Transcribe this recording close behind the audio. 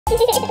Yay!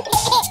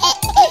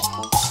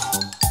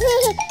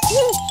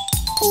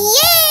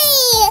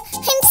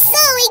 I'm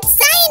so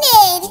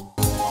excited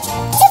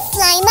to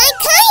fly my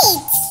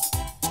kite!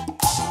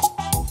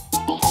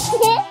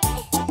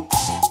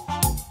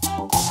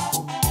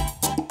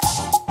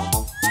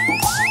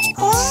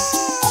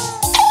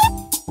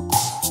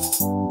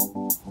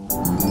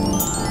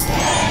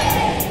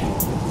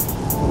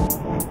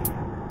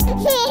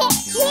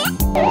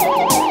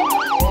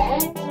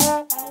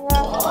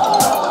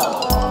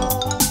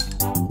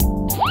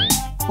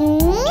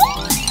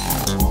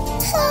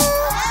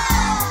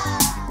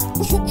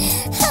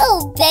 Oh,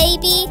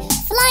 baby,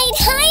 fly it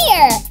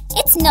higher.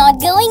 It's not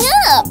going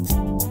up.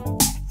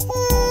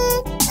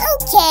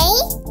 Okay.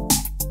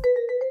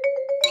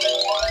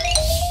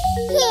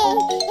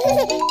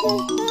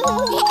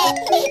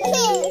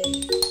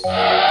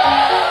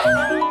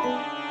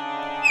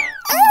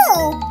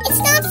 Oh, it's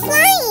not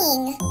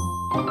flying.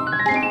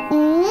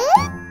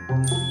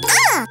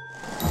 Ah!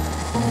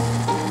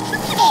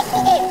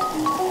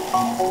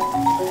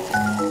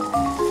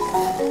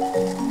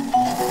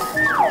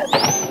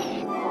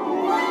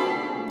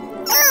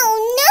 Oh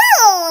no!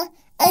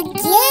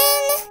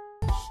 Again?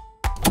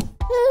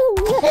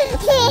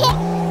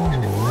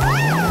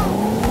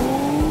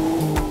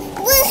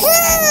 Woohoo!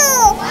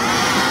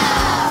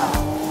 Wow!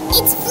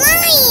 It's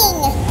flying!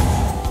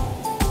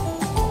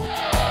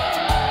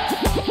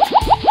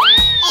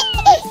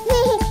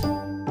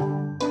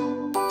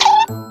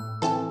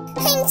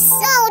 I'm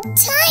so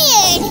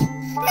tired!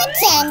 I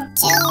can't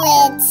do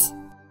it!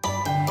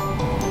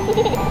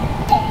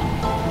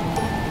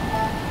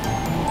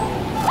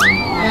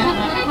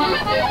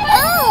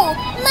 Oh,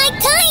 my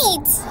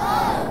kite!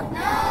 Oh,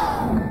 no!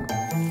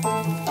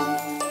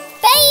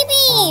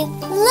 Baby,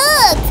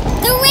 look!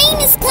 The rain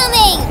is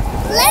coming!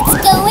 Let's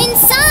go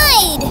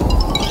inside!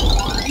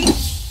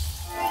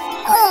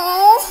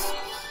 Oh,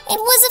 it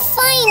was a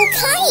fine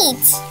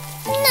kite.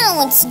 Now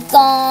it's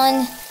gone.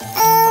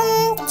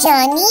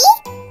 Johnny,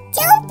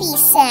 don't be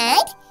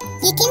sad.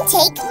 You can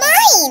take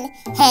mine,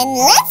 and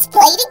let's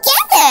play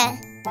together.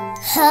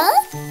 Huh?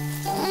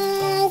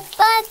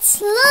 But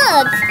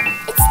look,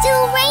 it's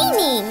still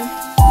raining.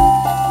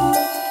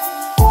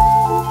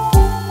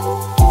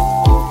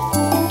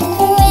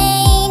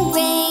 Rain,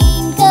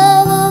 rain, go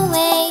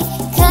away.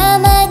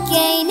 Come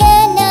again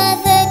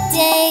another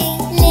day.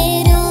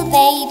 Little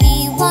baby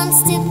wants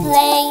to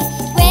play.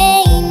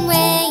 Rain,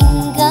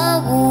 rain, go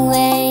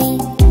away.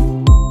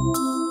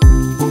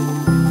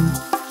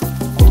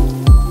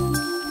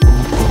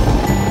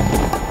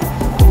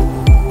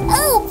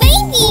 Oh,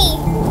 baby!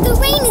 The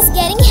rain is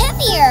getting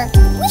heavier.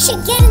 We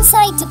should get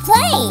inside to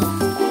play.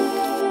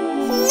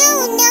 No,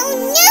 no,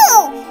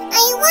 no!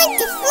 I want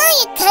to fly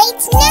a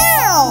kite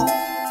now!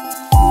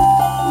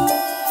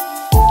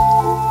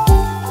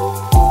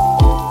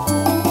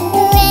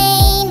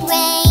 Rain,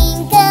 rain,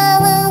 go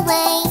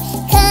away.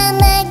 Come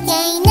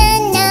again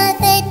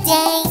another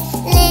day.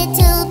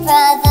 Little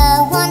brother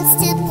wants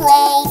to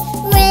play.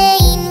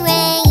 Rain,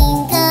 rain,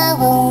 go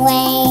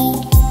away.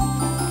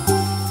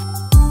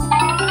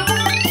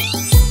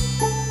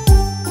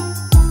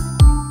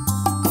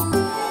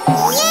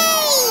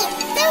 Yay!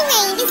 The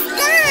rain is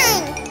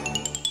gone!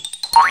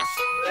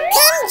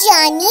 Come,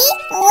 Johnny,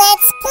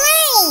 let's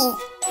play!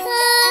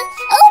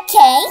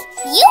 Okay,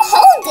 you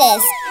hold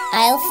this.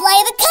 I'll fly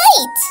the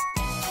kite.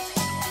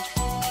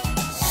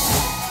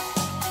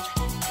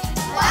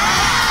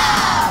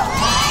 Wow!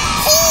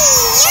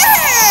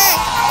 Hee-yah!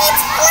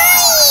 It's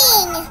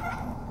flying!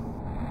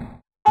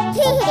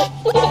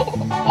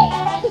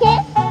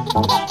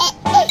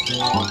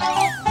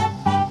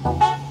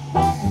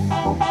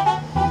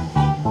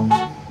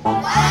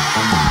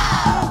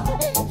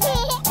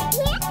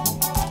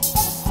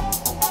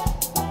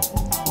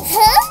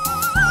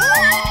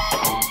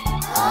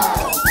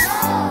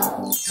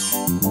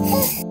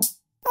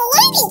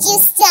 Why did you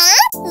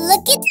stop?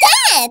 Look at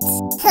that!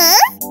 Huh?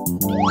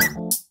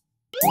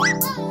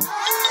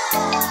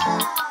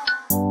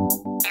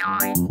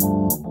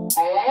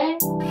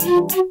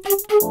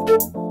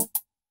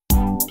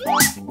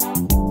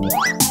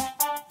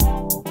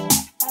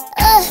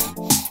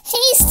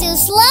 He's too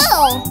slow.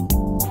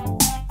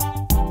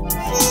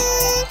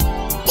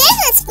 Then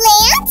let's play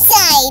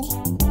outside.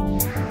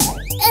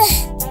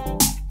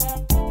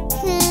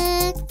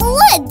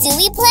 What do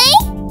we play?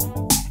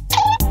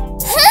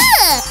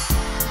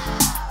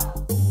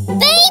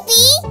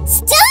 Baby,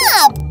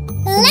 stop!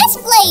 Let's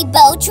play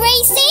boat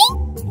racing.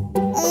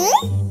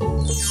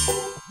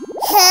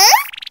 Huh?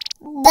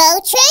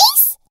 Boat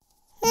race?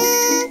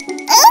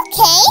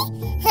 Okay,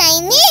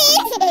 I'm in.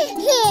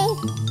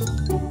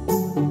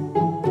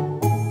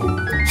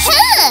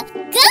 Ha!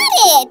 Got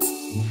it!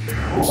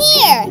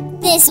 Here,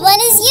 this one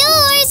is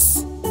yours.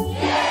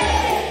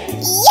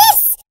 Yes!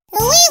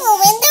 We will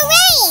win the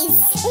race!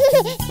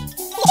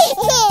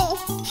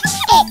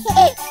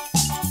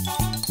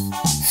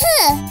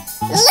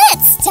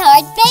 Let's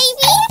start,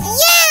 baby!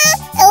 Yeah!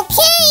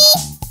 Okay!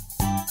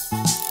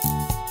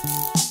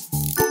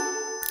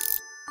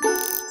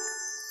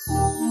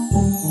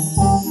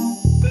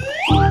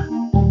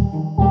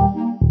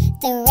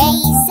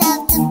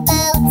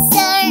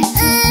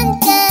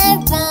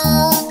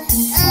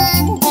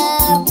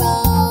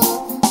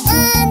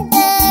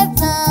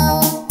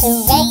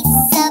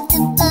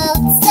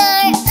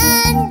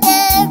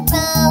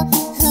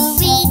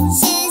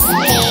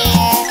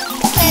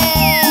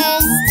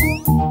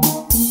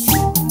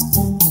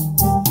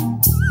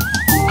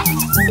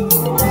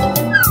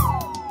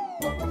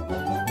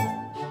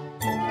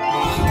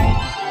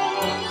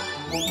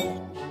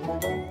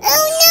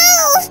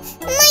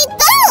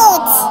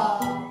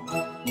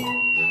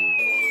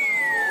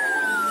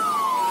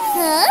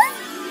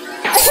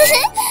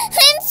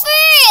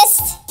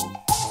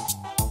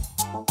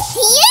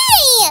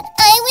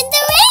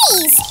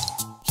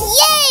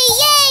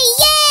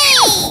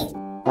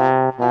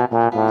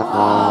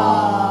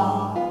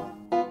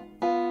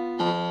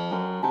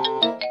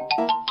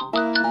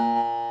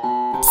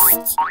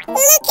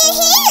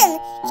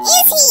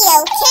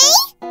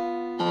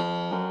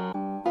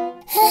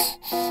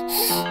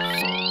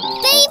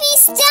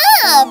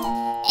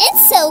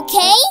 It's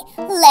okay.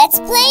 Let's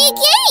play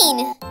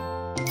again.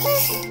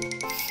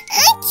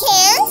 I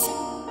can't.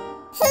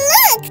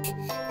 Look,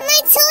 my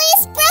toy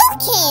is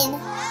broken.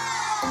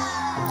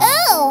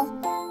 Oh.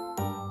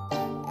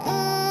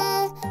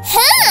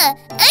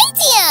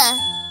 Idea.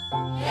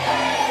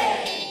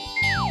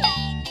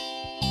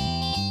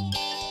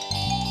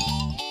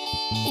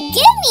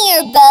 Give me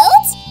your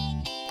boat.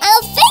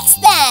 I'll fix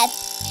that.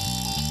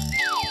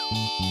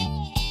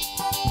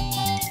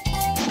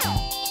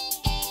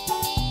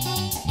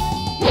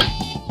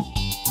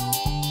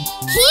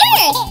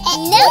 Here!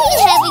 Now you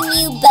have a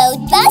new boat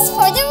bus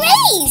for the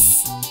race!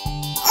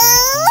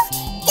 Oh,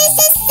 this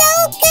is so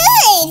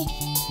good!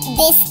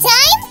 This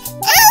time,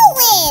 I'll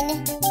win!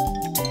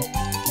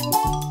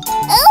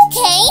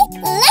 Okay,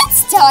 let's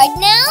start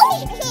now!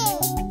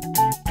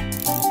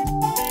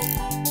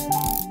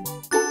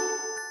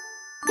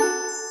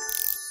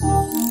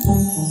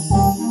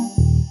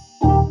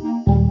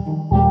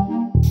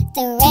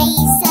 The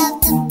race of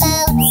the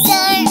boats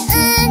are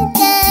on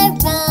the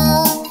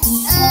road,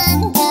 on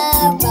the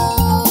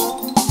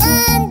road,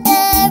 on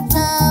the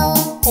road.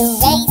 The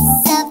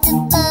race of the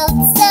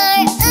boats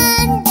are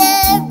on the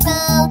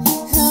road.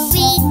 Who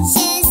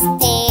reaches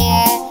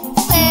there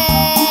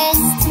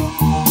first?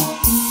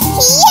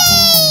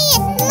 Yay!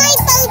 My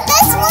boat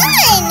has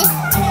won!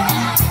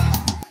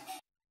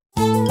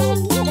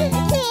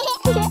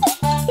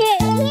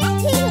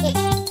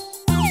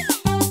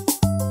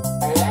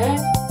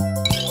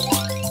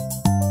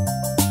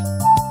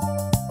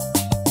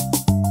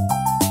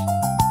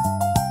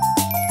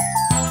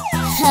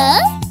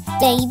 Huh?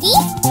 Baby?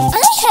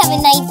 I have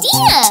an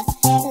idea!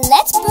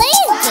 Let's play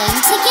a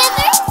game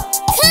together?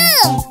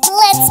 Come,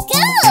 let's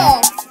go!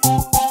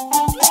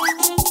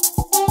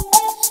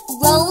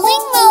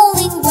 Rolling,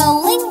 rolling,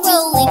 rolling,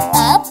 rolling,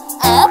 up,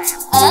 up,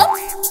 up.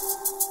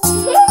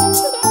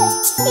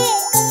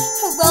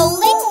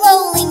 Rolling,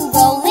 rolling,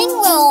 rolling,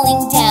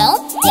 rolling,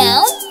 down,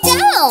 down,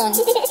 down.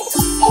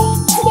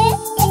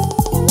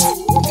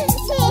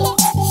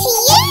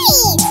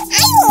 Yay!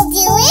 I will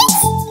do it!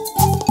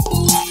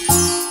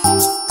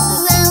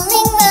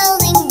 Rolling,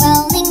 rolling,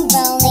 rolling,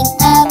 rolling,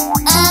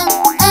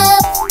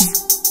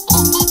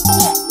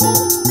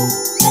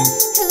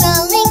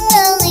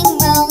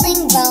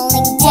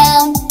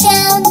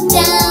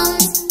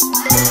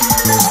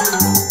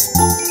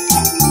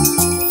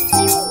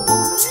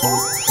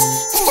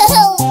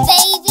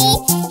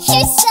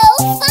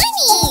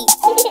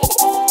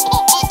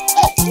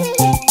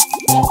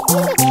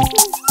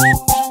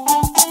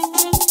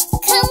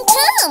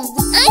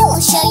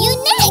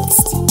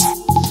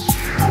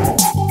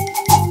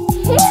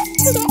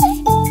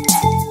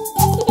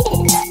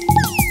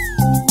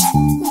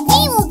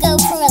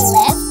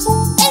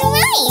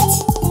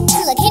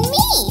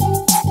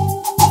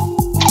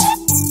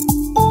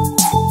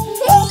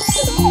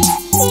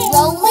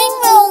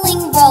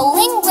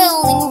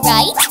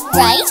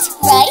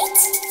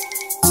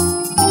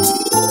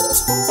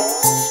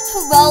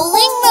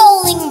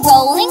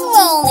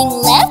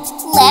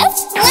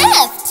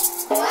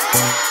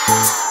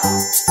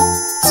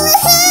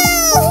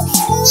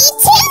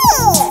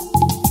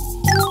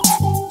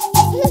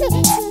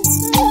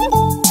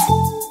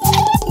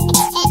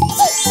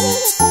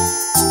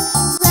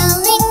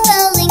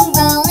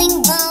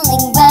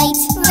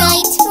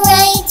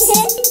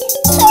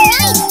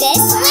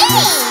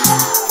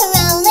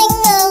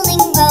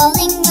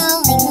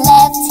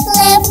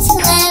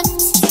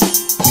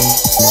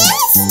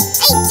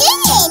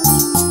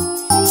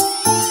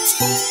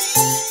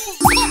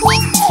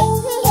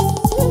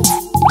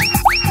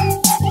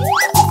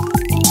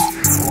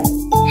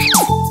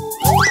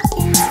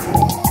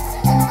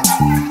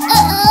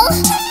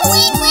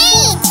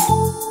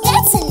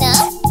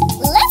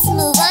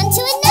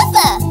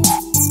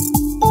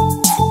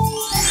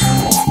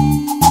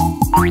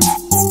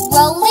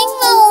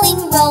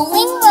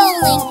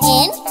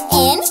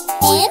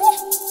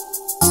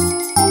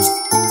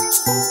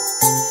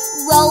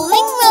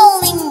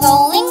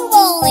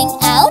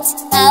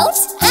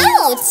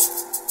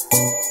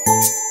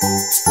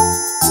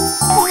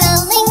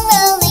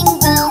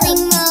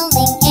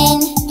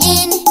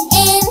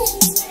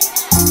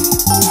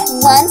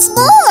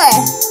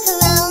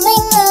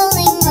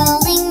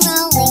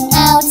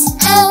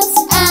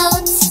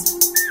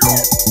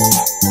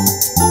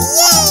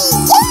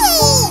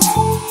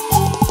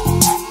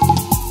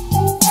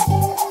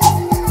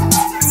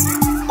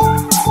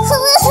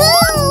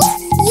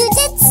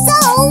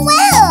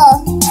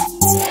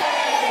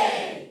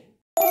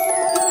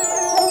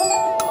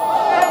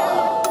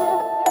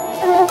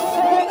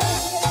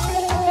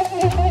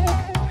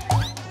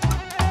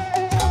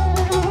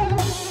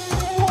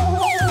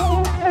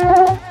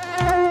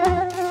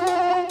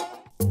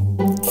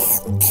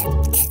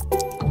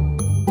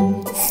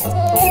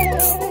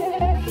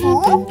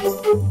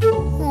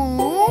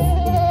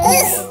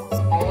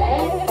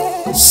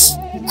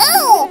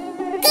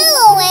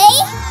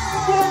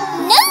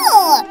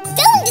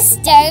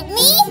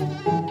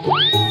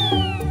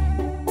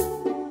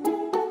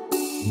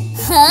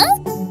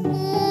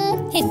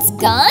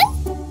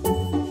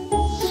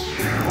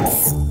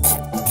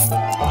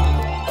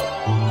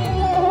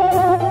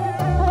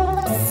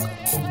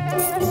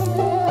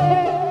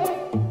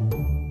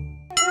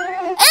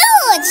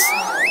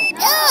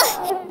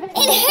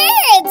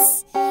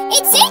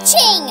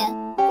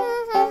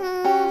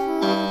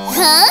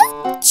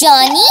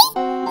 Johnny?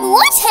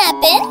 What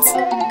happened?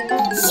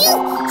 Shoo!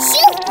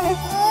 Shoo!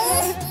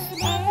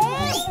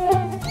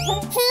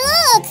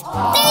 Look!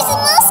 There's a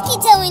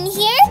mosquito in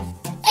here!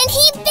 And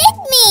he bit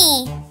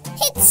me!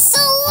 It's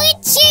so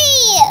itchy!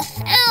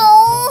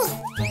 Ow!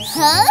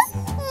 Huh?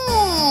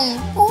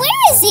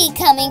 Where is he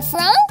coming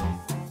from?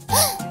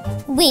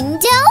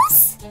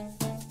 Windows?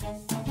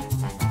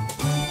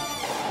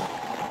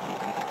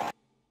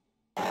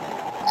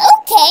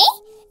 Okay,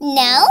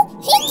 now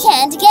he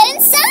can't get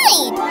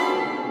inside.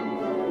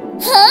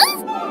 Huh?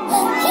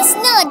 He's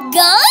not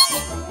gone?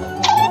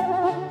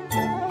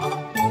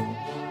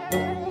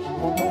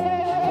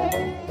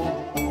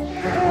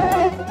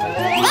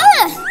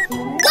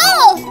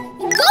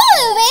 Go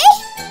away!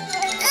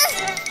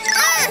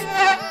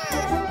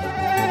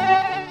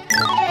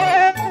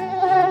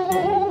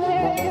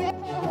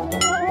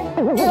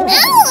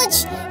 Ouch!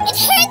 It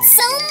hurts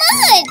so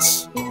much!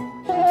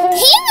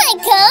 Here I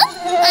come!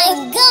 I'm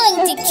going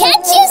to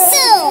catch you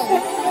soon!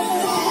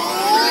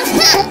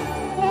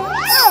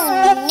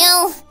 Oh no!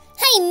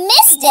 I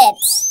missed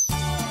it!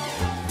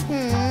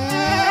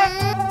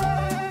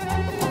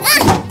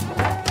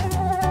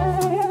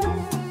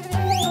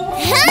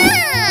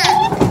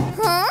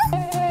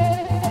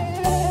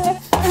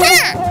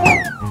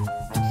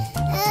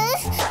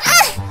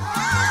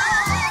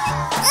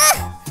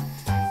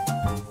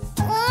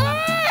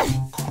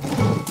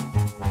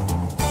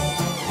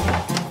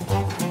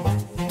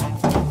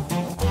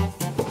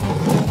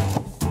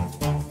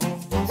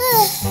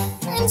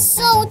 I'm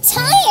so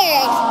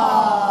tired.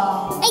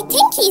 I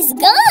think he's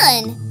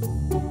gone.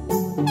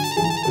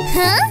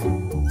 Huh?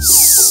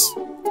 Shh.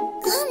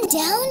 Calm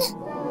down.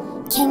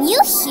 Can you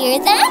hear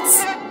that?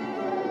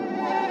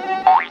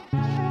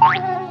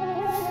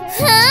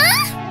 Huh?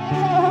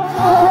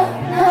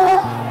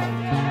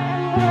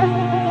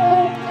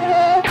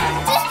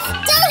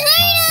 Don't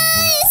hurt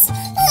us!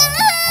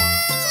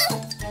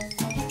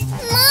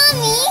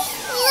 Mommy,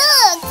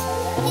 look!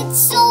 It's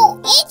so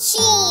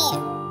itchy!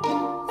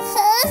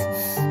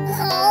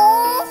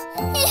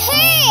 It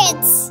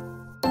hurts!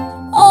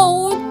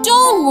 Oh,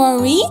 don't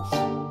worry.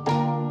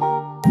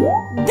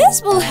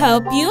 This will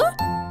help you.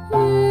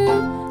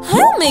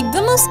 I'll make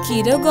the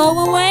mosquito go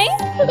away.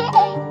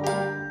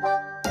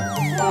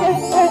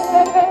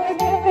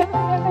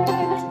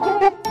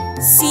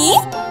 See?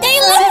 They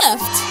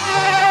left.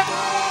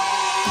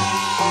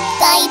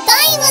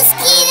 Bye-bye,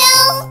 mosquito!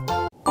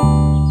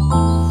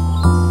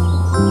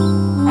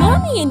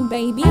 Mommy and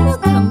Baby will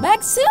come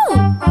back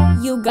soon.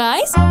 You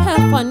guys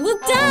have fun with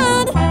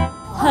Dad.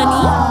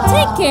 Honey,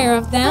 take care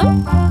of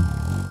them.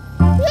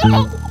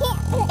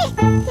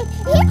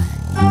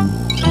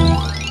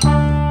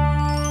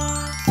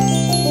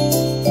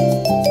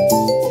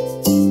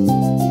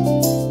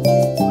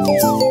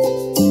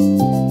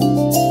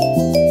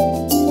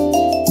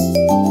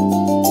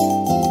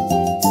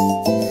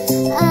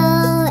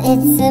 Oh,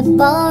 it's a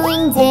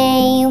boring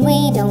day.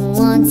 We don't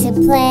want to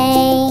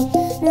play.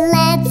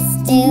 Let's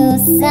do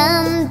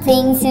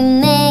something to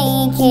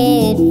make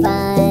it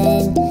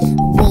fun.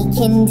 We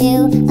can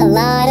do a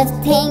lot of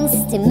things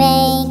to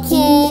make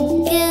it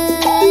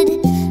good.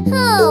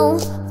 Oh,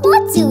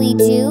 what do we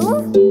do?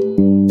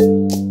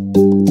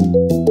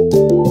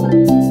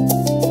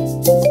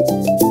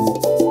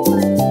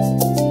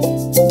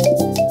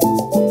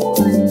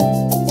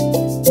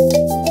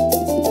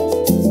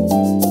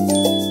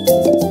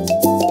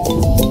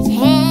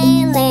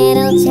 Hey,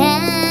 little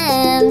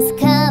champs,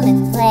 come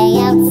and play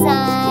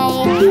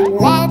outside.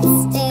 Let's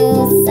do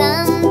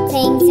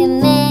something to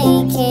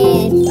make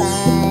it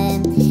fun.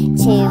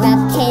 Cheer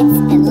up, kids,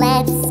 and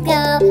let's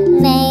go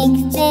make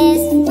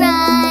this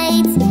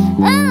right.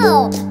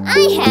 Oh, I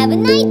have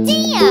an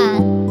idea!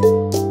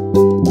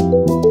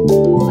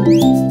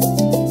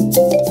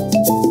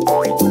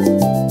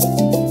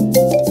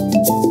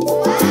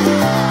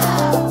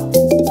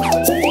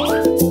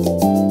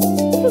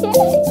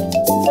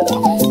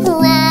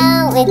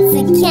 Wow, it's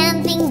a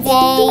camping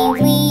day.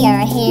 We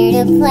are here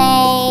to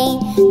play.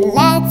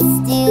 Let's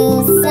do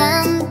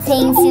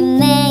something to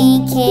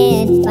make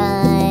it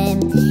fun.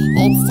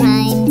 It's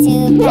time to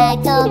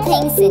pack all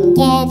things and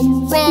get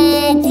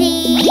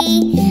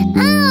ready.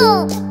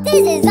 Oh,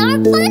 this is our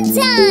fun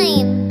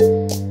time!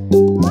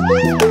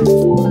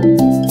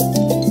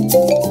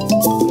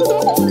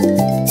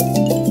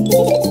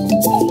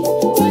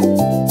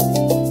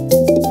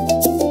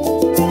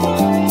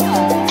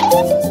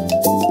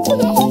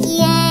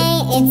 Yay,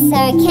 it's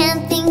our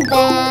camping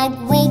bag.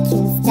 We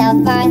can stuff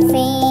our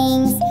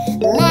things.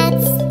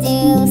 Let's do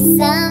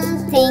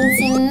something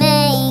to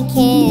make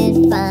it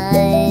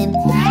fun.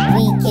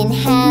 We can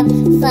have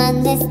fun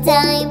this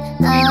time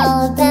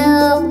all the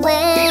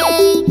way.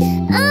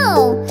 Oh,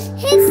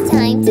 it's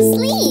time to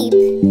sleep.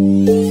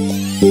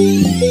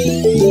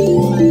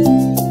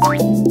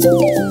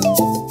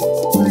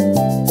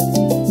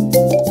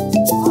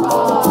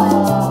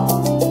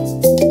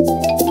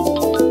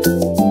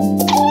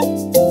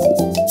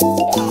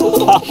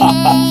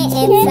 Hey,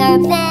 it's our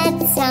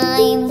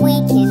bedtime. We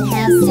can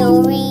have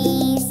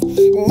stories.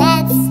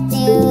 Let's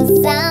do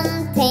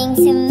something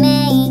to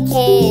make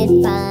it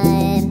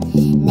fun.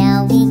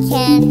 Now we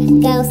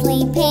can go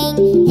sleeping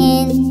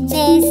in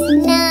this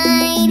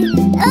night.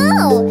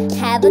 Oh,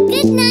 have a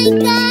good night,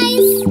 guys.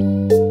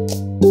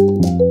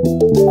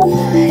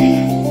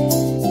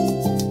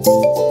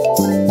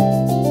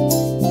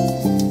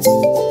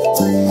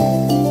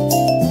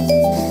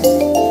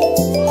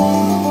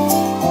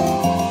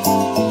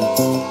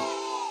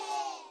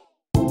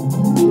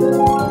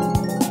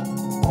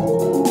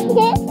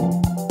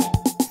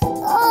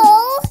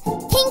 Oh,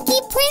 Pinky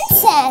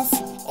Princess,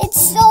 it's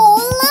so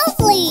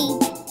lovely.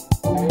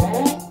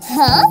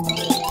 Huh?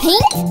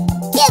 Pink?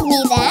 Give me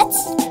that.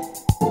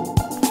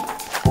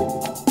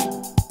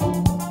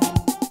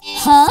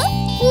 Huh?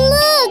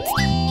 Look!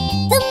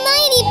 The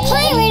mighty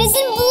pirate is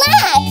in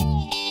black!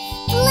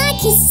 Black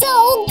is so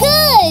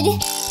good!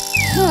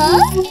 Huh?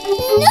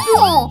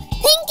 No!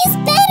 Pink is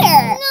better!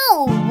 No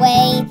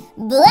way!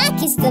 Black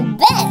is the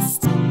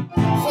best!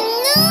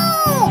 No!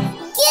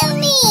 Give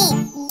me!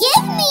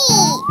 Give me!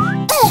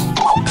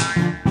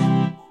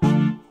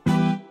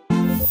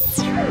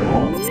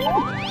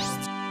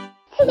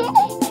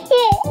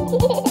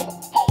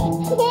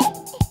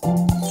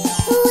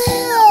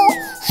 Wow!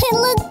 I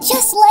look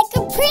just like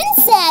a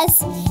princess!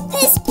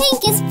 This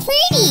pink is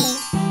pretty!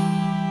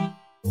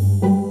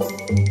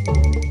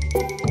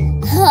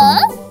 Huh?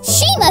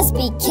 She must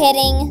be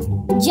kidding!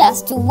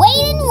 Just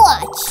wait and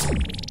watch!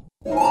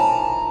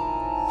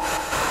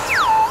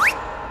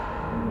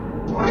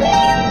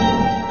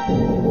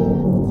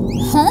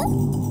 Huh?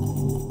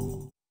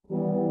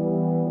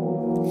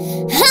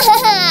 Ha ha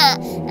ha!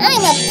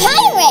 I'm a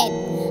pirate!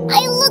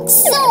 I look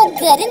so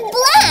good in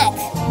black!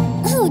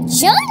 Oh,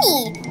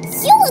 Johnny!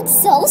 You look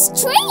so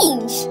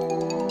strange!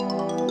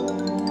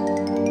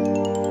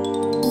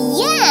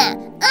 Yeah!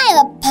 I'm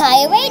a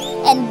pirate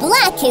and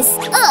black is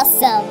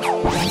awesome!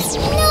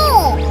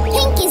 No!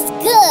 Pink is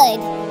good!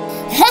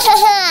 Ha ha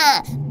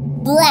ha!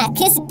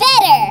 Black is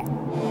better!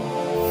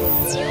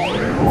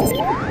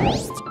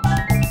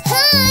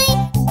 Hi!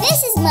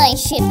 This is my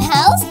ship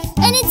house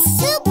and it's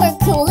super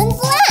cool in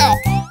black!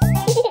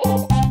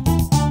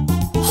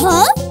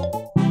 Huh?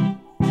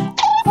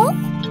 Huh?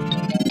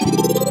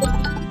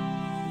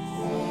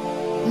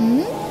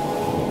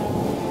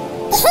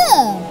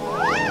 Huh.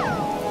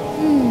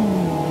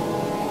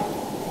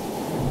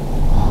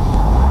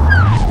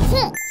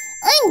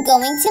 I'm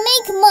going to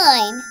make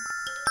mine.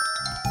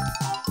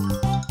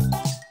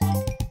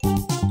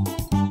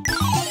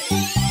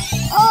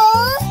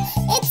 Oh,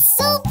 it's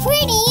so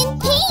pretty in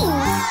pink.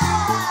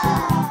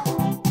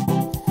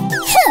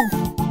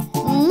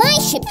 My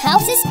ship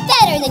house is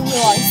better than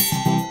yours.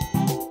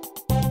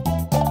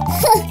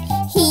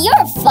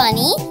 You're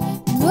funny.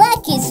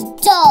 Black is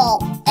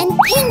dull and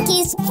pink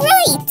is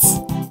bright.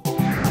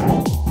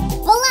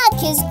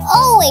 Black is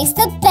always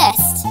the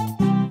best.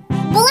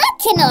 Black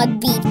cannot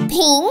beat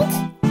pink.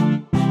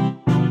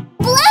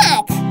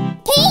 Black,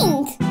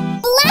 pink,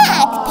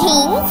 black,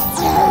 pink.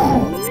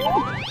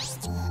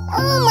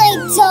 Oh, my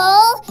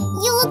doll,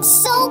 you look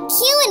so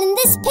cute in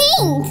this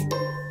pink.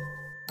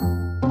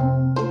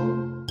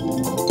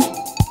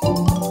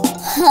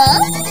 Huh?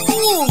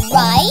 You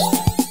right?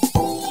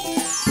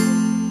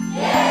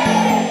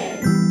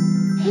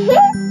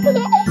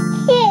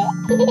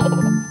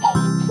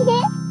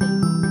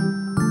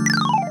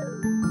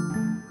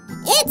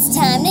 It's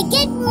time to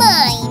get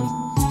mine.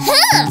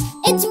 Ha!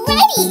 It's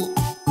ready.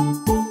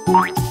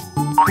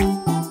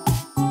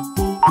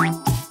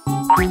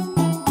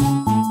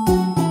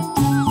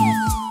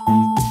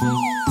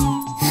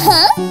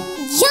 Huh?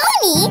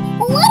 Johnny,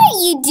 what are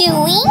you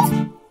doing?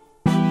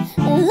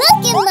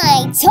 Look at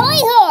my toy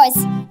horse.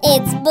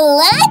 It's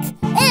black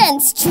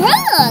and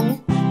strong.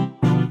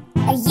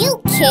 Are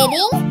you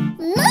kidding?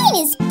 Mine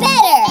is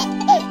better.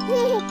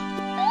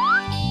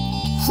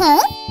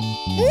 Huh?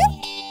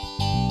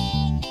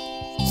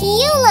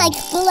 You like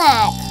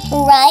black,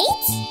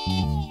 right?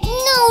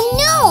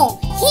 No,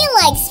 he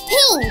likes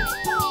pink.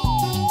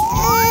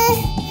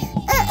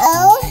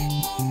 Uh-oh.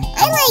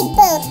 I like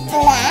both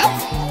black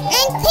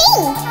and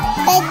pink,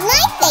 but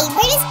my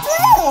favorite is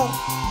blue.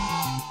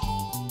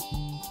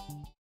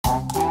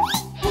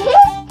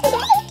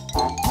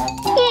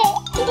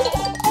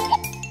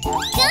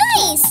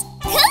 Guys,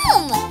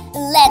 come!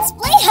 Let's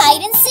play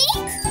hide and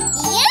seek.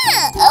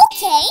 Yeah,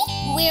 okay,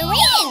 we're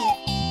in.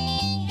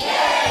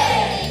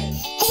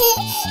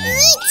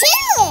 Me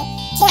too!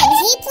 Can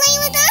he play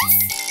with us?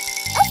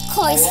 Of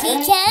course he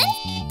can.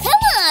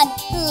 Come on,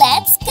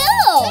 let's go!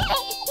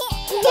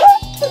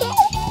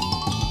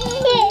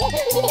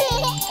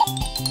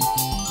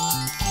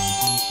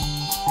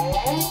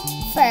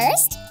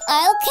 First,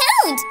 I'll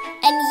count,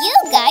 and you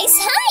guys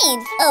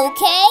hide,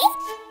 okay?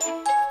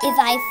 If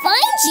I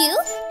find you,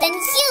 then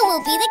you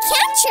will be the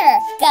catcher.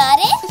 Got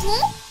it?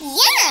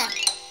 Yeah!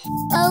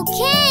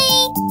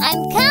 Okay,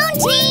 I'm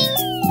counting!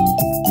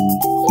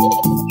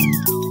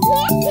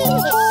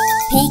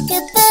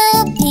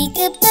 Peekaboo,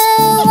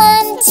 peekaboo,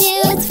 1,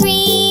 2,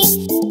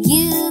 3.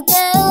 You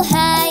go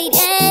hide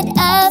and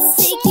I'll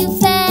seek you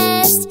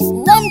fast.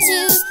 1,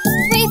 2,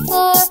 3,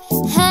 4,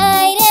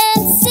 hide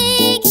and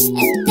seek,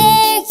 and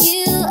there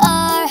you are.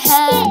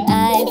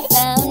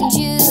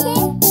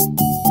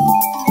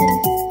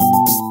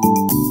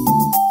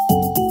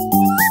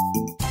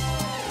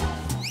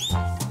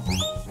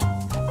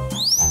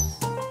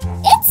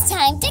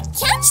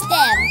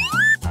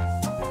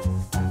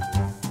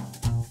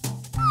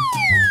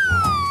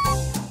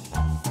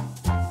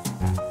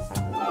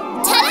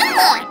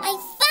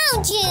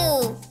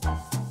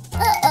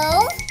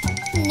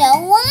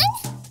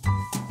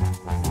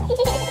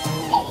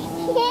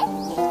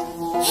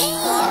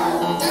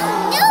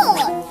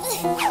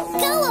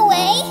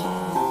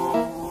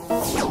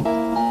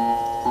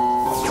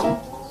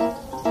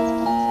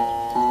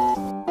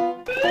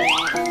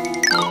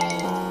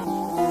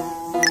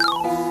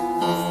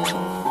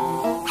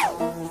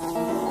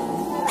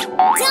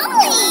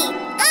 Dolly!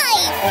 I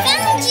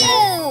found you!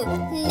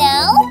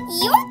 Now,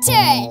 your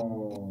turn!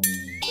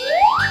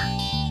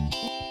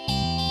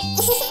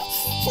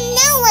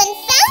 No one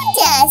found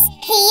us!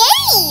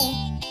 Yay!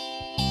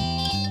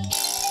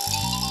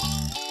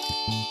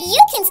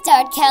 You can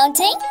start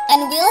counting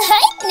and we'll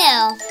hide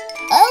now.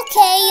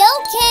 Okay,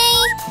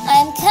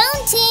 I'm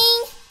counting.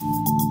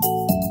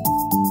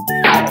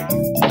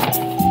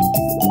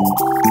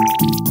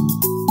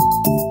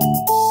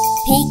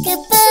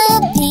 Peekaboo,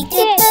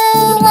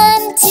 peekaboo,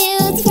 1, 2,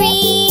 3.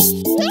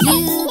 You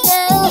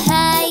go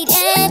hide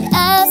and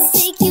I'll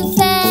seek you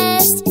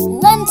fast.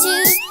 1,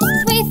 2,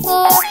 3,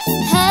 4.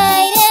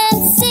 Hide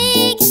and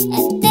seek,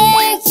 and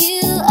there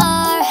you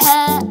are. Ha!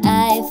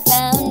 I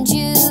found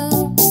you.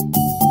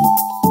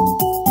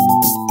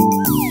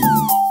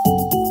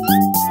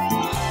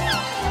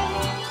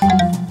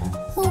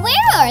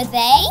 Where are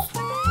they?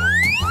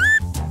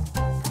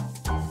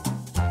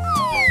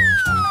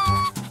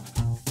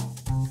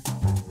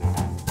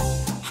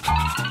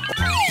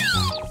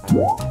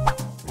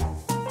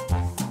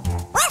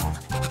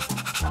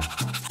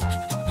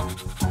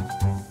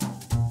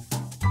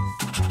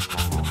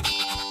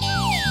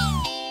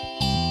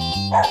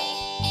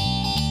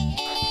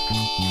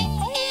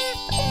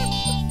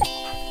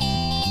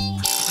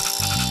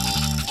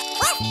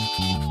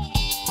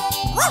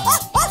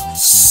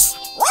 Shh!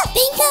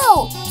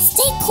 Bingo!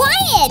 Stay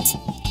quiet!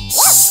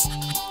 Shh!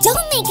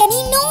 Don't make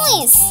any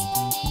noise!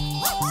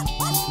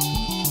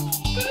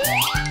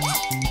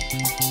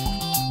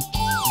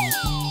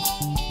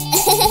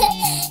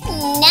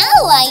 Now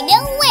I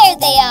know where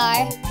they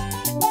are!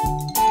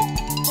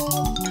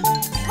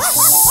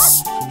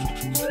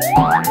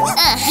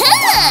 Aha!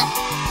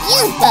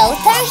 You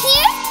both are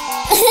here?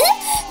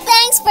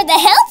 Thanks for the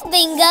help,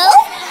 Bingo!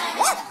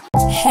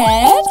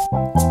 Head,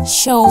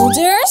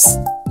 shoulders,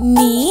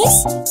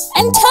 knees,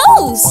 and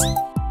toes.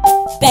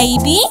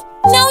 Baby,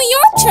 now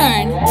your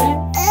turn.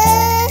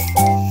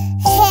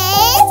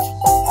 Head,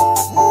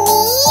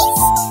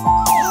 knees,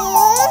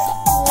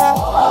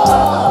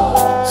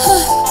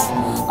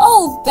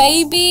 Oh,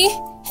 baby,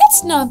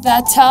 it's not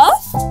that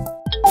tough.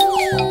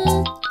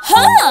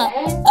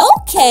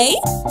 Okay,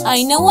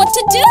 I know what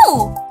to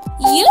do.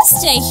 You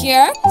stay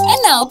here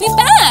and I'll be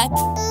back.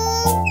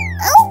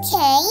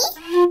 Okay.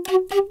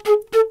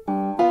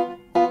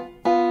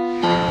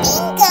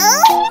 Bingo,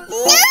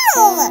 no!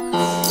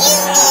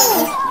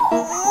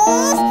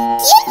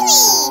 Give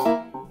me!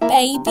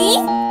 Baby,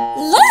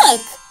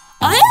 look,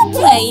 I'll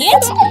play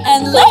it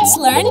and let's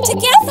learn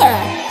together.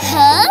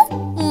 Huh?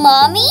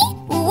 Mommy,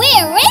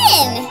 we're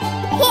in!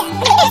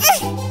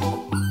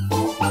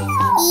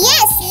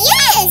 Yes!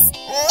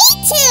 Me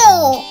too!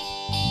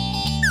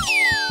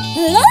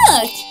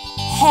 Look,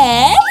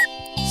 head,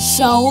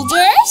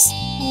 shoulders,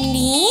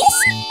 knees,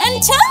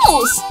 and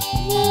toes.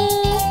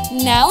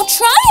 Now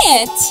try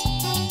it.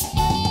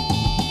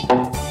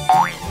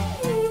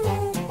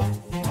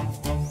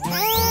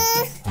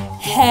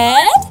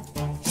 Head,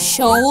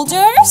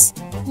 shoulders,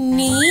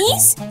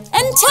 knees,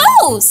 and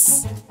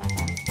toes.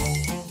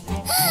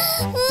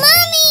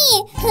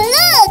 Mommy,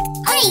 look!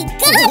 I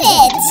got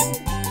it!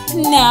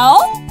 Now,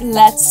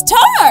 let's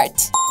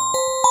start.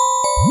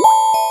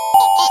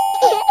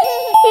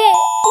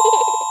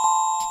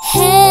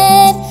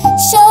 Head,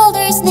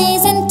 shoulders,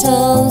 knees and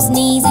toes,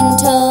 knees and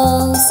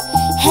toes.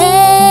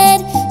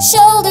 Head,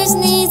 shoulders,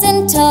 knees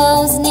and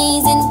toes,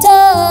 knees and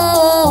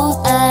toes.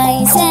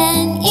 Eyes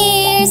and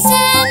ears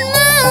and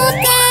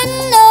mouth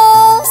and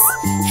nose.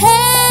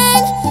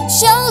 Head,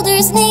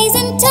 shoulders, knees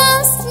and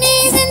toes,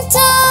 knees and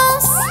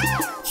toes.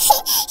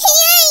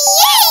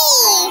 Yay!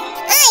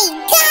 I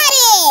got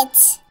it!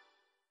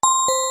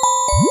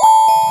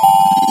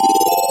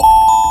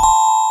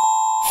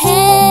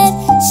 Head,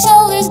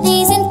 shoulders,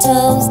 knees and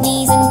toes,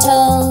 knees and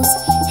toes.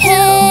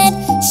 Head,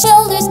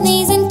 shoulders,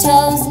 knees and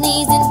toes,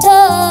 knees and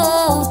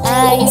toes.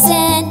 Eyes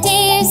and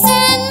ears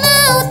and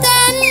mouth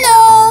and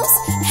nose.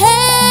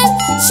 Head,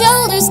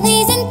 shoulders,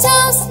 knees and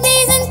toes,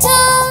 knees and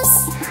toes.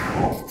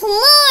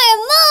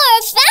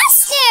 More,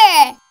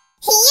 faster!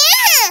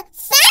 Yeah,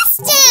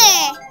 faster!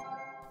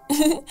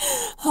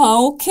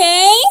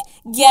 Okay,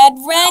 get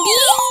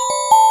ready.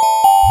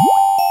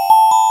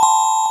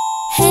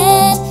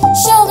 Head,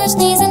 shoulders,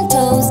 knees and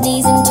toes,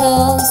 knees and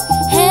toes.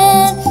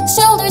 Head,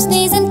 shoulders,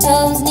 knees and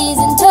toes, knees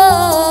and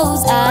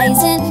toes.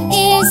 Eyes and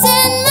ears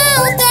and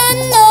mouth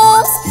and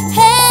nose.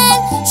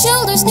 Head,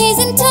 shoulders, knees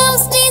and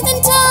toes, knees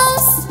and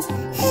toes.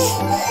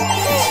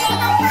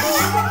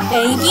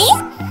 Baby,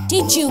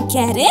 did you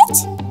get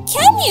it?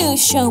 Can you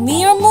show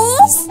me your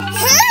moves?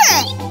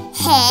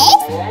 Head,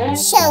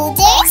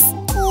 shoulders,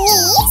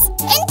 knees,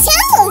 and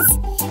toes.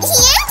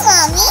 Yeah,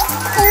 Mommy.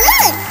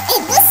 Look,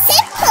 it was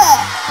simple.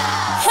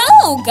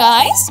 Hello,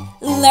 guys.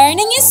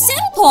 Learning is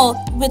simple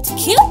with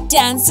cute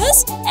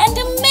dances and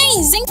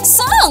amazing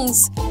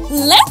songs.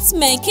 Let's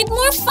make it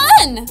more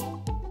fun.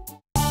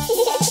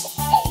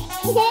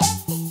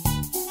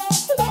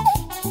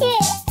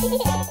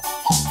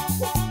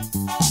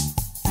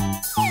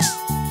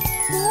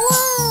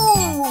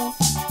 Whoa!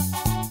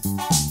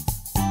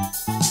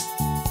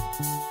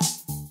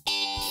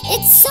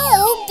 It's so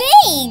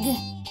big!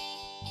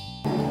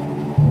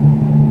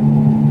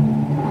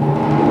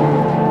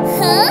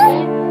 Huh?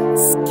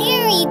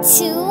 Scary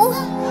too.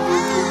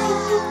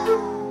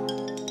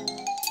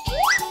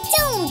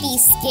 Don't be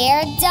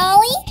scared,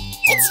 Dolly.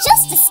 It's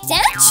just a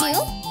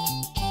statue.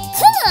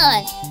 Come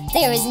on,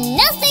 there is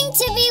nothing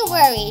to be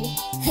worried.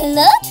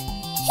 Look,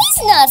 he's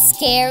not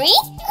scary.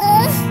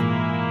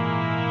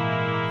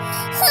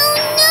 Oh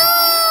no!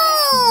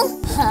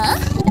 Huh?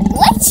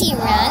 Why'd he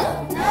run?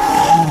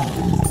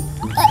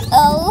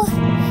 Uh-oh.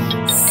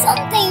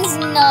 Something's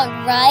not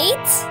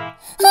right.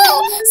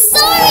 Oh,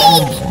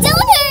 sorry!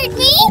 Don't hurt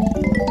me!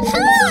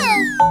 Huh?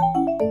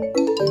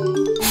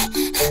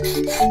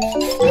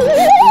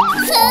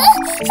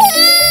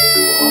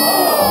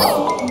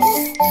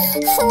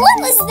 What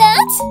was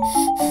that?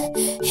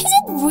 Is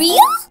it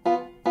real?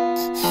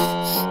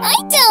 I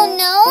don't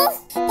know,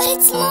 but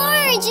it's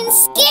large and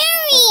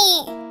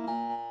scary.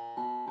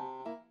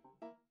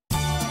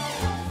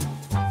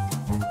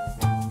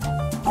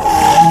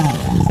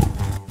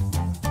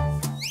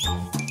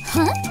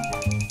 Huh?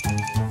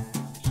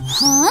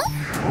 Huh?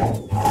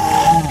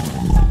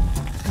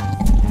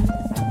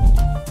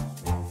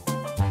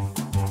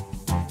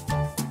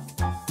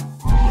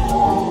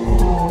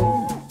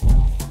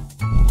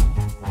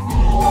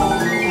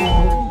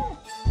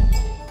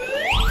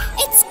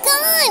 It's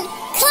gone!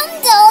 Come,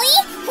 Dolly!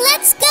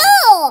 Let's go!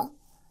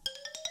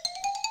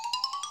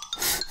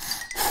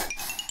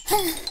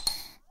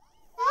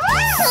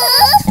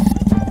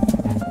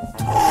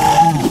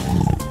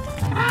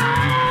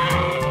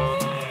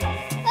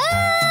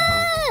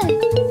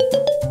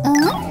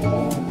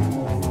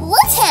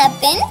 What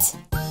happened?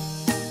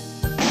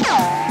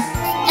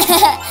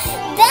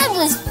 That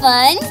was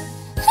fun!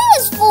 I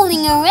was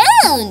fooling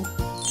around!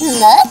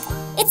 Look,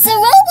 it's a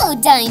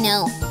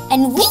robo-dino,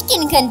 and we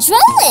can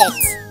control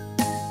it!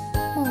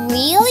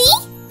 Really?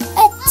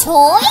 A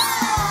toy?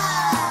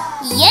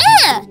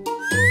 Yeah!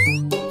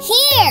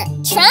 Here,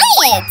 try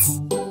it!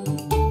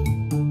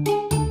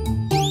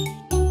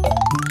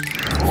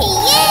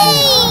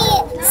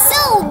 Yay!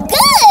 So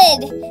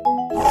good!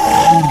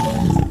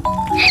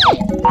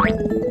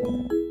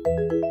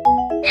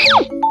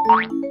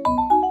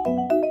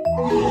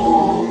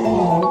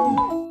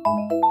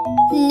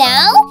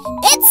 Now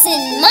it's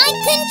in my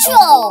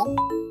control.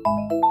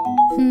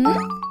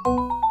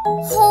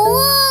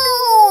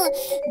 Oh,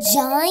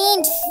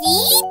 giant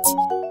feet,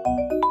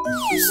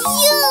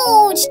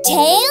 huge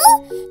tail,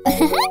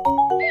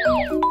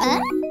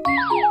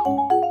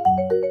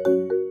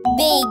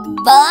 big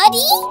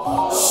body,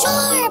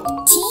 sharp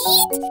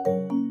teeth,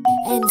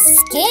 and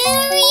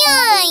scary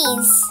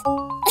eyes.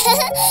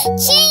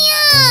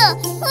 Cheer!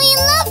 We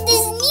love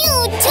this new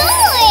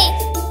toy!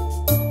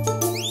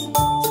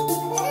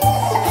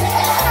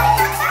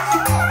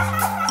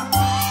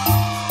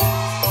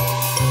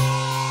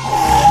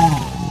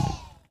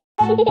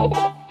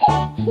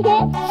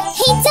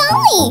 Hey,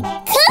 Dolly!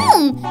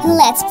 Come!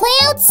 Let's play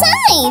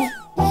outside!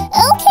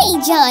 Okay,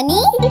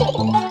 Johnny.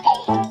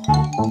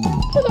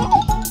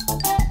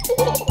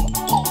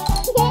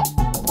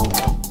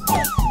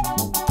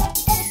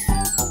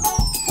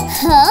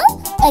 Huh?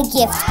 A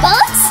gift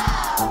box?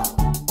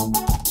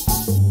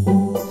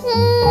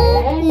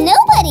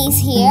 Nobody's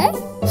here.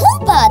 Who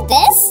bought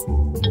this?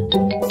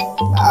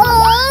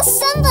 Oh,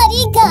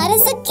 somebody got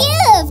us a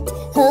gift.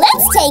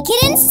 Let's take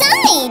it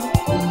inside.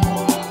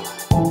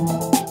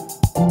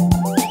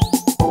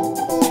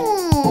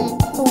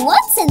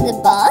 What's in the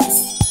box?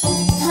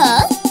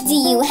 Huh? Do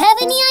you have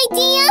any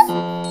idea?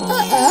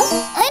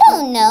 I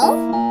don't know.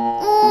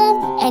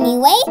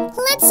 Anyway,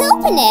 let's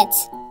open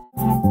it.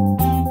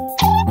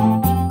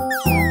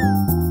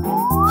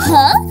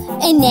 Huh?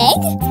 An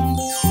egg?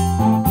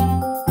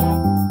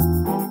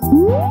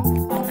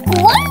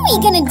 What are we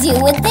gonna do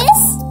with this?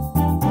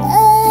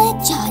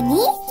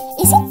 Johnny,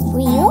 is it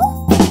real?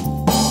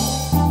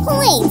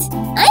 Wait,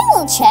 I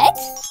will check.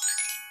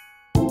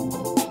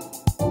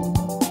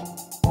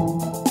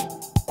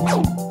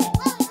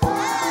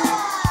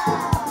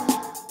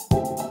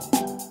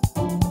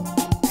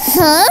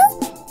 Huh?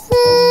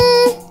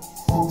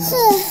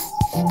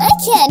 I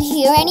can't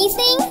hear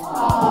anything.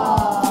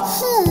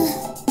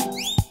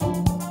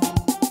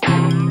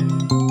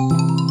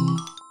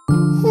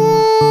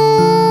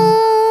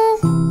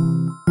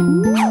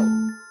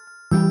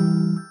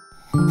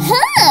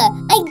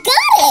 I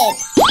got it!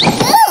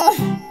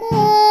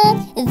 Oh,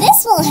 this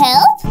will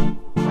help.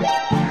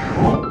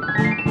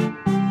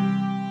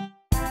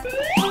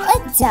 A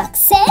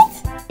duck's egg?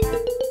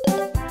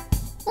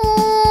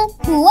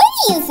 What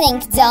do you think,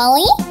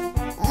 Dolly?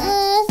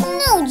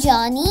 No,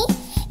 Johnny.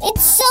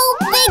 It's so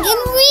big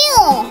and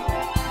real.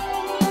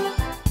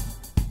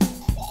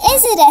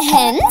 Is it a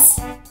hen's?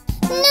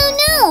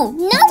 No,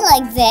 not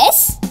like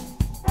this.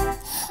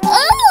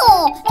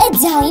 Oh, a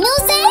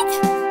dino's egg?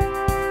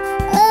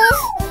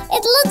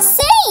 It looks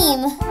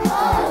same.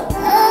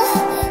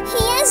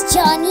 Yes,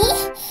 Johnny.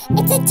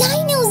 It's a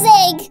dino's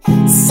egg.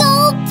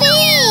 So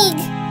big.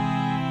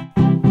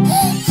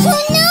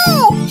 Oh no,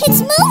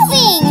 it's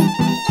moving.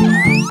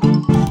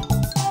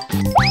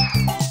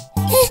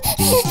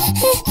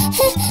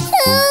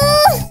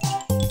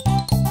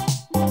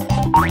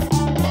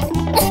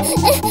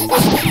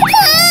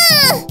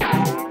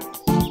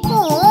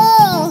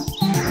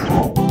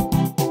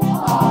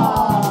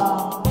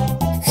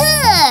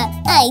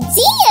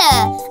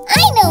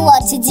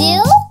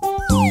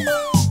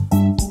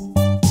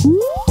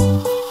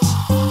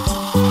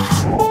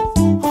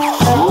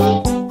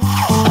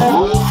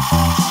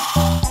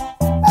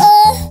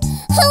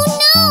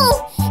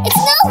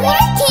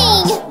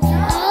 working!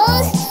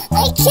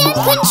 I can't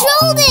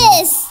control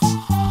this!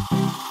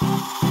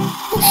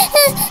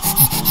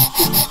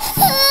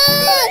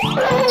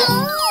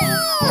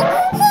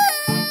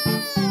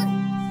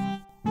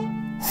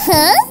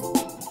 Huh?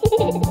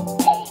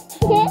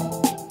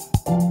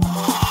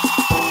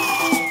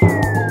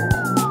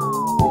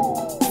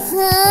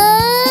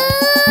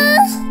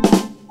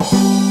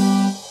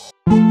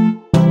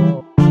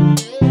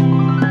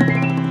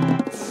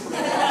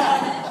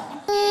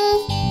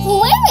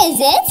 Where is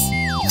it?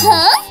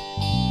 Huh?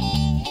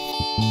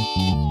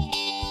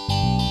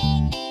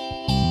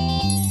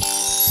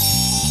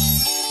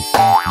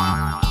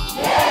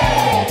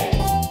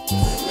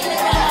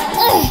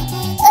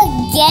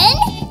 Again?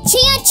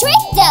 Chia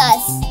tricked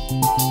us!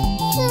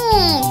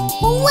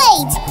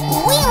 Wait!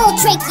 We will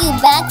trick you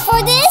back for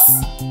this?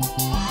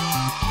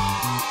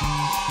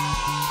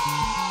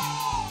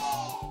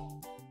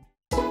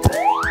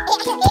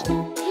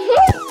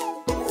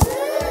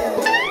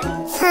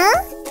 Huh?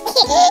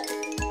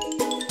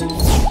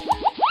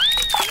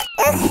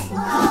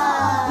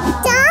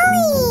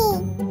 Dolly!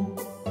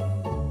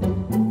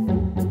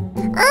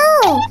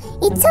 Oh,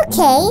 it's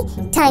okay.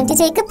 Time to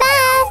take a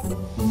bath.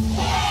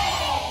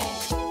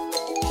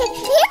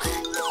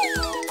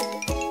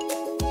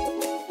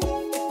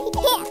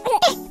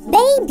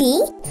 Baby,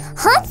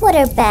 hot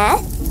water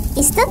bath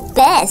is the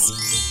best.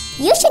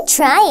 You should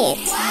try it.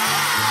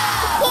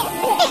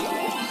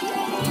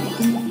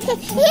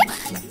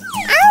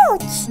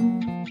 Ouch!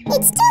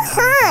 It's too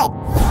hot.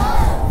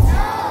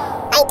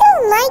 I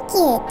don't like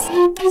it.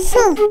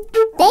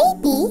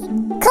 Baby,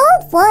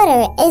 cold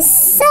water is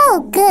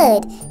so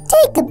good.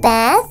 Take a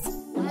bath.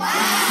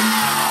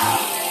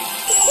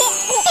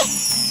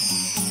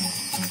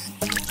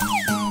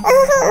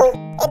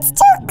 It's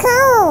too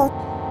cold.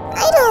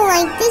 I don't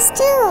like this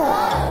too.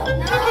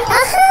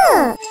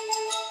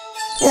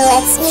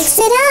 Let's mix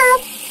it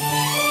up.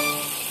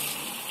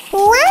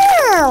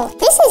 Wow,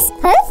 this is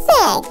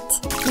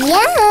perfect.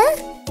 Yeah,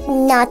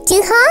 not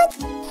too hot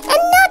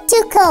and not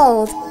too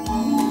cold.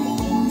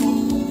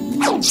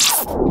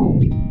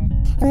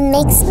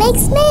 Mix,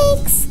 mix,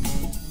 mix.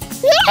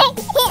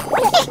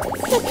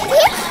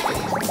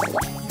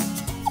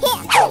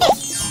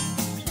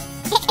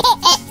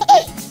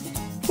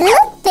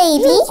 Look,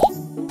 baby.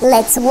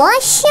 Let's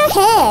wash your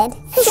head.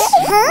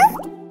 Huh?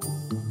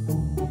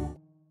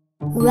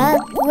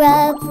 Rub,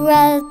 rub,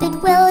 rub it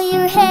well,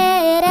 your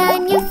head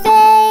and your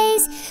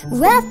face.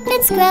 Rub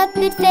and scrub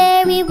it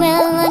very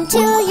well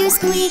until you're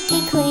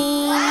squeaky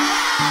clean.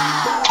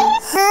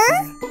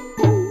 Huh?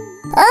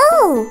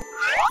 Oh,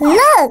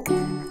 look!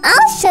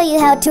 I'll show you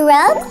how to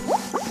rub.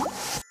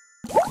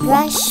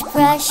 Brush,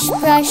 brush,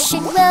 brush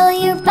it well,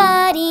 your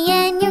body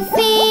and your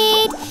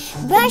feet.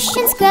 Brush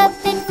and scrub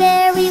it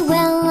very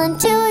well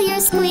until you're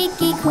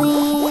squeaky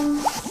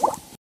clean.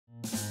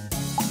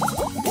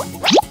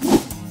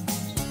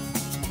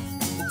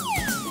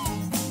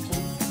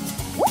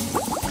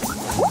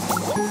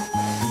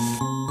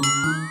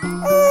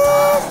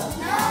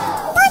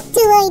 What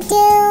do I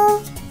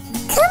do?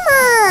 Come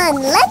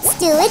on, let's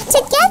do it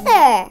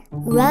together.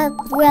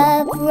 Rub,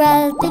 rub,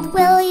 rub it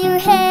well, your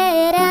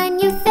head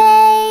and your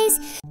face.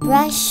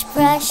 Brush,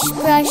 brush,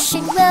 brush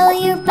it well,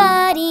 your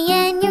body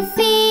and your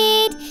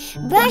feet.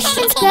 Brush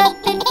and scrub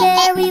it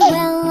very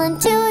well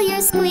until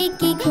you're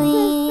squeaky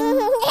clean.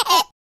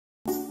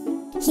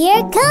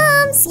 Here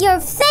comes your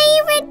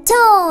favorite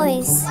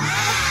toys.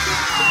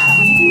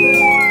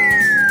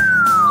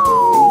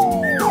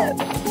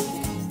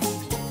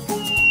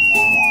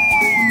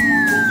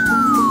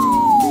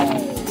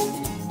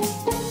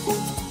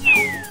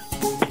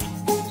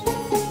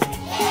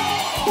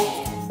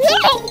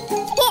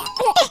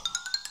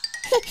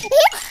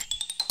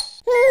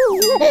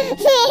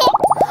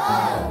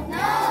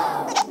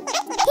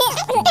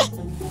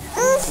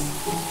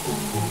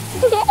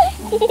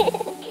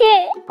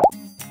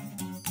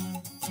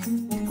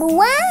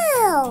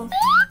 Wow!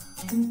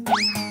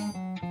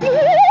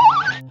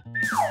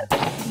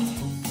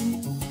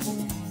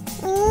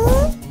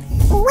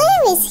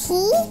 Where is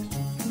he?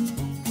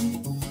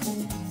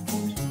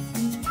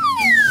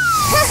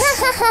 Ha ha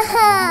ha ha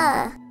ha!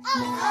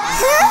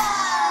 Huh?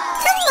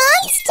 A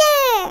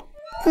monster!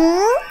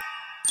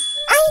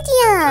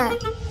 Idea!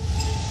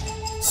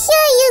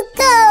 Here you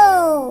go!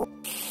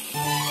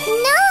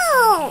 No!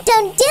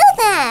 Don't do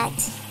that!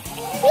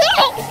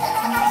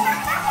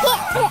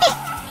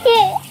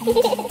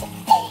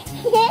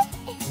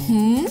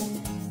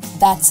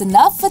 That's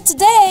enough for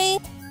today.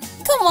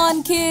 Come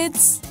on,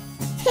 kids.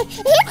 Yay!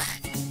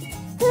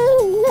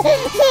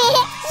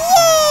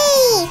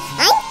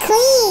 I'm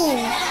clean!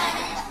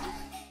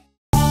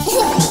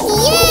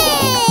 Yay!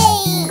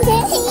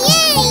 Yay!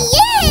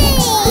 Yay!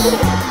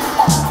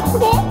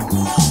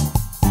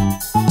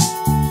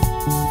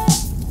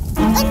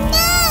 Oh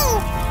no!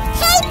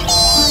 Help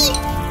me!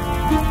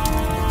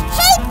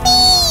 Help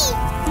me!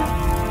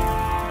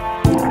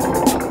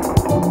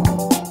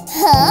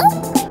 Huh?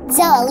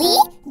 Dolly,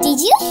 did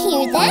you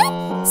hear that?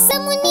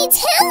 Someone needs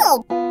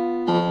help!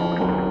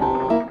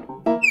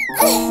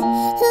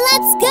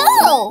 Let's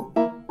go!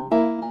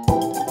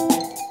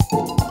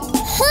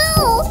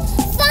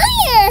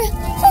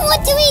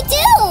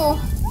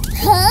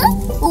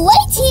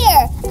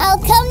 I'll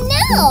come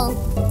now.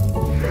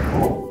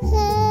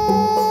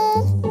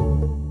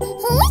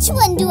 Which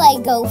one do I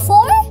go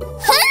for?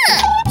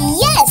 Ha!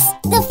 Yes,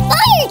 the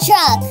fire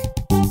truck.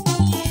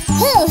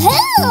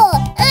 Hoo-hoo!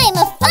 I'm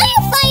a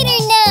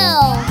firefighter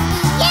now.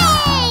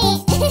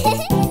 Yay!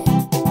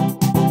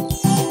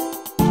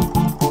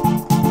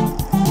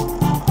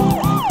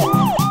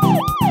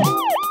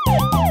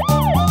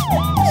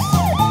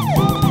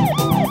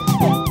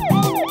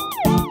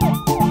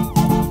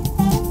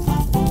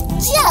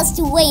 Just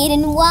wait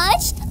and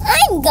watch.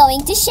 I'm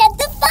going to shed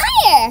the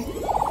fire.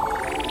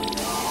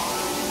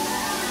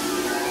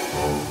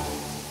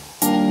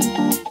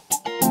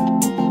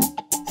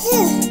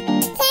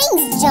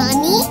 Thanks,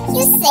 Johnny.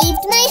 You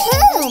saved my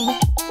home.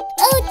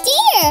 Oh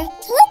dear,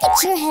 look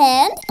at your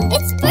hand.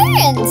 It's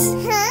burnt.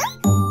 Huh?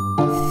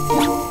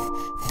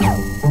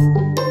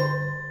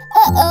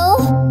 Uh-oh,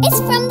 it's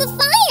from the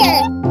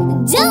fire.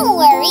 Don't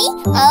worry,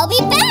 I'll be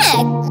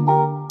back.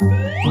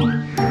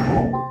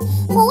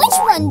 Which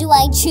one do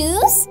I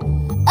choose?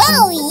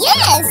 Oh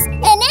yes,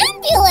 an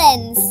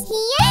ambulance.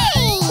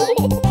 Yay!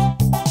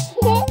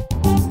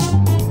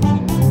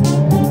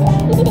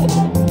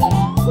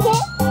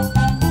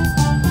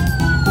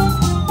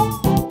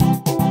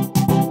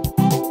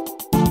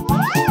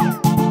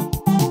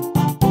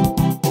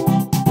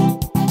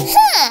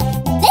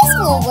 This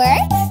will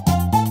work.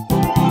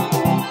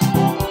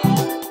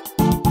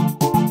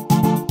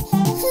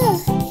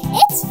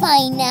 It's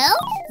fine now.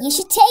 You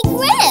should take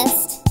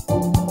rest.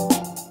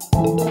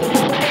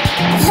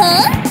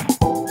 Huh?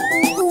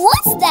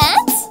 What's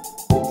that?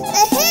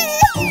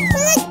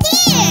 Look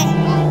there.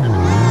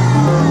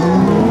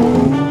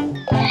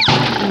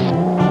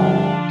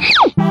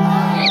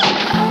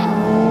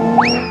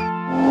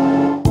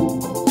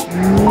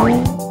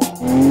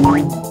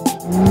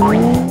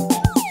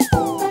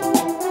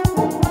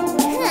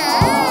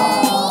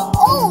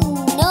 Oh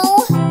no!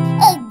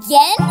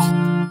 Again?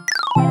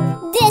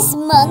 This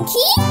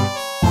monkey?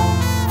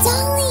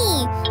 Dolly,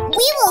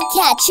 we will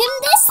catch him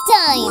this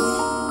time.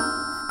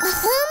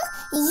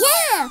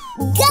 Yeah,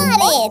 got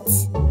it.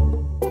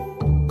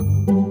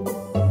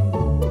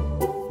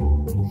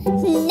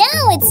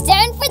 Now it's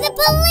time for the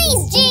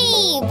police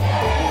jeep.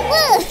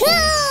 Woohoo!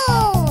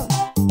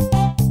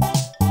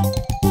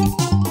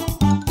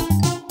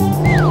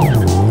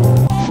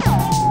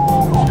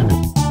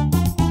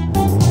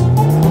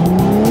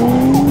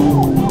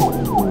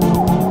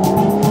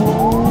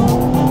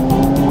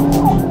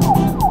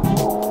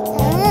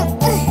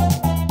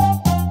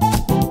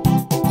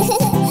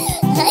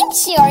 I'm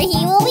sure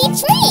he will be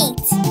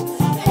tricked.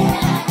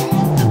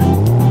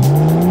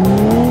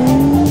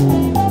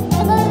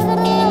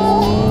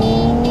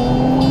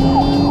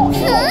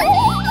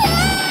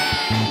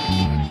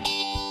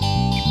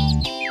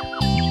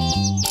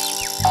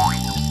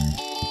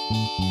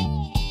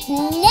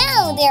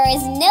 Now there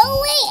is no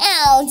way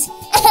out.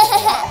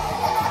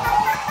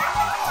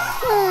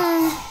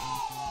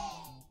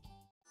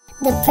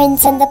 The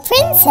prince and the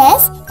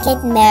princess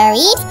get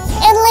married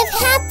and live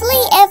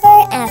happily ever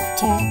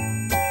after.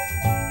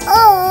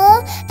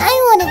 Oh, I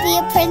want to be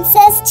a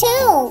princess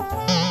too.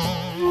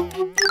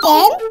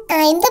 Then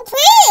I'm the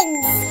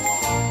prince.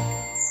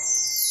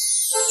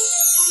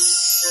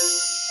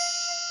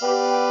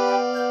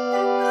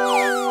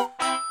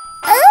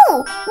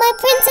 Oh, my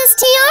princess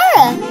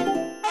tiara.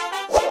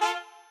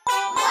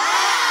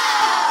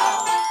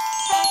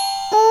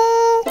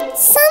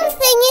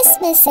 Something is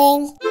missing.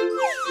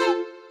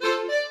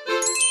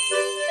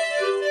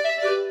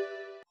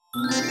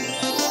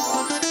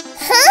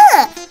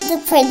 The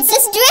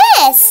princess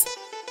dress.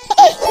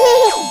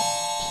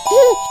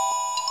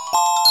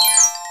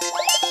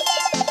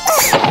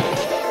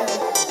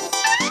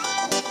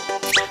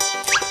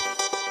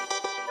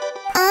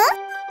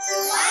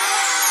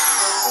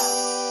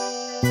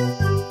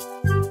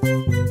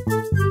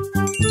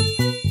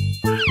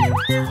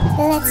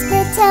 Let's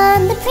put on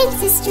the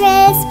princess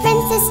dress,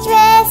 princess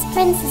dress,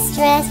 princess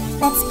dress.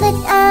 Let's put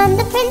on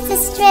the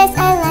princess dress. I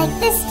like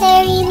this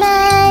very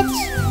much.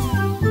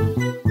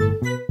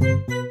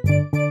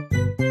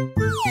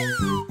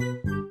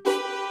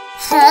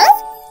 Huh?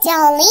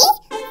 Dolly?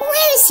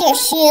 Where's your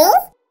shoe?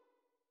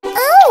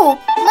 Oh,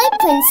 my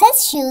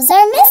princess shoes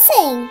are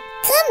missing.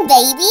 Come,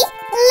 baby,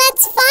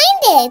 let's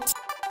find it.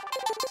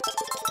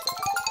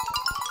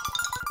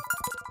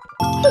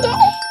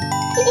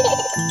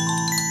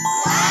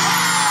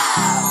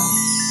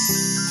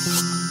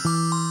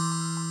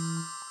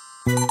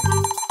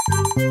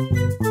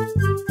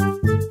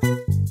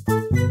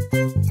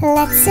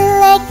 Let's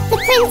select the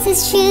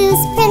princess shoes,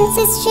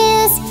 princess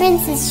shoes,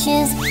 princess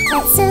shoes.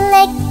 Let's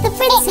select the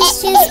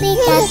princess shoes, we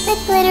got the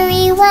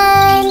glittery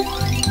one.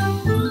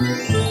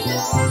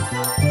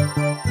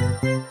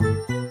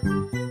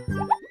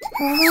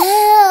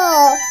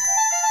 Wow!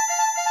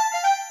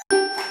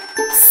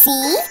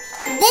 See?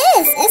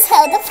 This is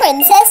how the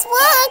princess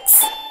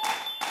walks.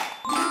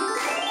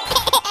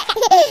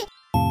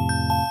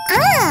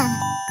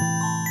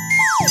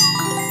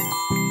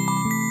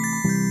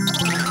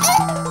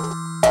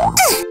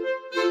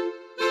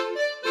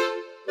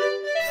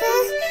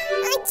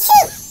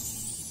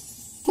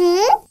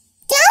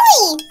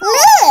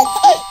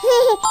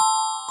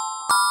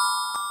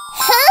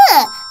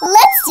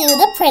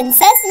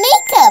 princess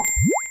makeup.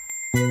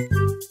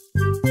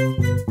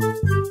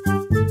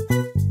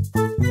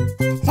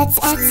 Let's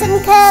add some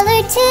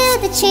color to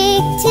the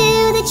cheek, to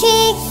the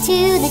cheek, to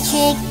the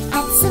cheek.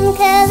 Add some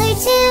color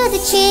to the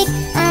cheek.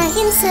 I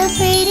am so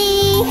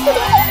pretty.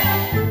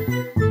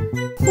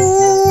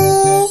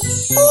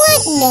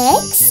 What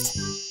next?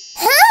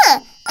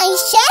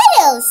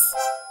 Eyeshadows.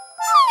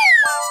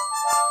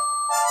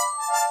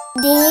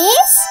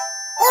 This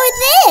or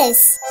this?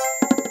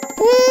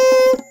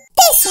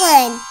 This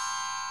one.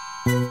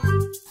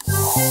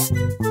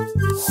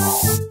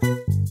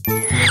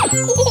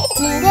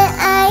 Do the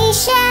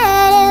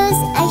eyeshadows,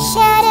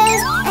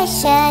 eyeshadows,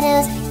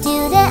 eyeshadows. Do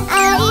the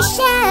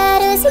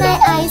eyeshadows. My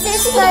eyes are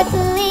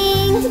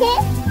sparkling.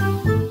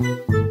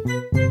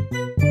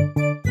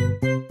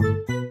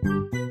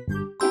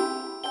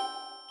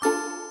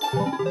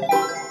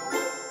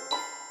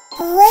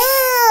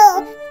 Wow,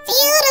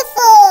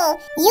 beautiful!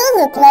 You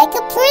look like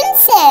a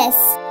princess.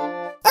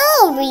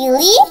 Oh,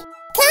 really?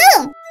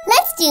 Come,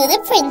 let's do the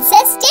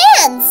princess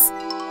dance.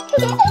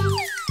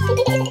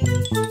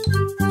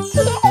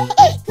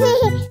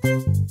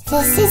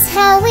 This is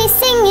how we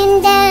sing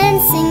and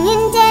dance, sing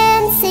and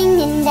dance,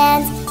 sing and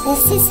dance.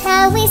 This is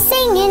how we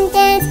sing and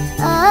dance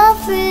all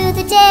through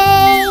the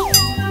day.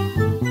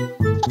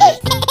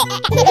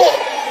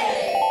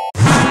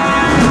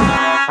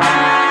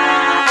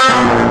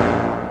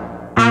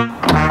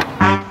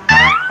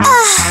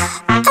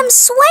 I'm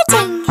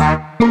sweating.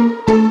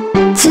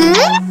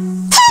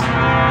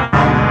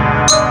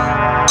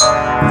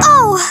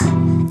 Oh,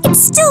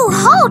 it's still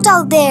hot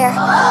out there.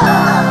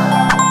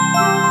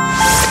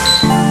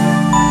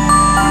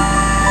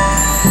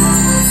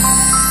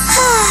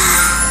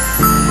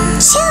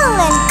 Chill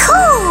and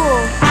cool.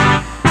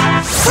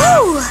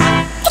 Ooh,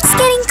 it's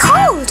getting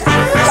cold.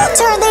 Who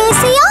turned the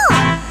AC on?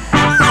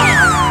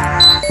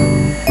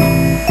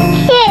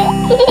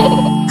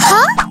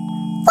 Huh?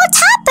 What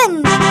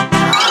happened?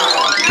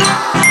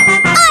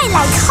 I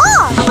like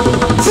hot.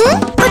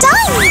 But I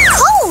need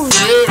cold.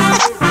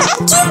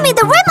 Give me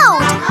the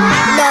remote.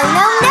 No,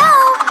 no, no.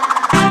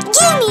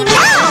 Give me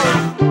now.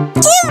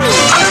 Give me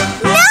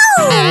now.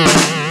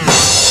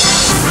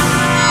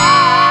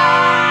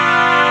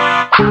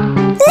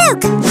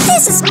 Look,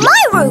 this is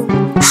my room.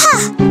 Ha!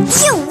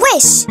 You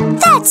wish.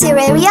 That's your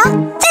area.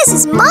 This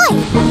is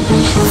mine.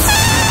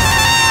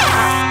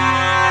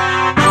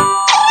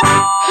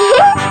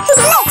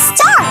 Let's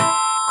start.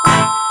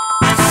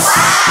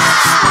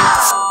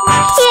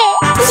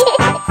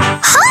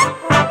 Huh?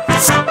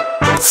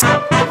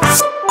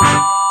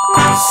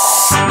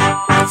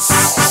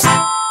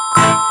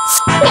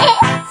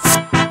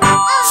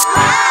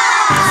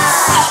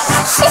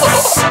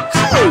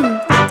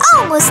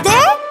 Almost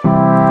there?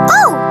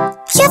 Oh,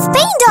 you have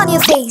paint on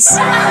your face.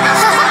 No,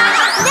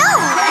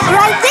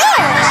 right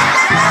there.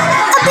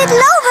 A bit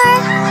lower.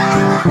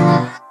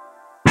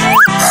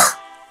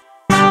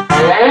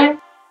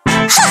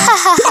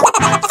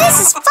 This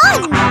is fun.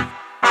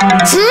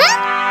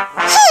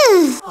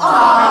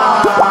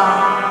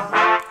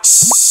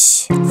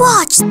 Shh,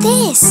 watch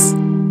this.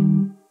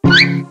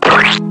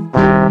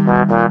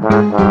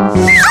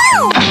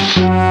 Ow!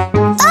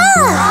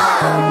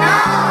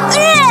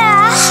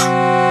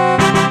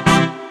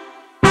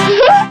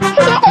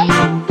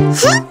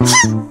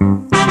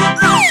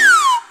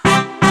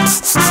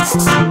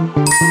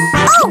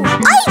 Oh,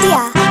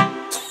 idea!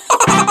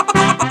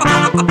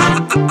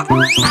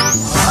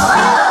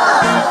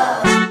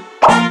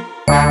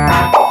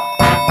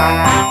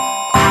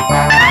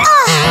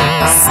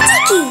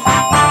 Sticky!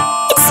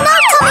 It's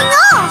not coming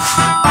off!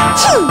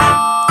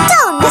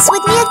 Don't mess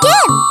with me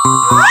again!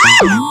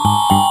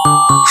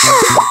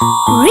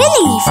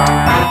 Relieved!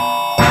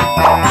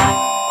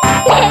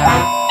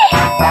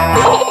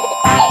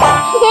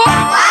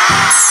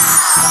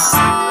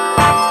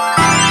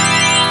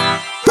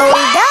 Hold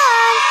on!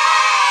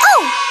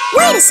 Oh,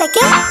 wait a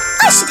second!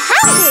 I should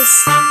hang this!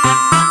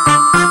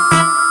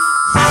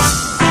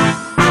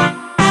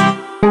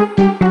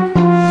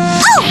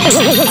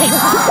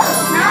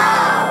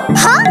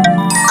 Huh?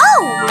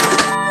 Oh!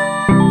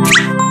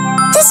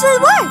 This will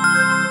work!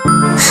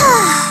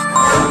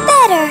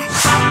 Better!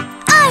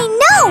 I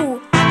know!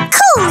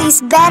 Cool is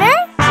better!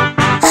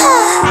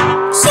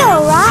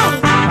 You're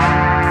right!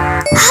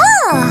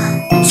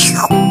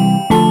 Achoo!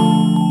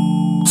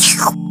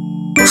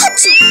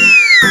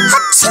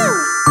 Achoo!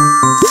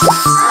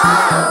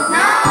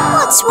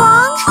 What's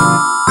wrong?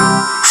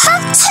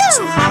 Achoo!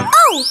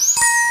 Oh!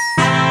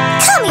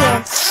 Come here!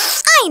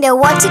 I know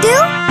what to do!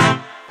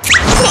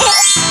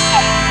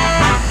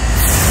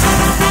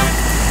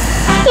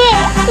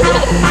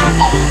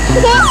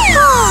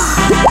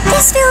 Oh,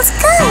 this feels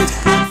good!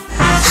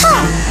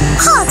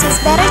 Hot is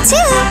better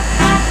too!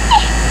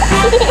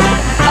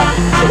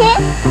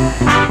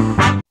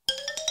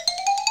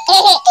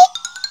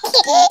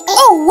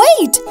 Oh,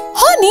 wait!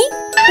 Honey,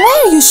 where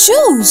are your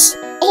shoes?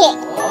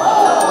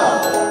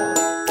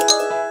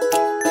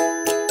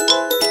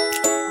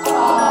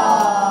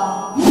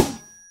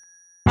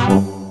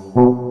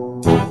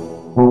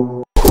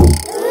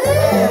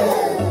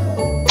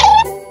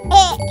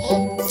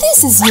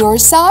 This is your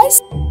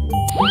size.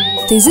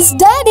 This is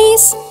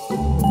Daddy's.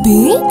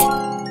 Big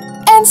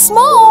and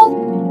small.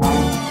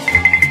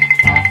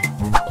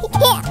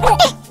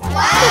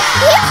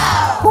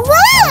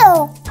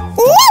 Wow!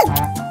 Look!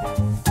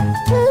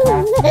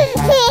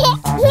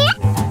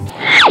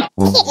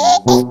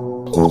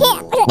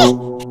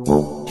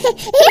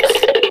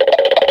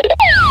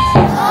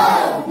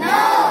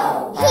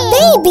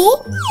 Baby,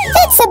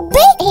 that's a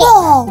big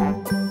ball.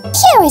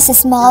 Here is a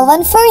small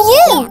one for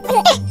you.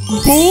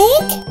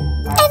 Big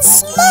and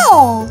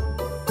small.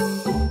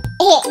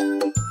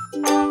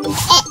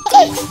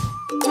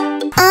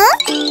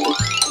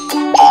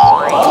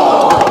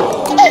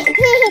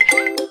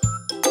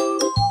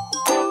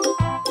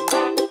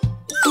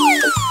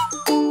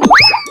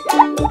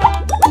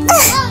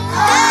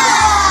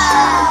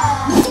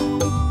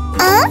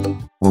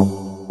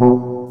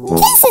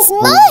 This is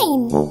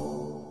mine.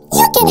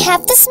 You can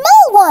have the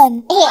small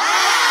one.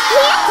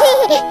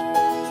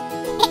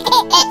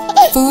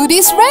 Food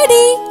is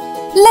ready.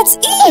 Let's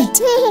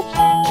eat.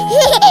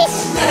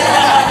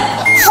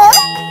 Huh?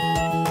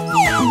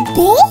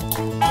 Big?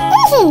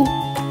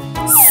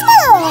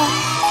 Small.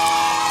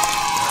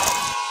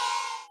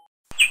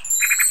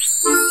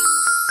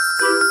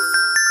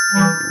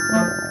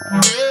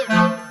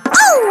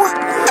 Oh,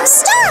 I'm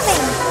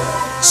starving.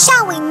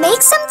 Shall we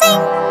make something?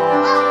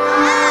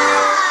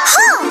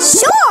 Huh,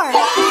 sure.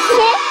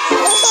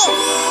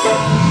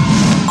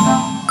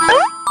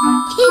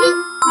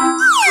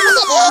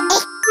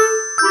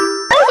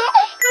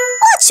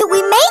 What should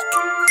we make?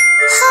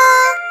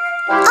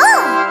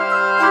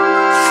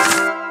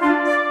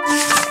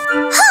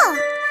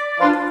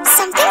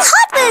 Something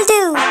hot will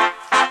do.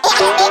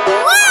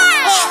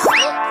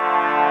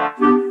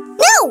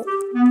 No,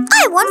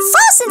 I want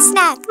frozen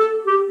snack.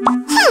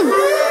 No,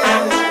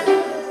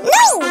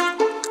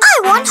 I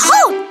want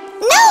hot.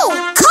 No,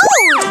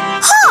 cold.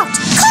 Hot,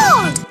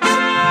 cold.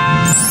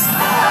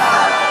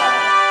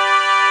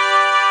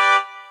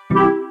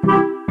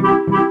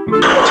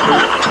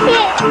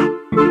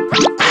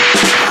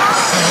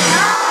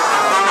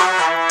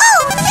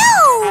 Oh no!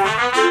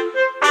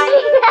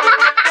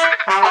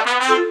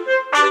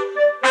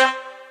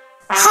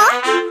 Huh?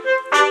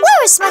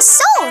 Where is my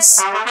sauce?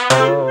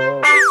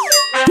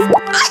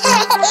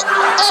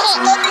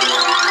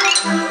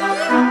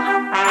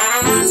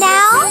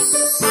 Now,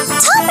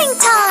 topping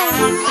time!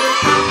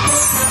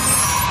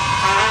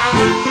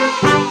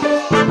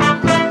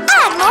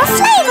 Add more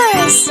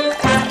flavors!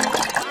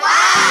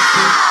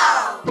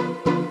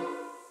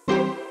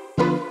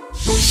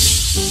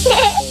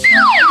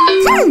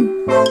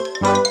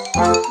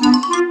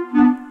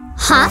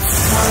 Huh?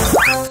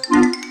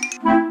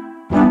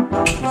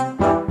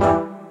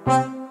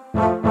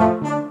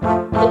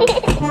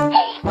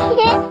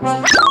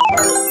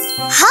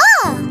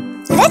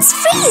 Let's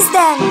freeze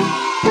them!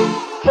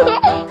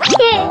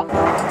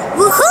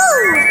 Woohoo!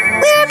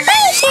 We're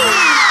baking!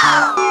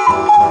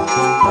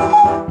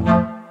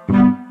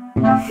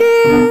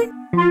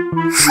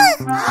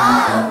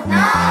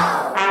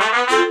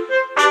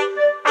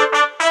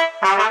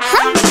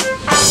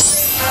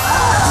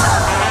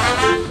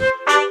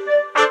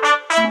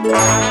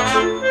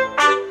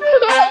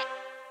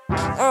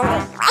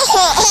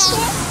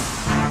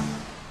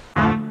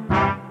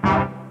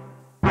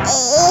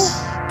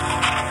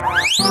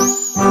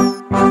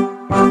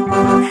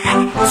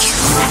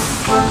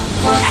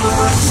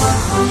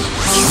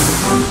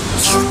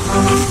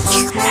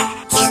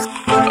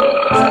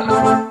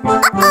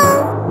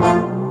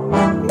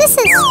 This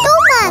is too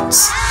much.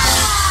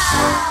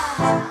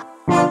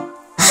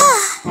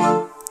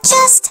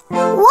 Just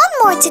one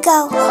more to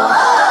go.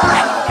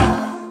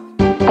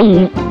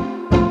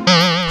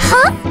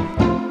 Huh?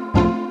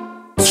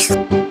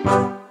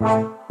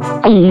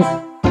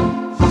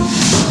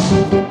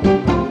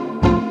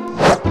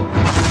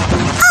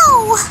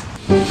 Oh!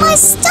 My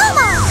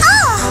stomach!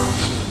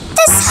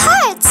 This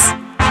hurts!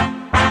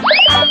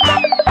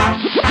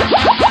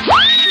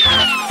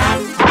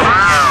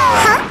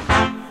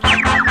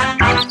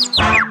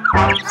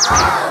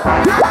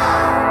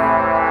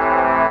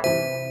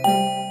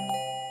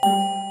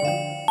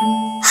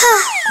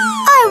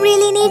 I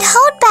really need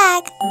hot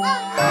bag.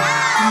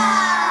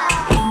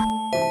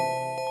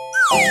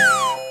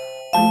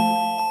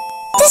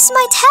 This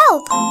might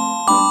help.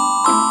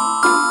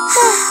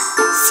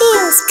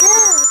 Feels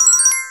good.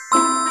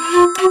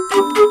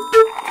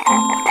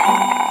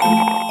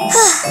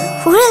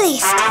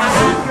 Relieved.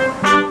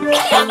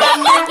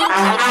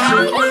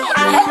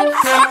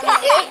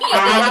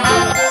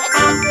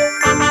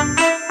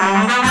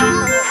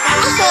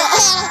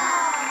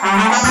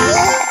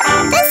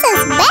 This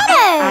is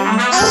better.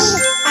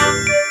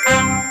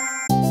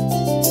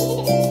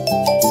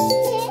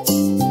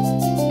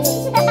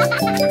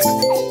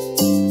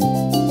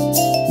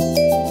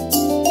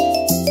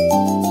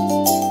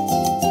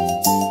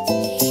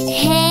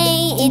 Hey,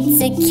 it's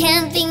a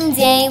camping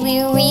day. We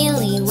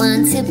really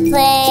want to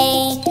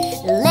play.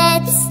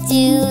 Let's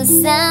do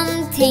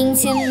something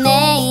to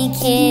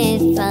make it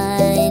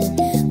fun.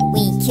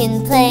 We can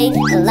play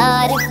a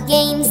lot of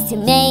games to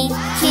make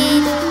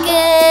it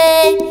good.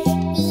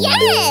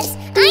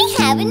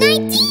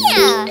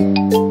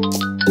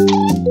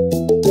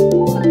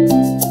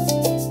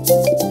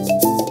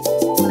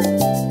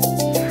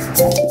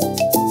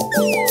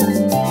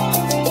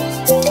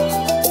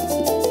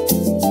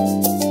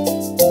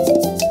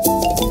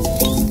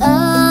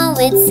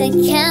 a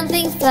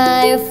camping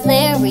fire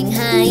flaring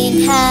high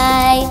and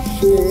high.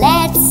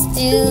 Let's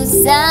do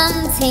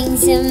something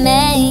to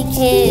make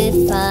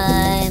it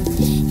fun.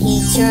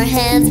 Heat your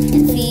hands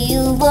and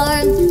feel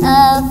warmth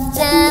of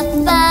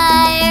the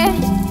fire.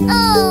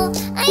 Oh,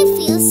 I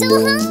feel so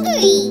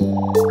hungry.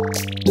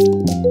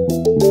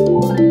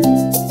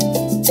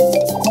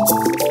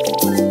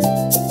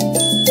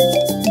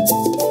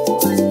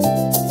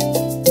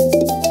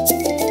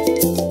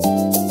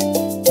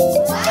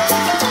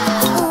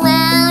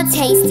 Wow,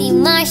 tasty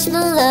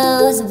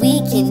marshmallows,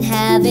 we can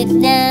have it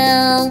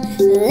now.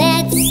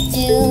 Let's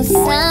do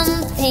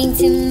something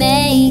to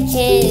make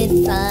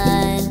it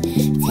fun.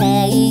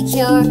 Take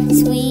your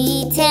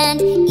sweet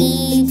and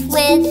eat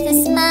with a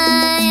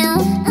smile.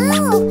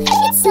 Oh,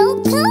 it's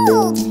so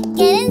cold.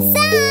 Get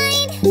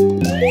inside.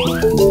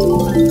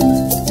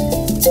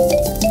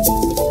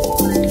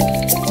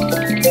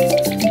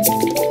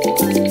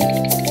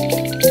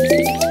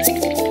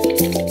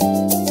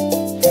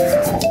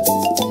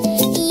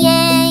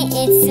 Yay,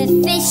 it's a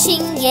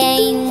fishing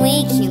game.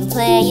 We can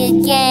play a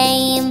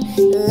game.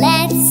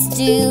 Let's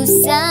do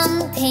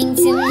something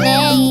to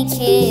make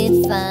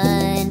it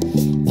fun.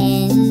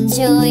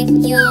 Enjoy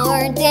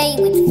your day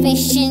with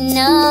fishing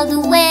all the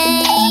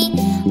way.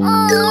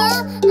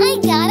 Aw, I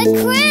got a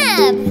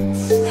crab.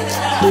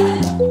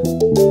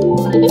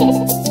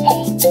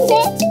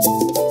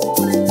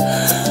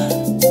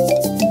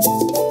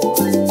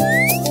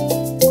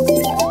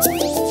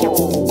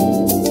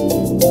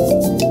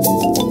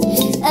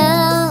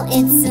 Oh,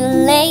 it's a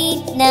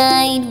late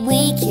night,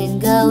 we can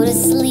go to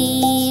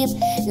sleep.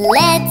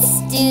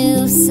 Let's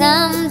do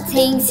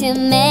something to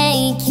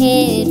make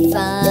it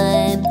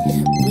fun.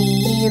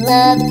 We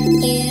love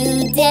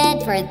you,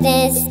 Dad, for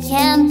this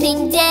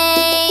camping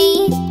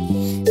day.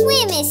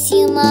 We miss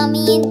you,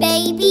 Mommy and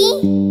Baby.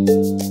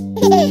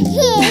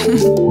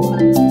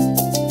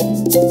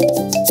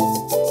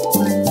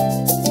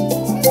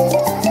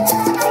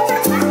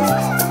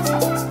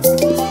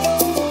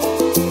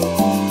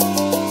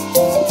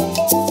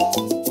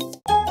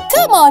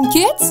 Come on,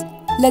 kids.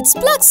 Let's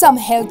pluck some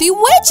healthy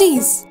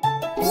veggies.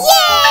 Yay!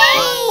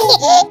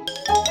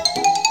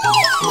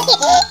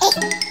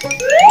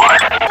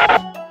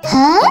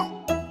 Huh?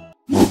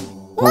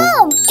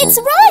 Mom, it's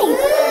ripe!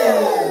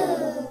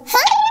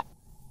 Huh?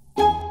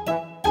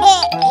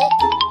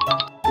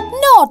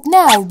 Not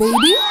now,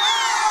 baby.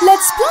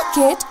 Let's pluck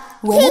it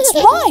when it's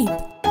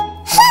ripe.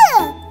 Huh?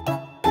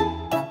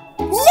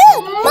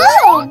 Look,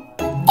 Mom!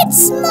 It's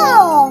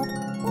small!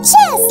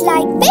 Just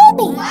like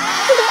Baby!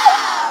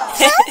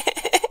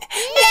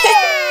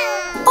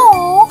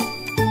 Oh,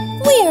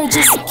 we're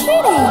just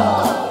kidding.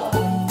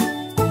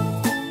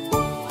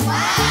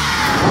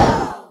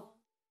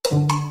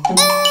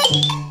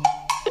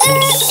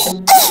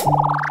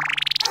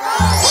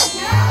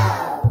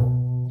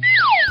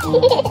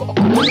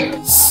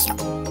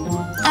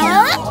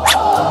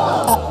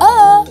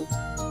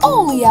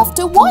 Only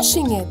after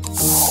washing it.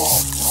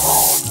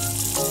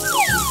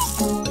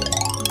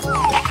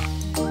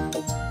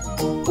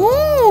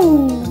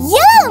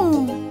 Yum!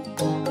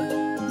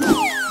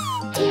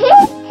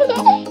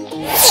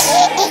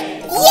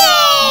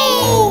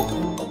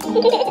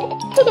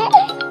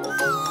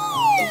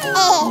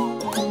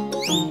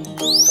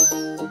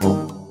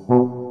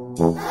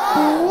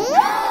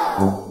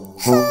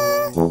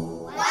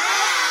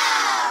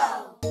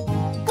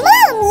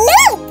 Mom,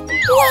 look!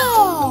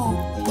 Wow!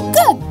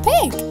 Good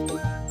pick!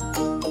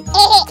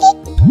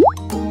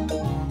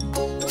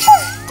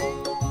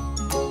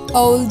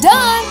 All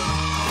done!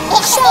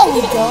 Shall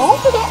we go?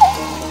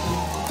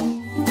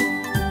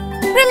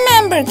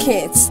 Remember,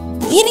 kids,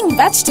 eating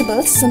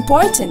vegetables is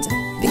important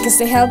because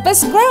they help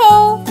us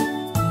grow.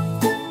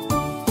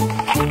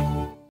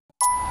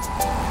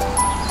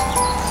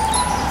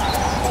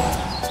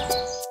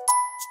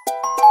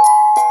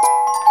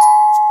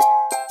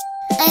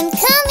 I'm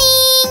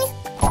coming!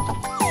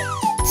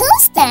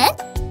 Who's that?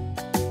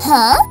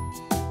 Huh?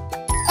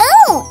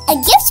 Oh, a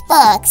gift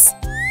box!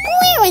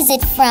 Where is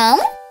it from?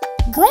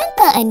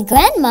 Grandpa and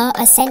Grandma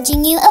are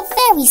sending you a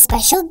very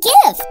special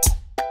gift.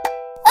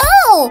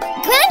 Oh,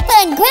 Grandpa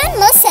and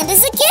Grandma sent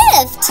us a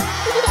gift.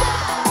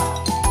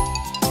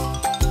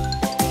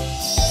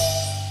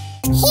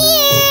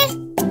 Here.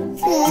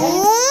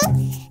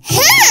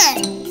 Ha!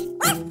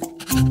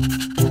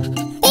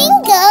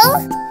 Bingo!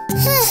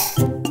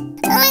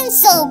 I'm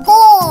so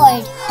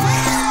bored.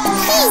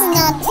 He's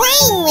not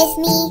playing with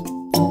me.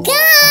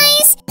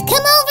 Guys,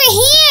 come over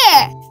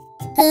here.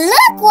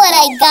 Look what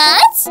I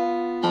got.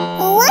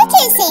 What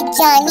is it,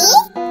 Johnny?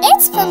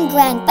 It's from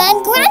Grandpa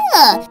and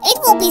Grandma. It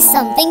will be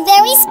something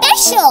very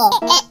special.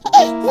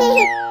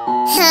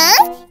 Huh?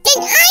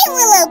 Then I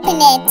will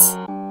open it.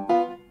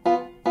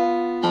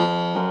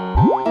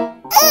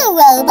 A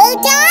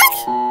robo-dog?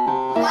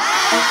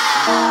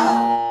 Wow!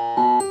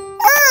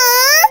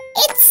 Aww,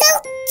 it's so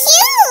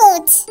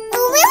cute.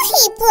 Will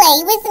he play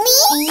with me?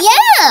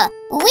 Yeah,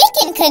 we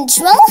can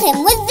control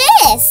him with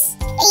this.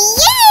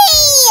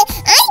 Yay!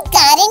 I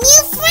got a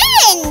new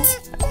friend.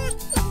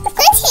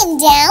 Put him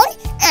down.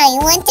 I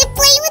want to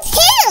play with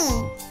him.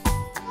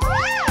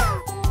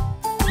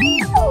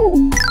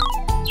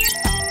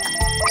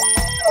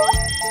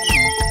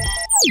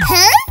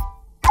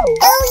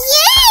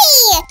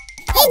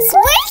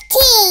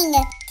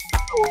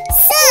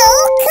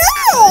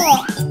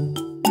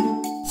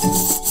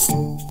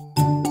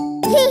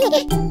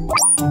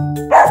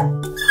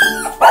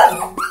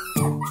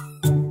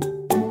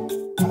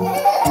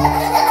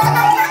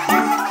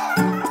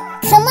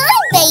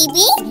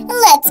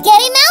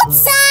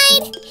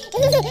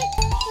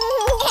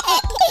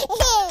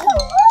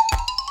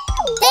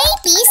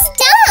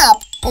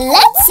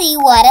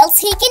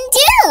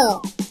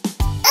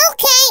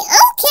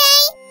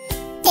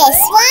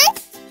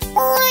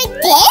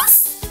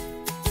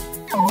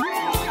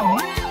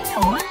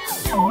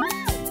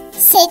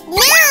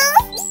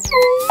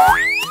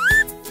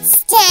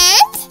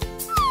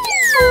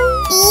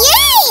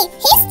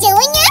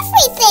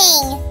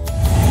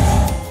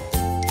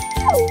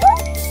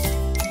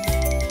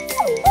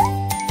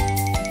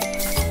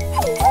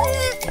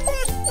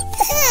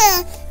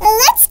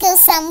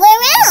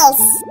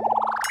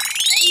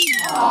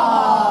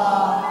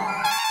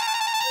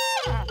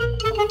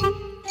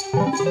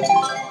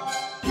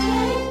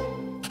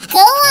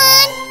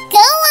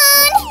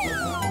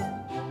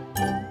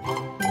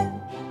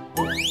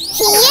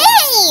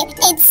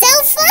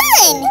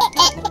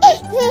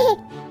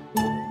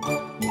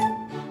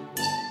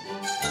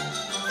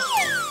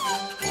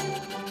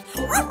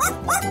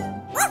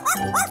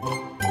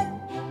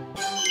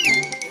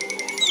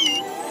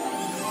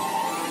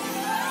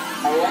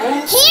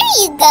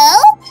 you go.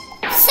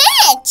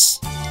 Fetch.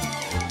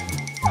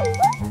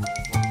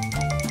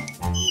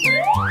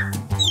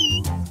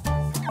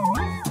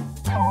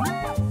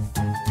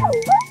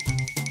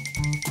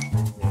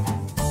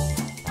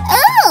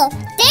 Oh,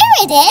 there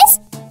it is.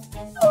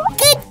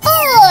 Good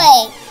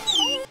boy.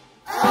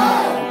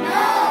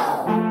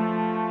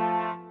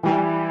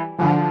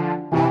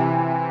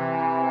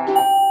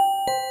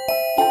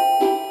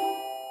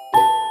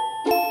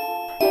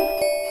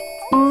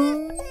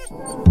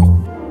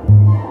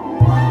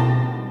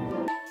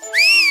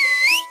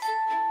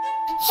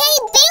 Hey,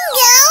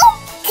 Bingo!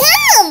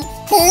 Come!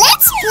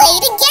 Let's play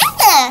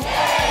together!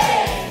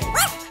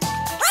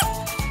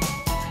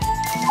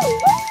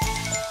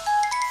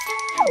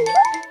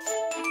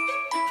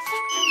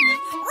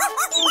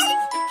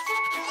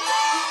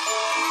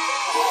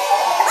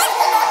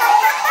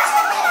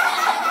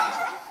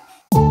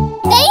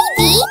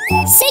 Baby,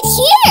 sit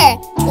here!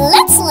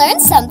 Let's learn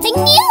something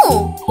new!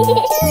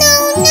 No!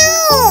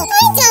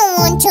 I don't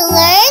want to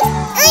learn!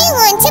 I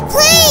want to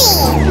play!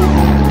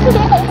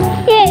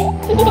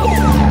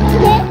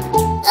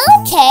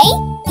 Okay,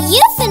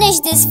 you finish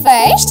this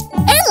first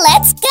and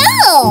let's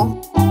go!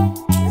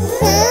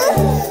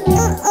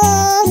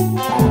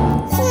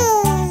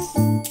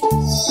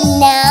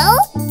 Now,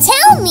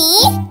 tell me,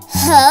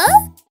 huh?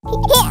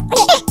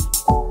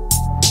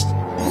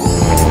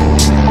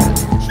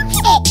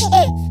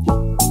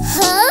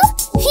 Huh?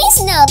 He's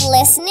not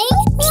listening?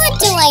 What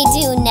do I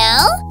do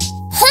now?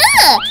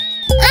 Huh!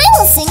 I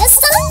will sing a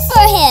song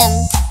for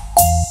him!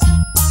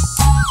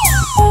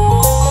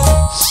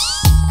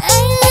 I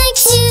like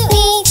to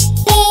eat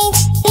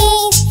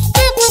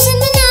apples and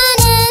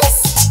bananas.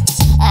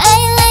 I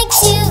like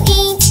to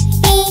eat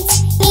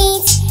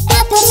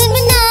apples and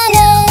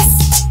bananas.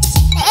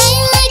 I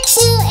like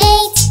to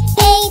eat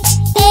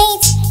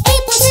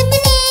apples and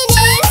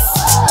bananas.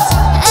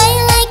 I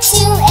like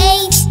to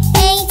eat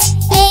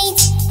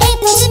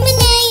apples and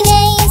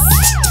bananas.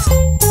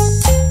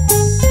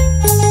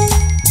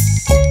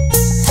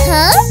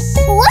 Huh?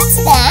 What's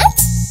that?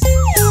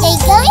 Hey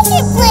guys,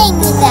 you're playing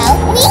without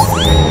me?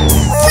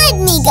 Let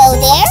me go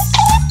there.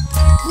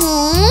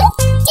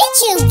 Did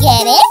you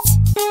get it?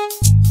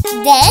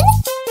 Then,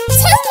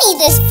 tell me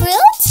this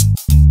fruit.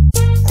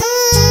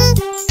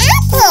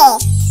 Apple.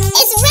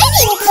 It's red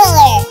in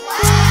color.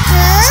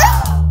 Huh?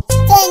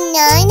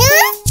 Banana?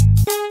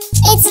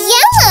 It's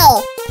yellow.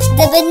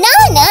 The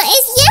banana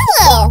is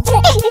yellow.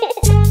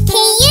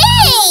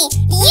 Yay!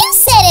 You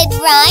said it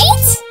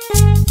right.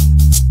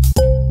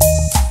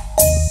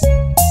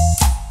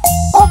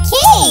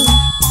 Okay.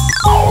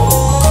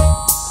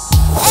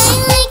 I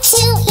like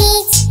to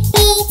eat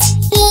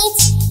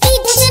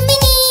apples and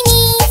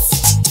bananas.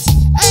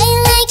 I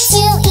like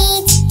to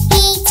eat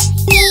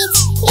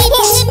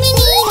apples and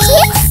bananas.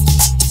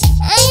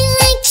 I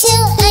like to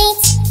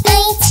eat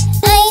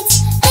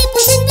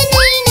apples and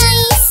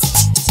bananas.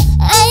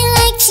 I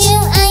like to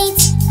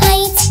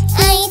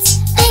eat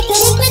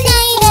apples and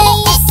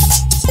bananas.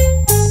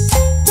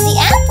 The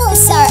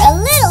apples are a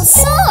little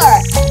sour,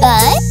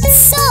 but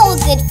so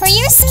good for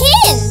your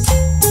skin.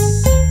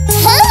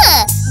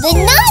 Huh!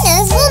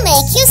 Bananas will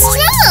make you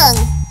strong.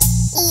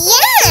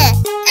 Yeah,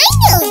 I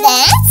know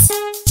that.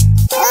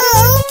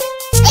 Oh,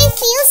 I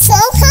feel so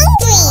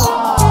hungry.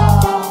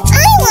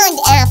 I want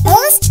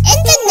apples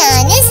and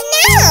bananas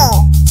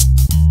now.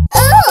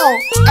 Oh,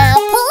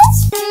 apples?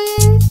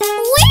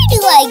 Where do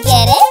I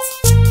get it?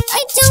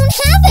 I don't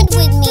have it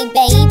with me,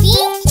 baby.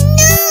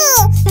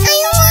 No, I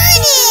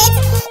want it.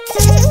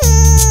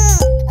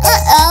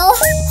 Uh-oh.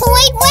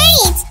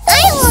 Wait. I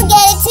will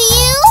get it to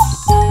you.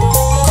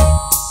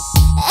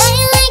 I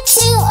like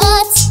to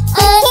eat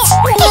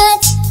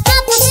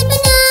apples and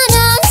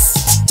bananas.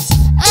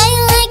 I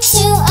like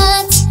to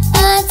eat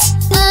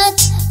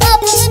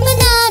apples and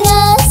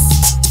bananas.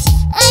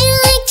 I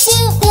like to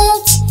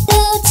eat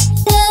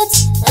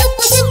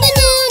apples and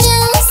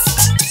bananas.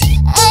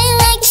 I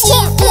like to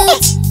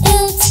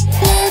eat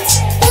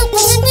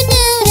apples and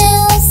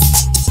bananas.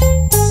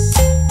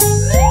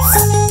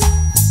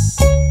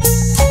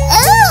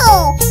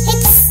 Oh,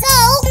 it's so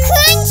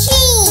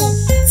crunchy.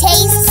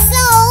 Tastes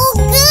so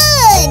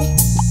good.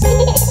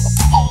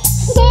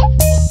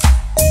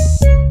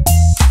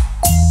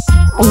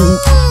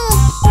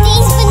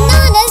 These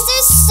bananas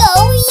are so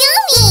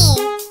yummy.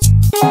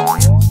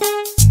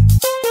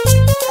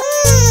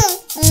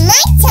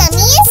 My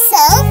tummy is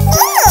so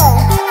full.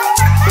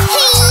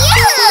 Hey,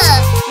 yeah!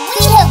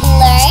 We have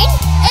learned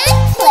and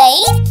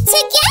played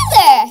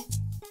together.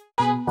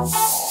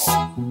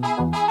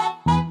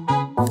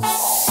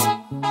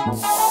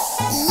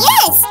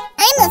 Yes,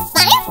 I'm a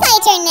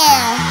firefighter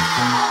now.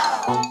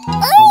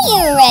 Are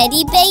you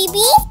ready,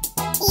 baby?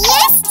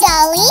 Yes,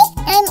 Dolly.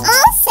 I'm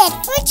all set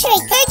for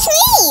trick or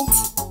treat.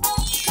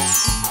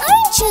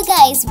 Aren't you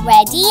guys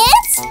ready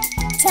yet?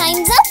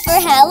 Time's up for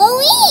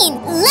Halloween.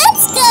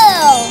 Let's go.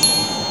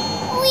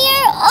 We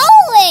are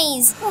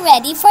always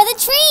ready for the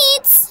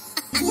treats.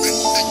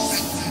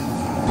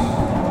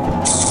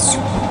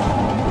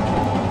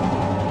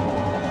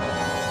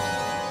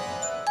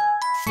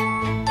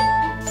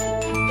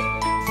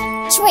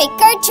 Trick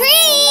or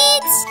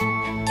treat!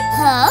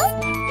 Huh?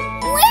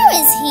 Where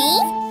is he?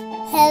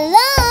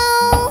 Hello?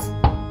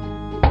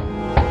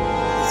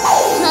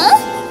 Huh?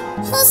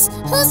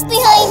 Who's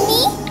behind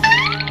me?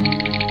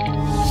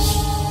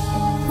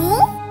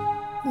 Huh?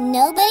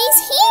 Nobody's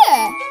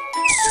here.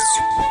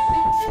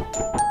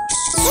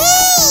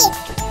 Hey!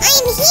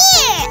 I'm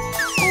here!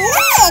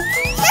 Look!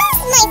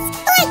 How's my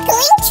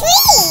sparkling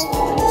tree?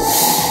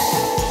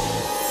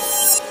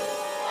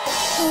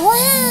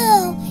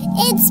 Wow!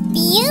 It's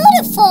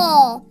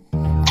beautiful!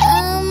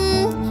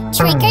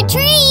 Trick or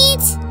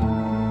treat!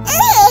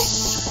 Oh!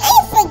 I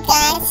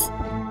forgot!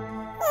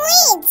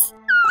 Wait!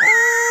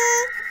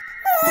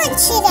 What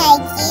should I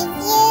give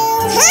you?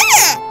 Ha!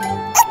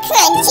 A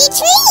crunchy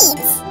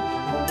treat!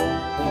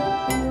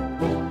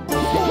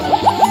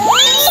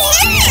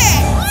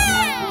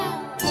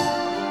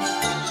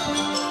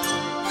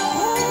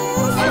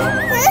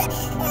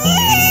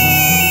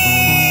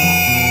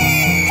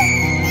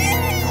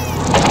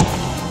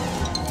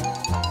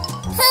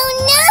 Oh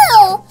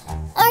no!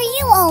 Are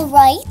you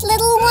alright,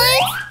 little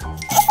one?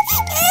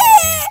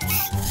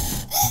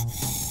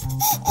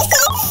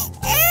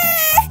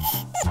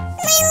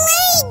 My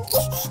leg!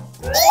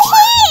 It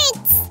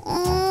hurts!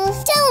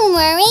 Don't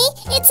worry,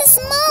 it's a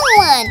small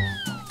one.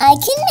 I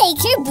can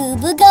make your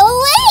boo-boo go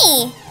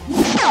away.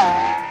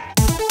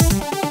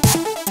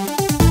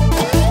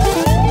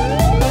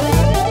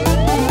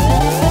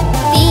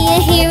 Be a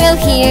hero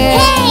here,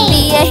 Hey!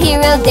 be a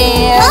hero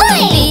there. Hi!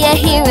 Be a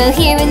hero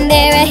here and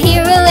there, a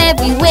hero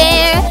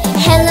everywhere.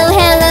 Hello,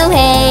 hello,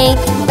 hey.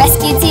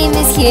 Rescue team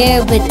is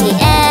here with the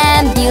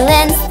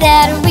ambulance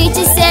that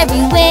reaches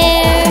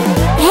everywhere.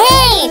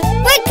 Hey,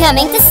 we're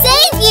coming to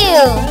save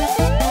you.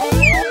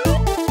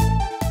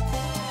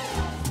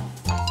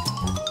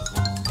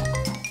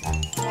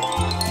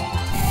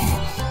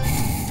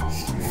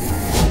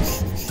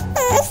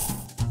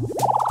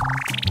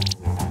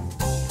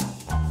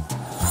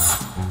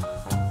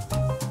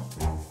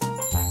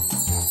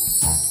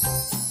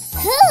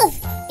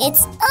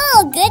 It's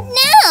all good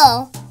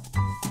now.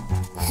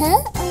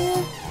 Huh?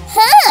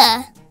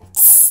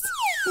 Psst,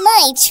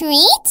 my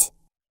treat?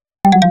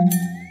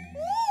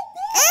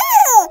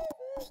 Oh!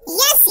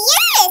 Yes,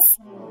 yes!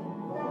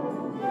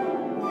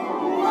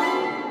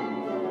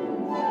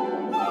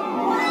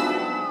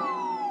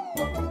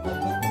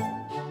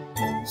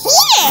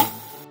 Here!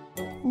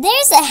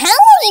 There's a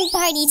Halloween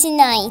party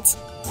tonight.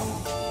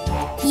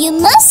 You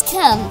must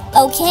come,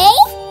 okay?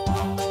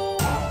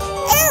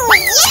 Oh,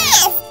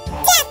 yes!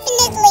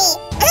 Definitely!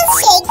 I'll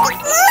shake the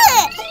floor!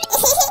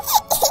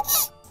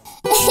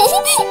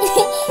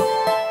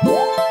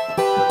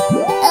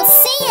 I'll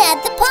see you at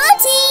the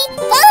party.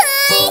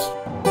 Bye!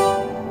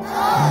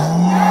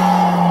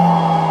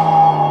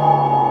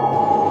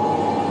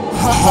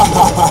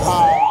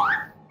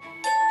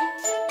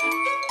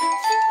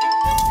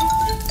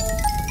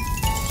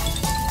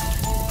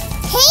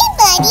 Hey,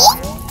 buddy!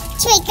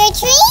 Trick or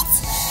treat?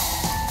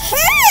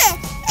 Huh!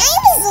 I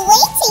was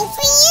waiting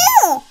for you!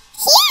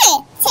 Here,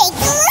 take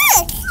a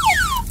look!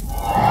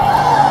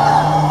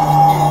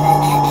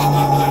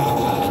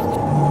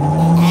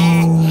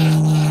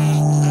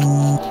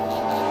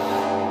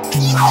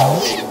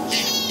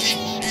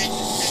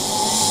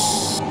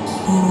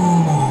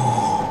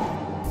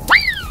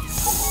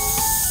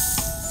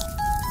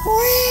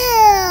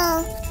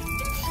 Wow!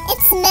 It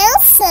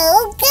smells so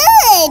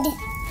good!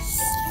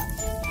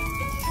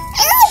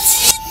 Ouch!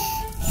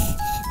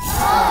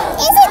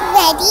 Is it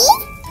ready?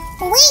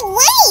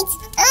 Wait!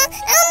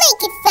 I'll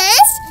make it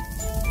fast!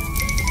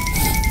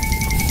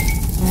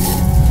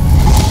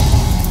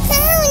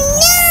 Oh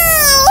no!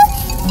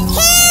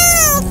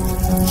 Help!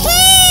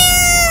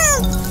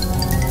 Help!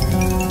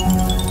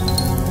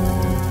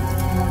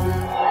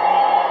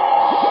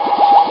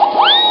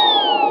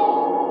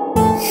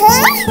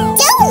 Huh?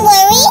 Don't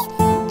worry!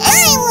 I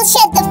will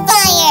shut the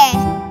fire!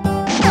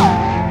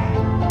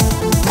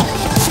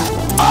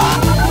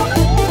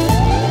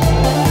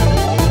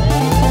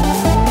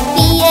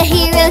 Be a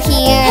hero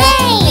here.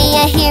 Hey! Be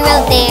a hero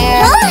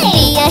there. Hi!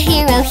 Be a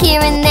hero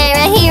here and there,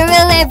 a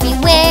hero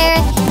everywhere.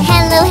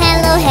 Hello,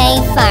 hello, hey.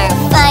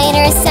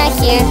 Firefighters are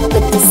here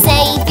with the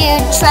savior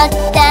truck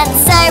that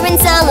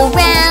sirens all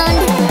around.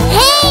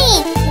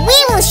 Hey! We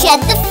will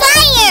shed the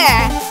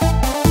fire!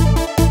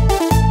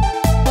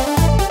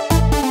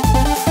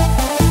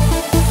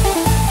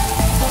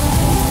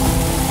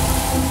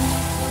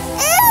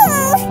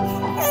 Oh!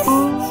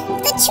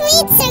 The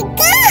treats are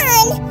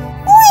gone!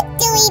 What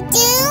do we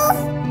do?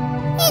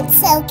 It's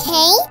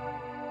okay.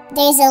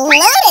 There's a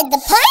lot at the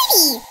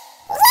party.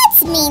 Let's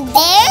meet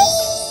there.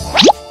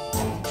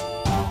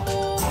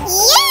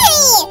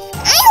 Yay!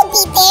 I'll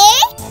be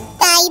there.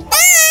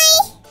 Bye-bye.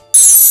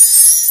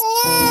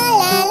 La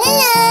la la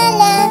la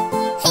la.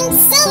 I'm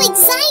so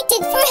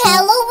excited for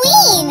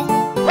Halloween.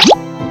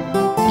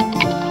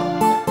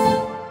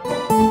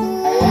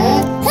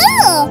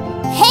 Oh!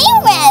 Hey,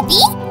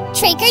 Rabby!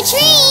 Trick or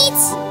treat!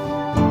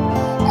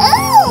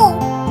 Oh!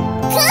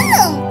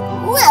 Come!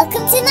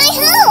 Welcome to my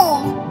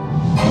home.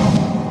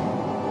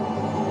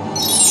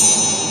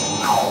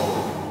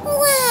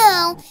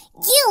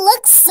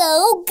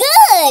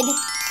 good!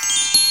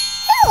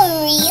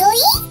 Oh,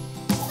 really?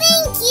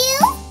 Thank you.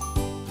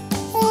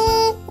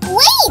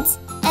 Wait!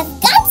 I've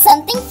got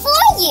something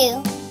for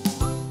you!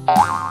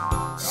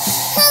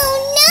 Oh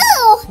no!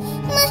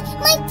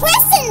 My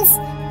presents!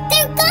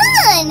 They're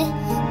gone!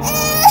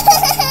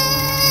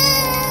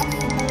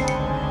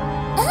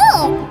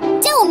 Oh,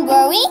 don't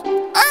worry.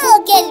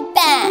 I'll get it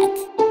back.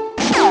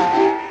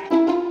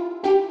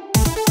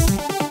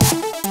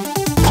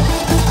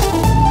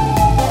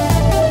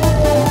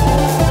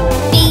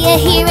 Be a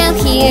hero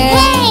here,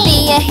 hey! Be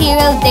a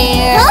hero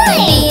there, Hi!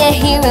 Be a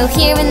hero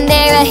here and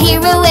there, a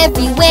hero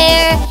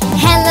everywhere.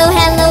 Hello,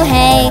 hello,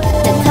 hey,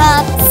 the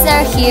cops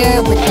are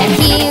here with a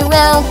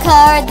hero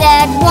car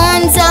that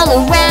runs all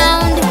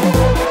around.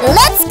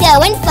 Let's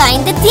go and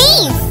find the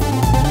thief.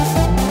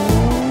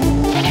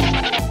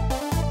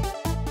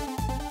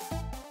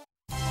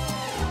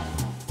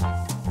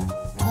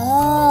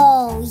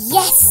 Oh,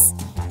 yes,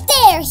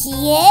 there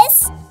he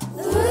is.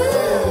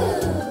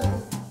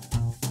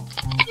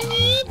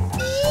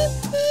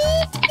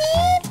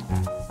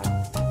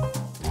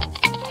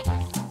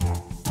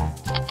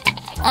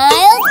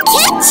 I'll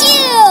catch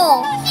you!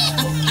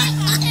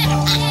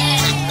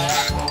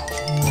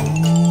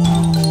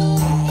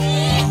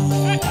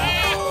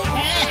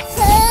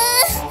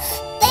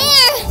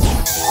 There!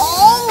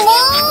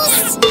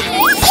 Almost!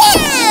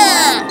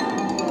 Yeah!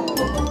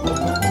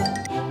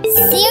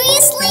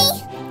 Seriously?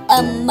 A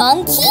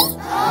monkey?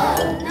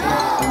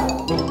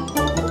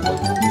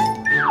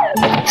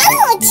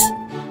 Ouch!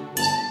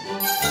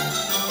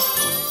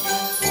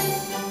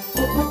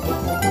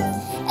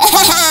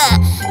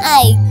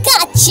 I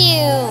got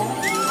you!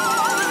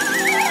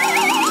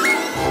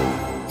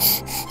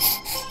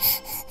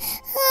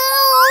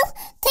 Oh,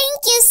 thank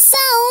you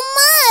so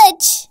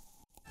much!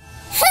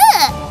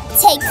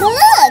 Take a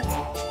look!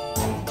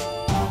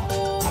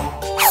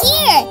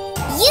 Here,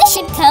 you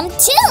should come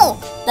too!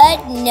 But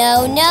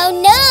no, no,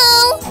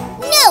 no!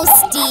 No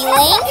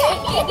stealing!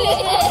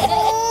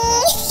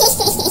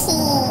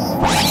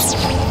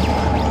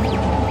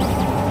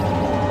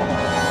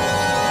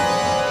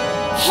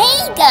 Hey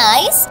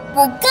guys!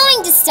 We're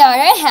going to start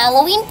our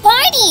Halloween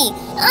party!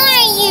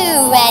 Are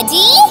you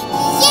ready?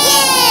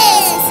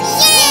 Yes!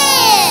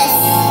 Yes!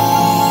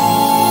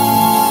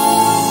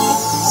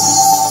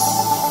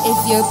 If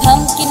you're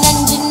pumpkin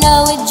and you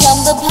know it,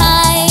 jump up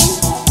high.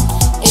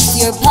 If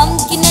you're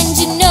pumpkin and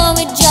you know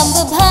it, jump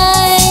up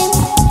high.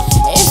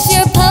 If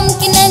you're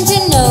pumpkin and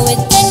you know it,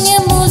 then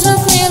your moves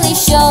will clearly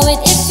show it.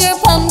 If you're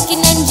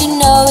pumpkin and you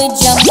know it,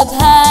 jump up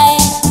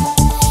high.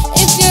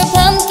 If you're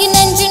pumpkin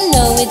and you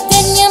know it,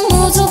 then your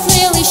moves will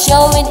clearly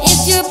show it.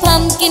 If you're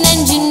pumpkin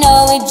and you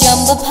know it,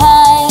 jump up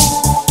high.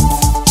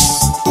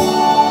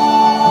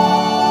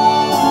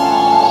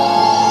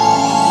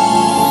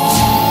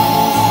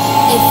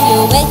 If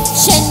you're a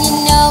witch and you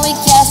know it,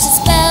 cast a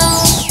spell.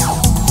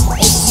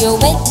 If you're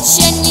a witch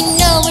and you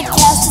know it,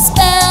 cast a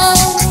spell.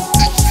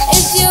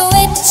 If you're a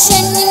witch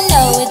and you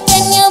know it,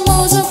 then your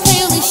moves will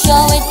clearly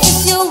show it.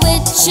 If you're a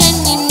witch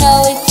and you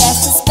know it,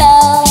 cast a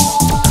spell.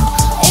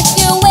 If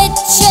you're a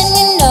witch and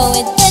you know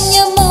it, then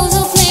your moves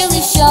will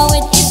clearly show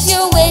it. If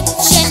you're a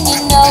witch and you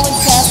know it,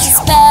 cast a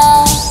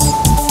spell.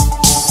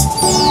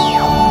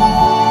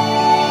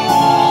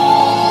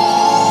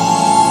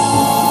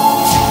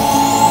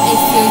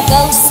 If you're a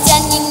ghost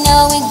and you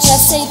know it,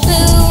 just say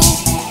boo.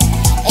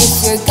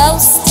 If you're a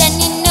ghost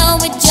and you know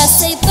it, just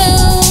say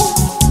boo.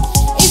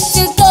 If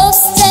you're a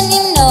ghost and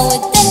you know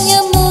it, then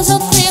your moves will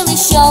clearly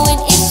show it.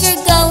 If you're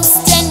a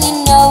ghost and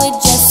you know it,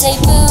 just say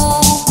boo.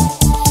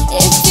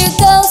 If you're a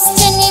ghost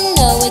and you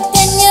know it,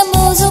 then your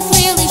moves will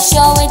clearly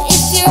show it.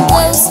 If you're a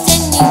ghost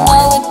and you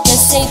know it,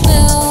 just say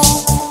boo.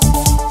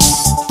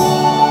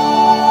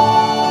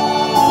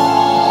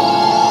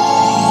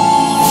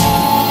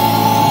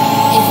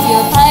 If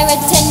you're a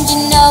pirate and you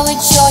know it,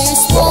 show your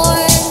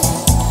sword.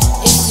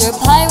 If you're a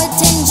pirate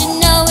and you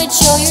know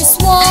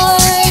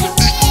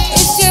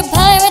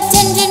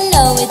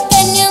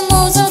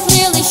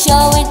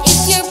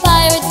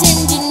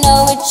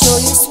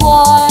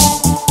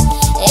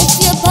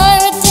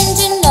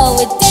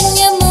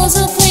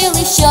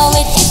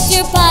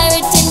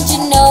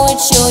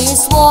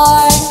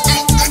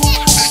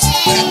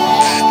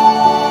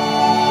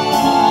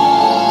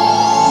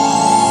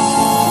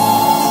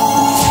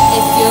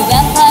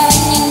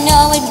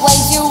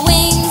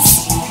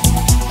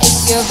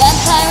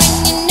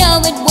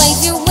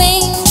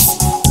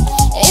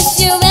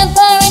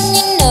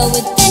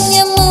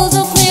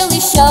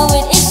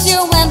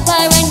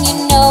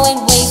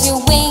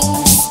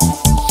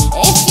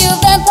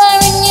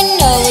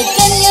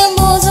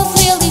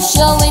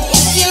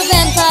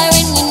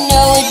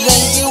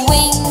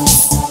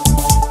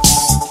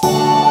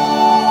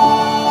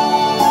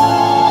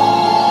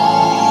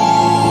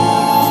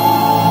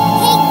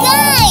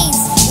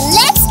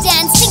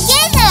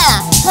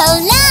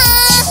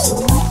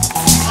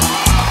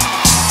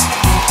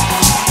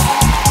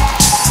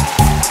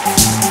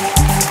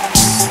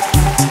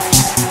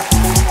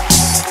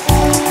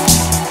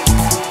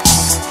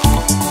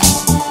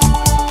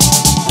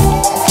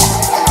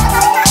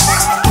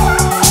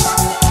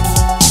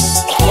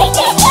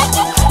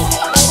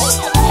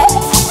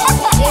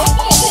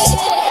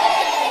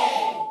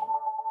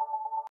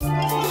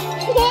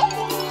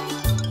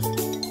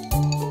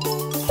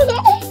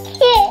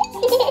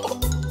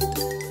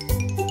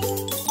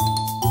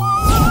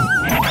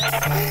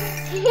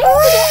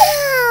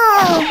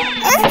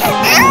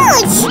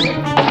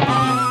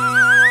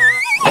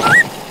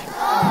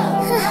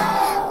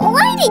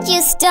did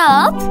you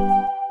stop?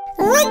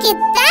 Look at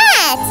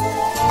that!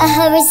 A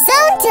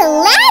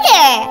horizontal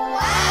ladder!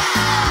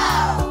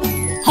 Wow!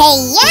 Hey,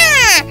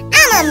 yeah!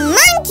 I'm a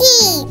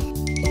monkey!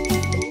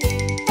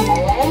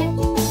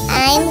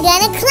 I'm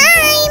gonna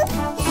climb!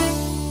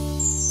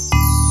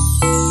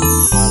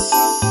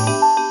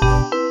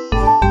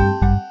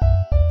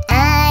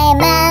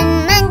 I'm a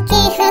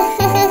monkey,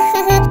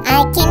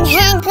 I can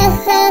hang,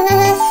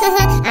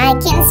 I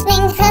can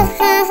swing,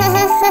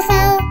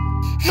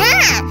 ha!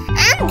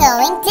 I'm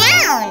going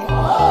down!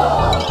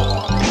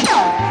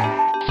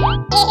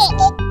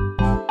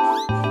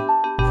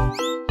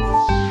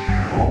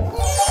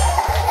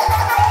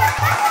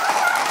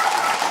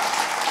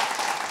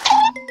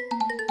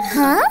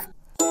 Huh?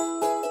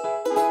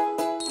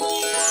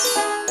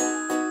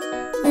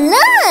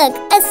 Look,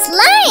 a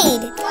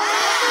slide!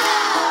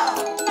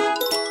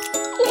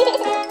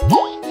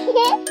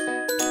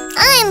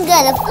 I'm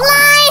gonna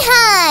fly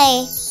high!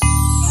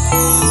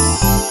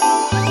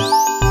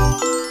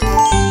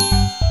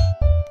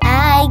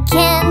 I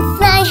can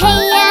fly,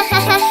 hey ya, ha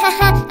ha ha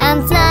ha. I'm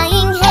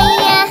flying, hey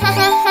ya, ha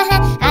ha ha ha.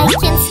 I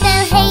can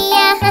smell, hey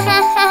ya, ha ha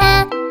ha ha.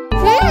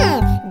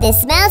 This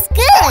smells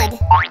good!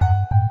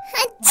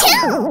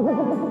 Achoo!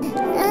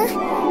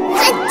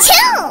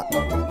 Achoo!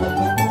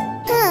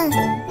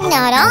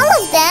 Not all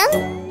of them.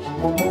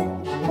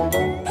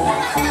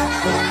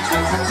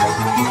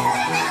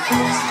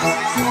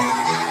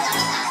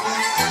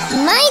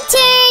 My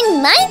turn!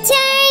 My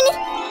turn!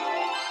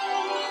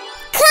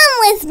 Come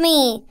with me!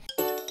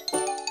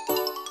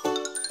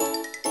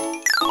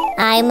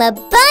 I'm a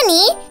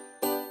bunny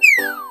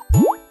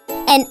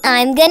and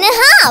I'm gonna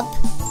hop!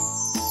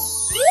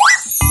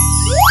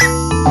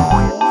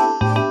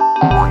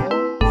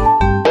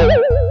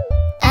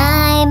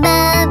 I'm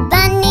a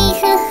bunny,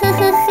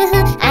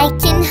 I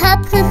can hop,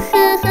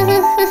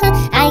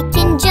 I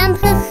can jump,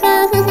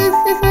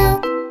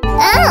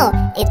 oh,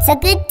 it's a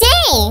good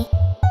day!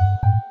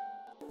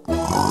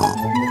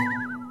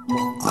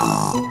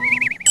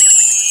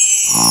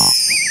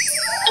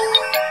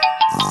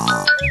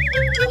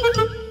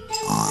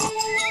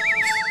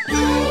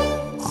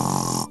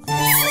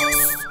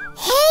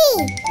 Hey,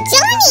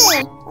 Johnny!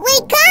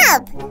 Wake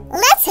up!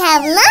 Let's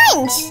have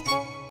lunch!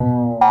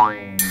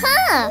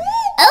 Huh,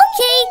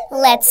 okay,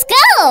 let's go!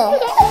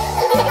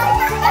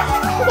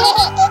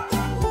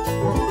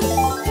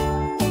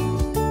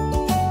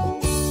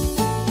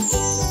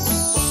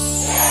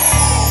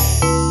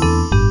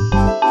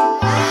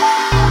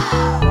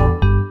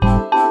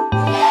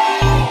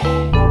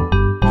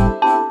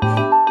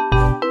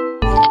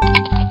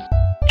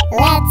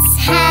 Let's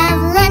have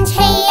lunch,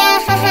 hey ya,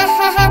 ha ha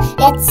ha ha.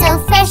 It's so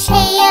fresh,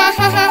 hey ya,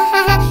 ha ha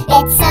ha ha.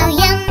 It's so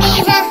yummy,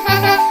 ha ha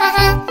ha ha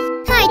ha.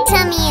 Our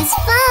tummy is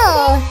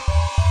full!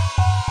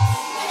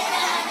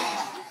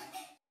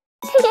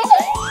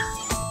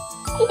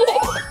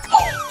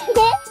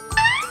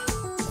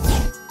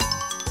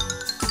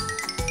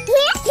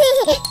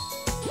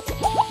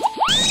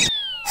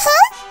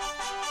 Huh?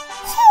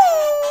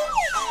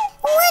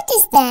 What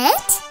is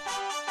that?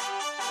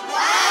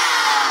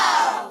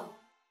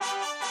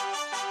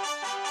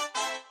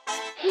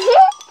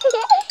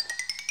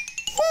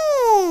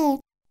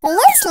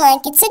 Looks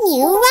like it's a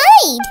new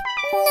ride.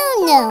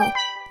 No.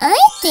 I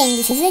think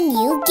this is a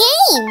new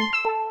game.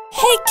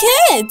 Hey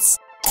kids,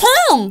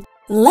 come!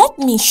 Let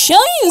me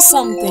show you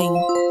something.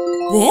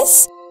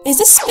 This is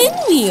a spin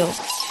wheel.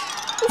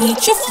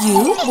 Each of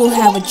you will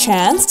have a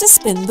chance to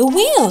spin the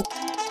wheel.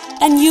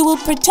 And you will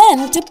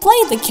pretend to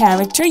play the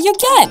character you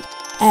get.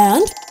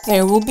 And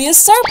there will be a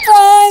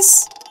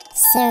surprise.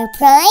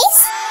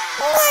 Surprise?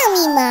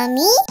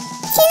 Mommy,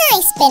 can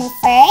I spin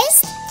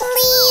first,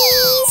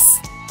 please?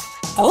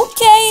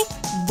 Okay,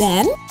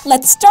 then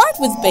let's start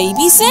with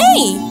Baby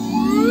Zay.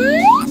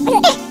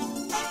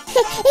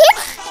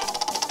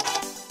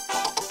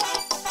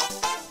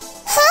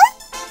 Huh?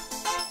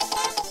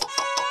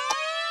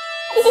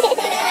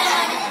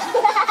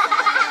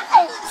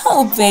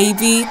 Oh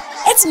baby,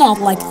 it's not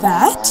like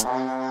that.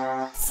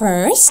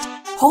 First,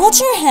 hold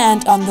your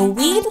hand on the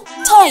wheel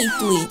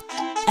tightly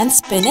and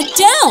spin it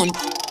down.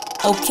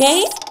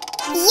 Okay?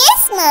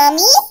 Yes,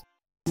 Mommy.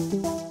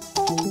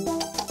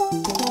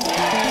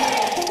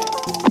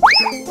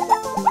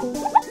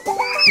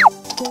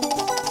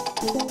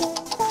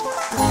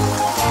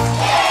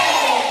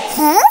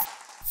 Huh?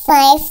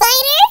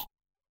 Firefighter?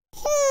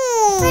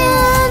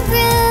 Vroom,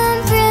 vroom,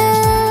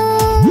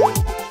 vroom.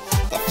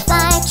 The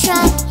fire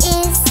truck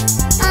is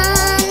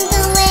on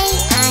the way.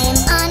 I am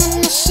on a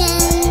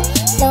mission,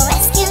 the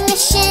rescue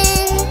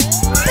mission.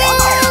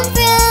 Vroom,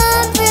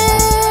 vroom,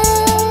 vroom.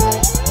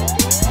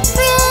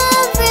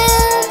 Vroom,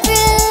 vroom,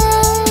 vroom.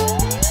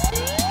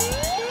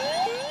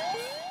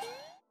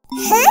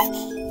 Huh?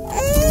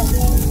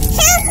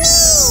 Help me!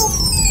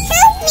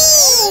 Help me!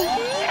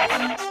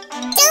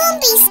 Don't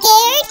be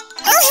scared.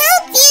 I'll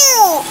help you.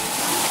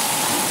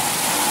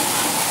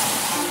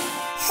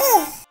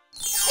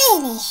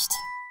 Finished.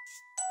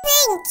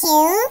 Thank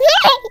you.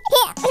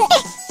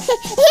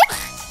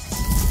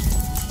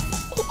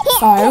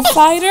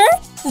 Firefighter,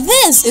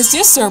 This is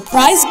your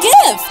surprise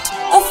gift,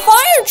 a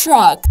fire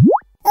truck.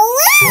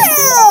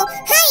 Wow!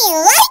 I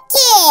like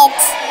it!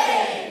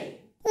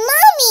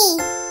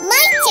 Mommy,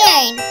 my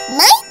turn!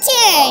 My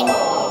turn!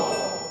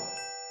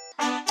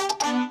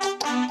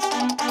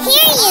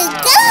 Here you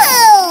go!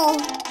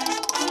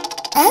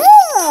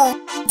 Oh,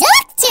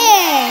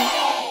 doctor!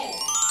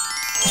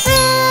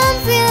 Vroom,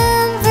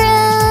 vroom,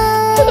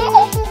 vroom.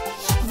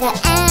 The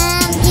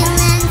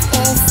ambulance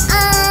is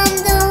on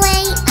the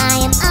way. I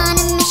am on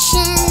a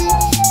mission,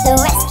 the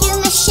rescue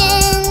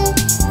mission.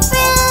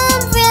 Vroom,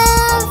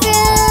 vroom,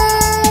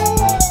 vroom.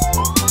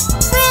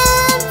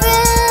 Vroom,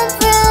 vroom,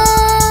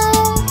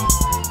 vroom.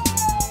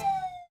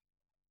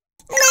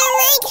 My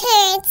leg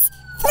hurts.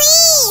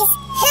 Please,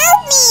 help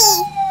me.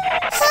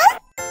 Huh?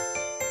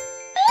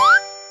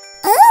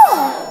 Oh,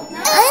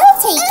 I'll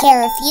take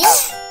care of you.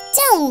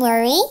 Don't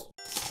worry.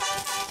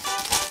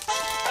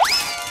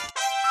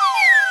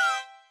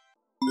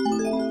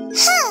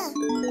 Huh.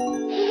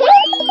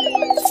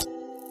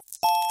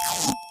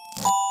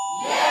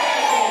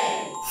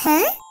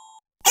 Huh?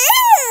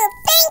 Oh,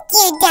 thank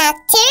you,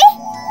 Doctor.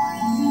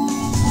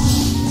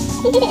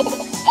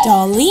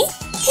 Dolly,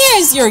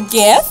 here's your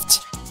gift.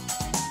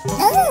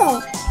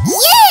 Oh,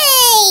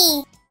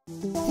 yay!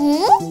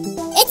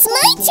 It's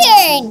my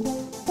turn.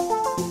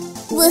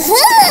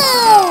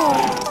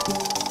 Woohoo!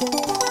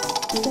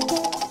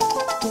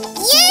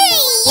 Yay,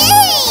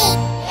 yay!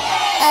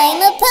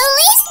 I'm a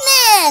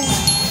policeman.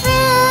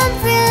 Vroom,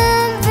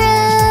 vroom,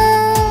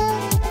 vroom.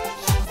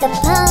 The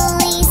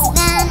police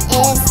van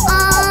is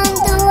on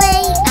the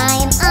way. I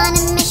am on a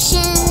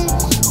mission,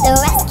 the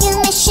rescue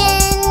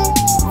mission.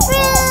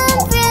 Vroom,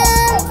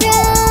 vroom,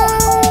 vroom.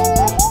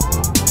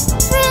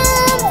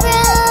 Vroom,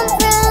 vroom,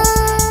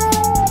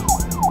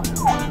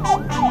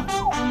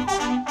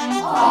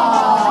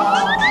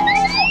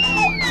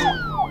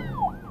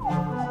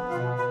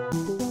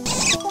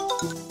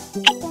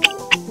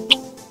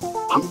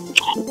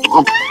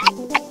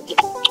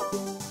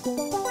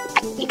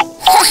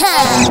 Haha!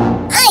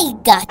 I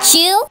got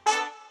you.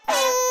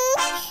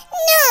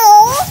 No.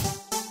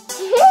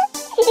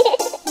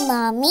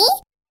 Mommy,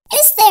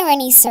 is there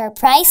any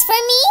surprise for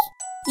me?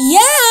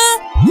 Yeah,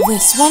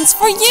 this one's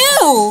for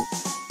you.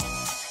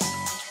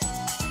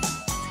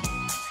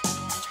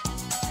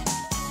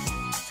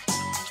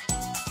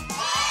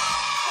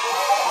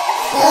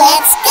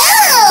 Let's go!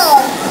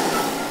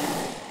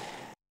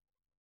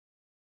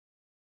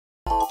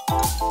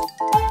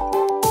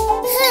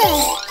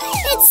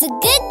 It's a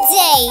good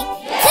day.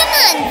 Come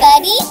on,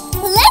 buddy.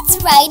 Let's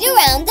ride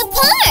around the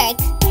park.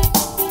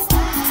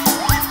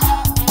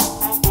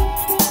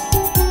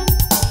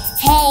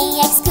 Hey,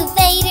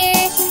 excavator,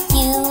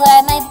 you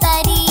are my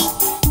buddy.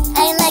 I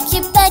like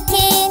your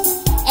bucket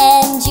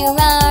and your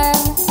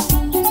arm.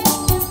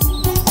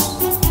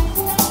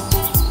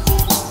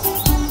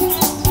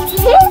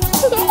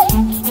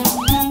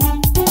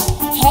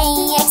 Hey,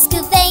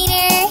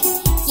 excavator,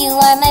 you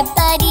are my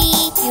buddy.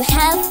 You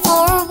have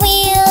 4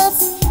 wheels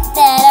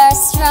that are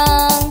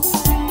strong.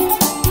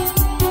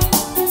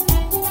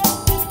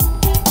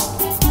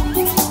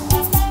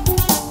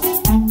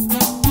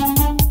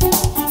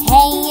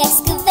 Hey,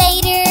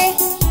 excavator,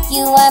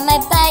 you are my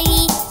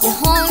buddy. Your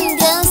horn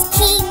goes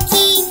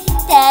kiki,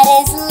 that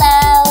is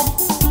loud.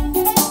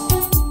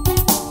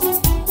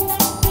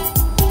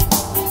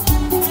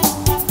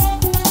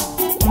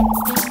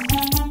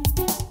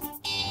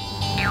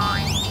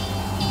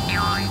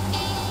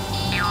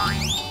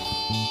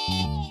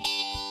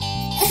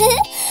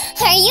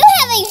 Are you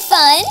having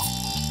fun?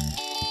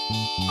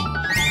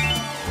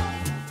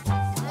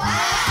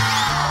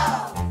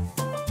 Wow!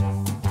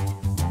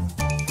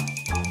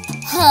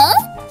 Huh?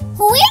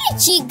 Where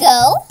did she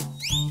go?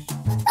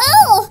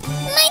 Oh,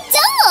 my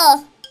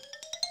doll!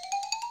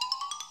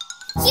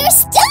 You're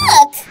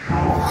stuck!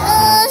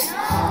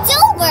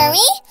 Don't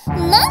worry,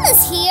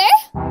 Mama's here.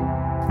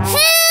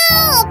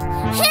 Help!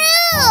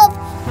 Help!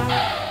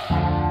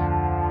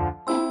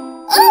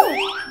 Oh,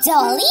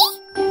 Dolly?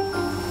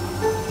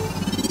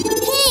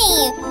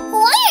 Hey,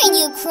 why are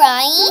you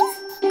crying?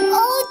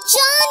 Oh,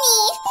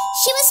 Johnny,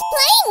 she was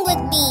playing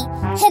with me,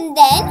 and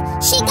then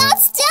she got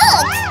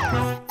stuck.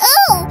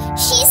 Oh,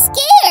 she's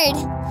scared,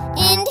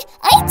 and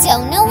I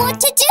don't know what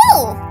to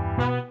do.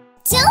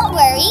 Don't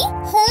worry,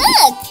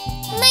 look,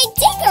 my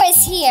digger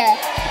is here.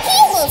 He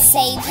will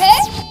save her.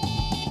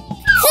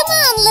 Come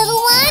on,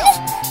 little one.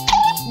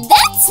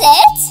 That's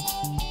it.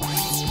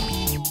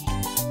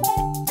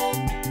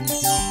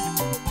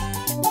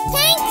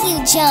 Thank you,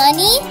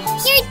 Johnny.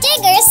 Your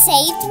digger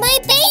saved my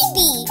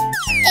baby.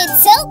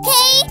 It's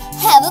okay.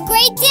 Have a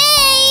great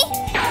day.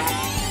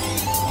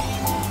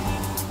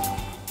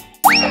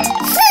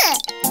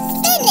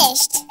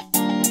 Finished.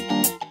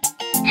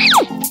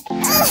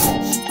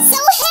 So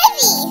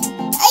heavy.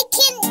 I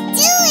can't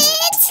do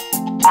it.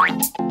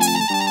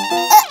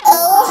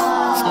 Uh-oh.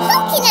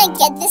 How can I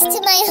get this to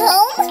my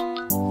home?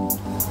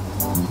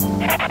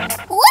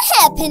 What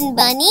happened,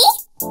 Bunny?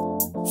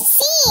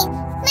 See,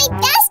 my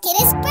basket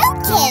is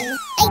broken.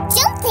 I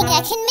don't think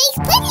I can make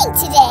pudding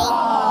today.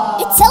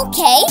 It's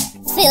okay.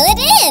 Fill it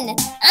in.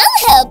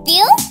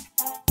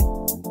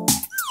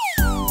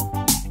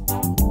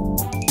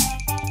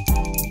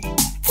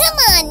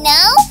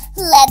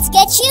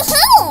 fetch you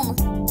home.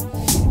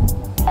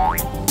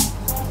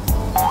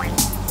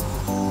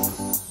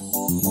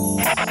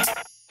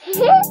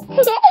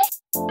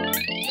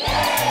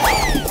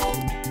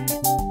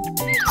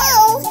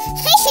 Oh,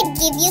 I should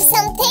give you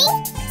something.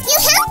 You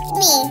helped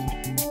me.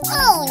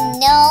 Oh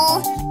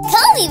no.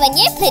 Call me when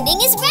your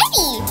pudding is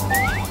ready.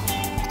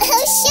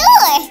 Oh,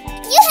 sure.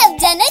 You have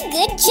done a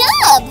good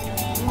job.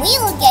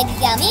 We'll get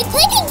yummy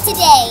pudding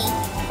today.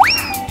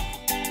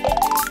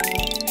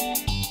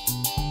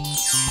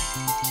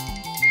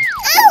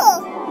 Ow!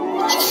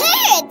 It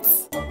hurts.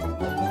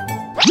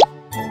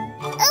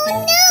 Oh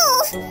no!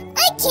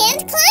 I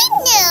can't climb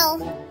now.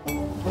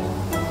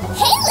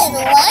 Hey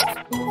little one,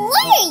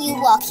 why are you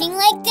walking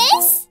like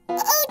this?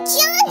 Oh,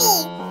 Johnny!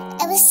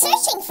 I was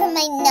searching for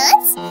my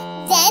nuts.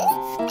 Then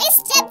I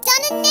stepped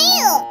on a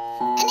nail,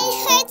 and it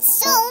hurt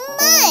so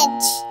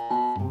much.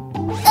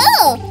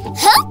 Oh,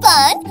 hop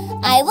on.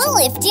 I will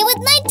lift you with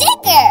my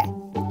digger.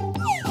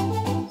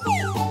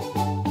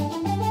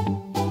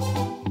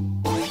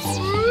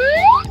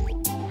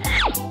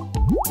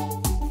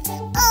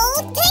 Oh,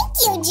 thank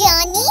you,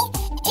 Johnny.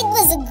 It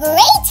was a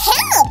great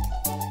help.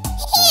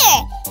 Here,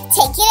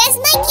 take it as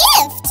my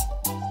gift.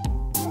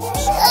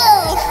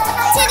 Oh,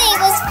 today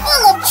was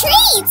full of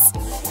treats.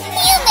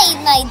 You made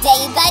my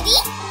day, buddy.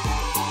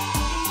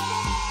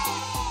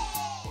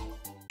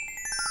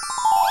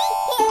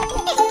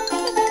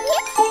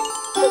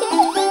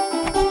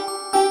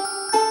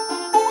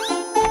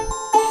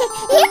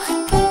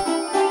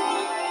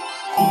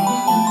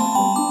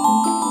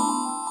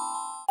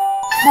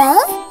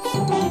 Huh?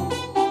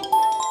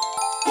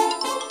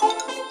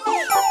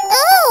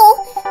 Oh,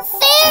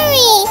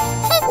 Fairy!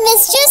 I've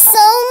missed you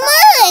so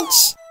much!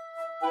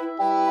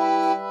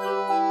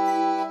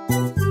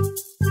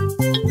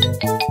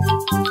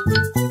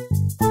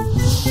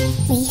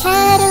 We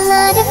had a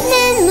lot of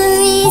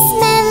memories,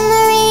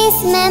 memories,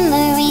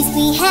 memories.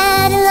 We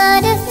had a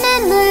lot of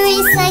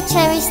memories. I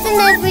cherish them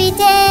every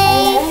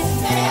day.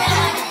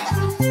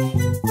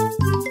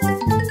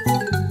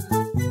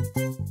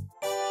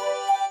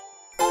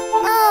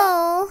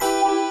 Oh.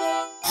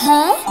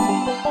 Huh?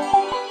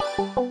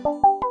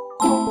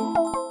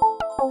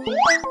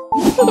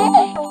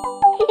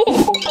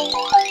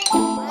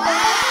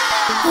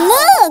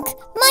 Look,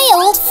 my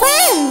old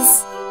friends.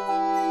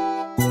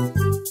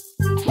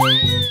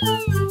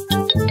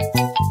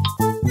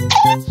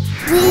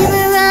 We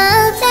were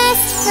all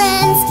best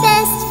friends,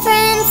 best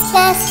friends,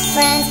 best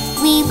friends.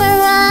 We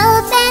were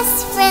all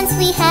best friends.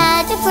 We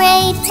had a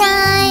great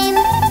time.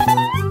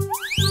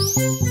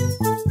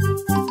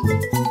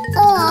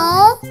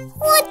 Aw,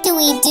 what do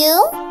we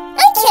do?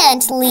 I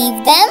can't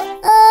leave them.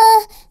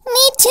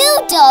 Me too,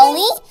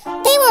 Dolly.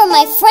 They were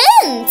my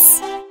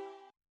friends.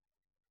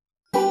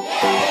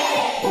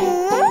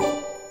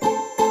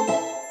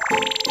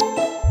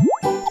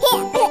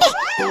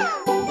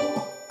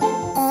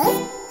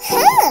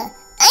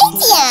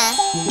 Idea!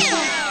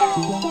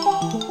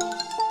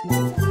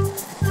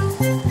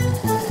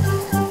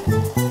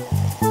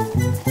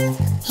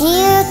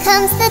 Here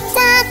comes the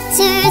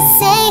doctor,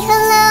 say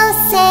hello,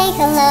 say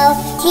hello.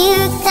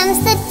 Here comes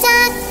the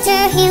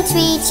doctor, he'll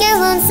treat your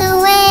wounds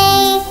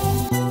away.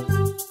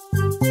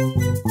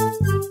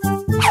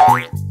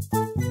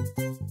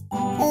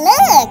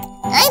 Look,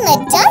 I'm a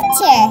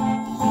doctor.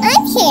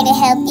 I'm here to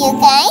help you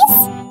guys.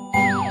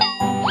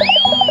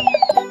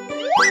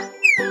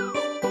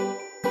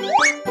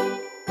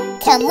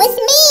 Come with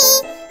me.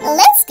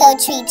 Let's go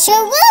treat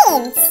your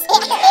wounds.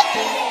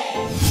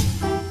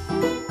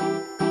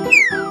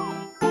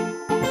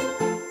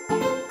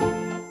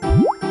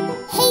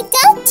 Hey,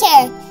 doctor,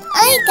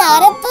 I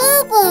got a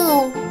boo-boo.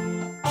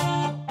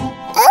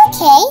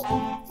 Okay,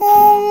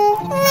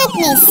 let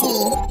me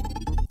see.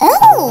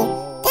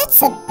 Oh,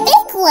 that's a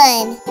big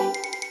one.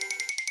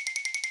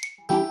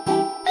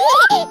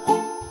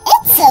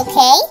 It's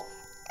okay.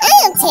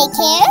 I'll take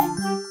care.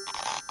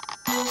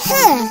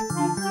 Huh.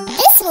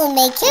 This will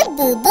make your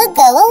boo-boo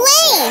go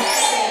away.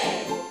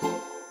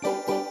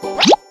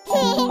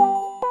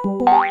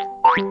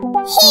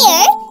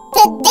 Here,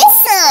 put this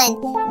on.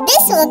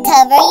 This will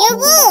cover your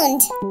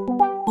wound.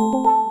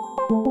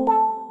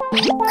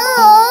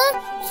 Aw,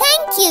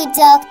 thank you,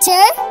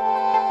 Doctor.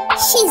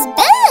 She's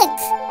back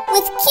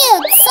with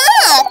cute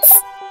socks.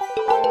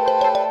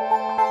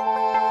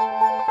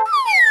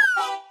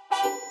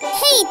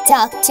 Hey,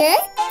 Doctor,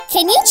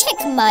 can you check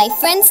my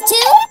friends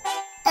too?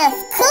 Of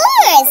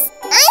course.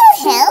 I'll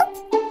help.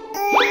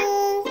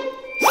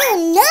 Oh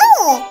no!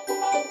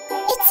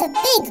 It's a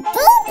big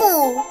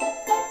boo-boo.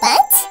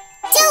 But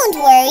don't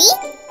worry,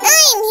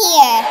 I'm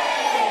here.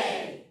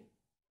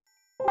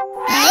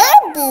 Your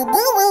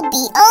boo-boo will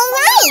be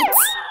alright.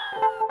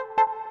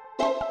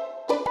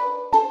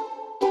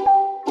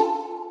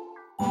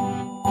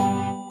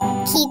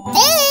 Keep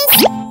this.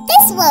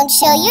 This won't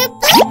show your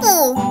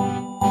boo-boo.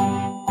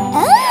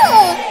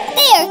 Oh,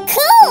 they're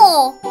cool.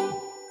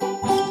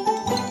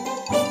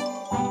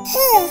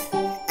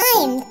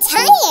 I'm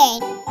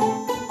tired.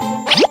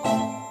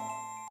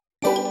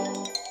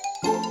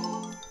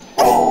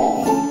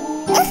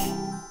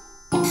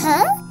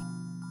 Huh?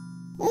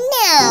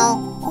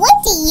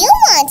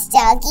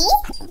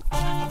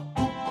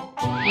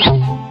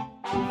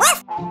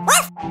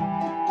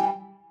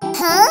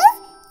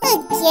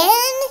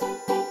 again?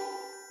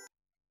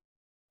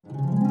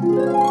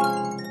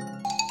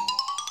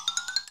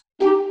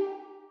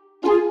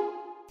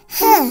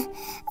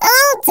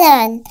 All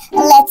done.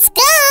 Let's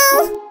go.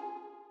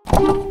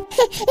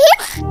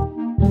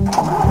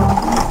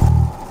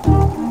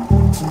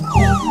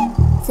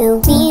 The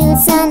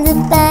wheels on the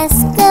bus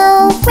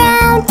go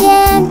round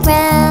and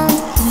round,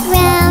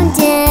 round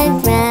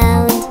and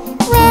round,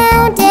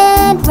 round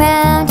and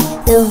round.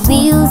 The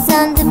wheels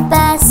on the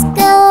bus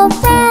go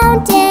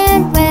round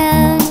and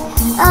round,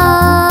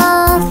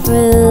 all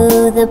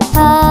through the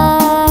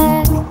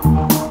park.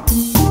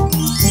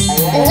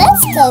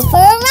 Let's go for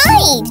a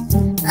ride.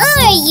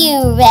 Are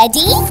you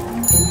ready?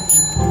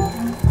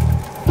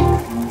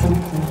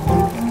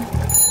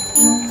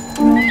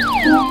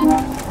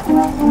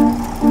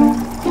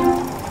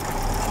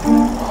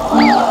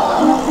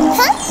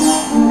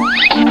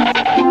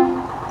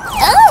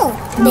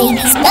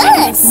 Baby's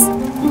bus.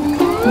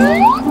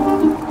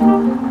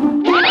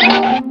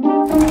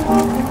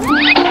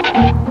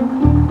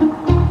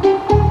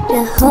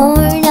 The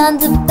horn on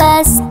the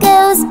bus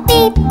goes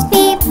beep,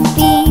 beep,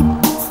 beep,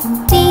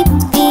 beep,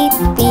 beep,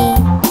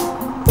 beep,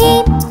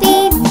 beep,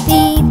 beep,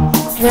 beep.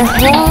 The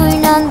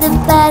horn on the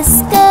bus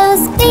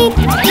goes beep,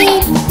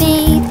 beep,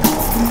 beep,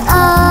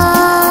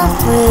 all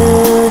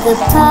through the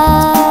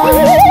park.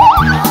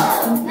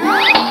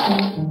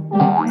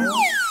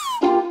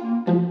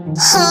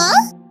 Huh?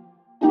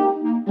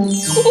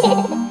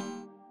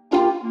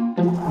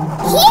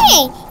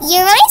 Here,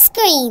 your ice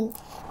cream.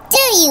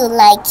 Do you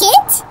like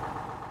it?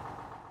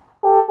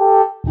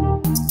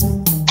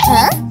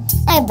 Huh?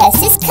 Our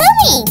bus is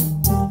coming.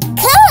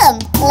 Come,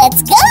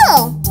 let's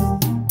go.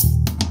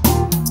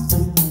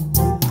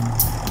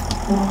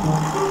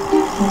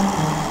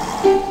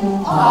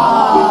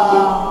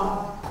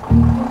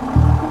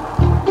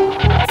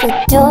 The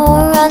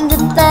door on the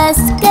bus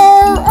go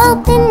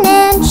open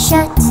and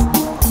shut.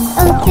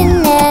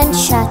 Open and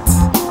shut,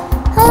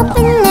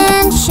 open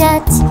and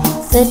shut.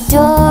 The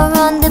door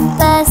on the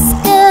bus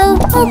go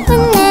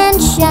open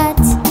and shut,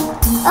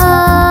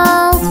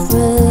 all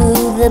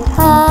through the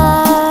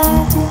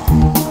park.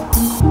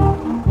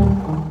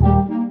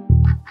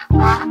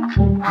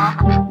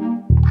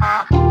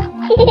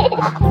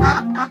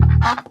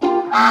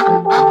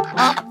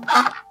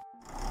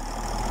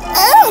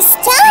 Oh,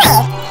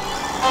 stop!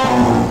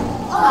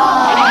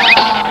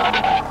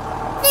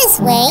 This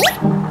way.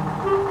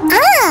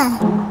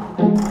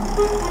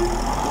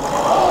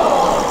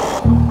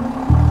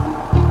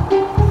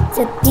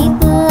 The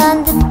people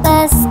on the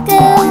bus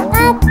go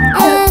up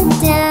and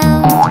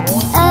down,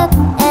 up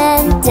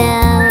and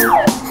down,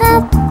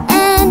 up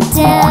and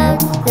down.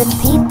 The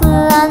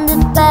people on the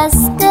bus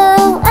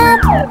go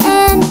up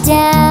and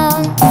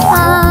down,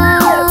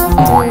 all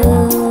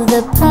through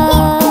the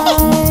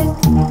park.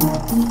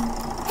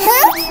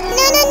 Huh?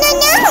 No, no, no,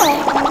 no!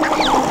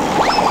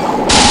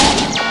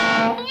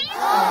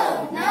 Oh,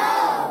 no!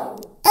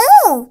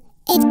 Oh,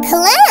 it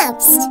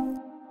collapsed.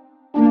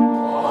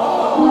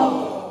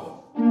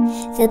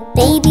 The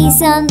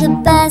babies on the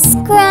bus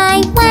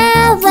cry,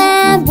 wah,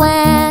 wah,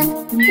 wah,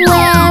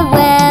 wah,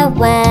 wah,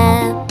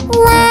 wah,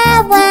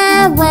 wah,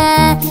 wah,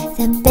 wah.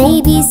 The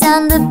babies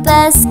on the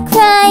bus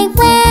cry,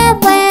 wah,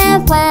 wah,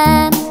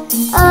 wah,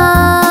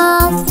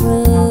 all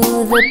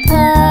through the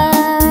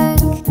park.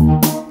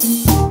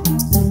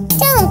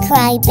 Don't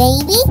cry,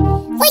 baby.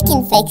 We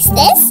can fix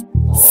this.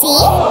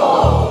 See?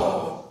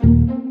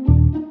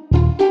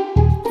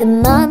 The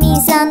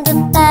mommies on the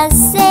bus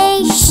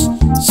say, shh,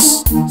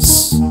 shh,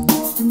 shh.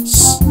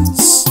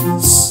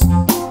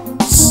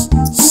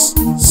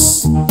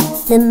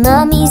 The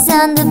mommies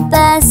on the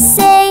bus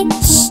say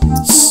shh,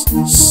 shh,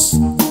 shh,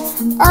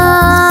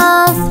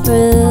 all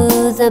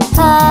through the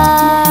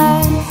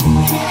park.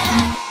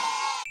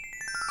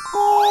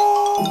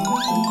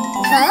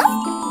 Huh?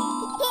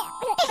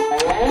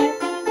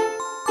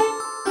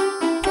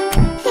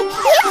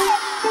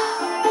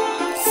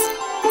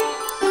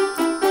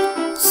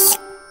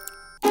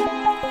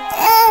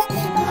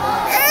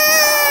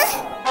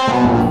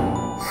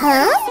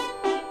 Huh?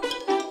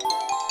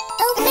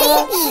 Oh,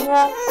 baby,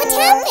 what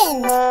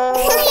happened?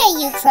 Why are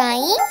you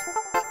crying?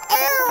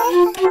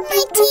 Ow,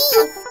 my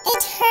teeth,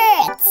 it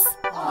hurts.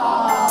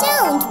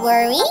 Don't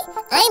worry,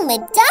 I'm a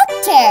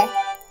doctor.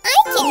 I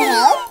can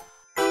help.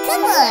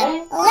 Come on,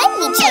 let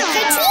me check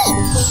your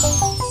teeth.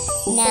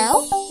 Now,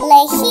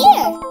 lay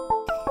here.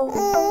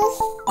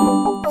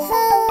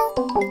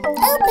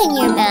 Open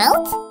your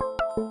mouth.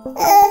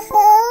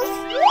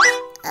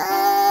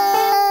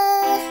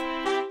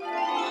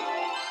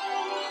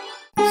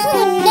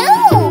 Oh no!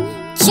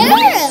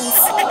 Germs!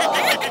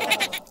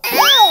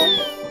 Ow!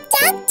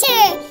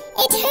 Doctor!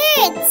 It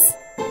hurts!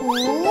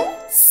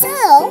 So,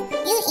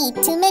 you eat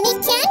too many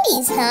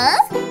candies, huh?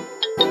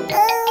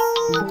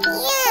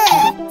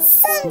 Yeah,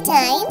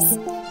 sometimes.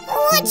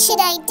 What should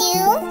I do?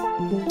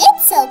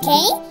 It's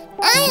okay.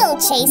 I'll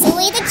chase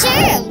away the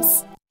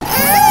germs.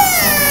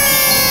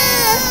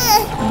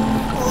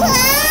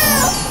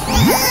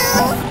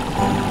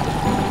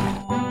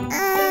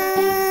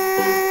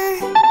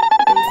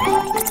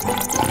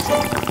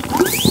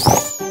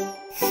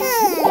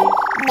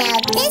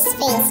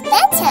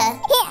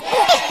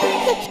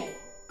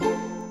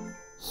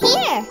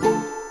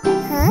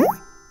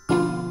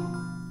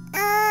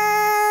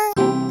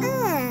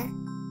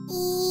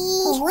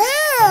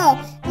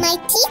 My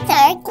teeth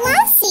are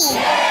glossy.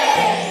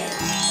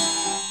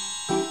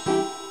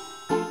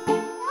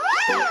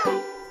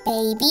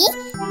 Baby,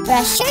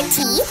 brush your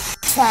teeth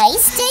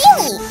twice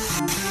daily.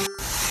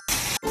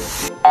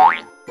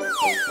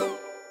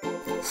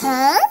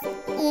 Huh?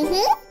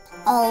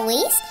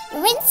 Always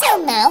rinse your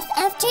mouth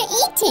after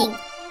eating.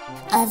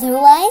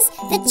 Otherwise,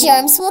 the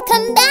germs will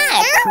come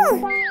back.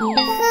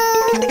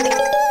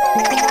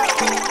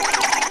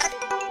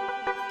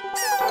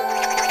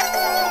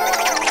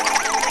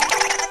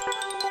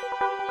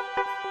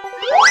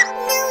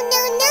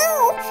 No.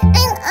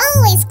 I'll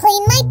always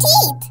clean my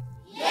teeth.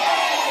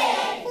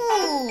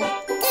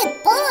 Good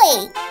boy.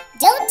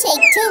 Don't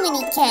take too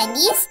many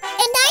candies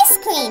and ice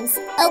creams,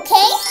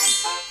 okay?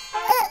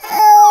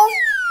 Uh-oh.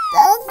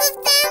 Both of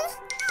them?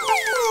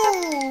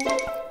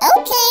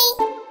 Okay.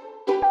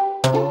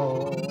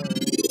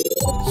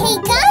 Hey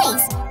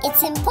guys,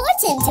 it's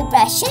important to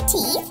brush your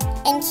teeth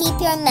and keep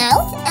your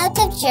mouth out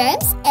of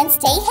germs and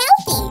stay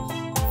healthy.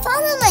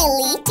 Follow my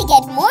lead to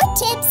get more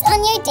tips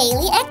on your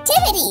daily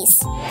activities.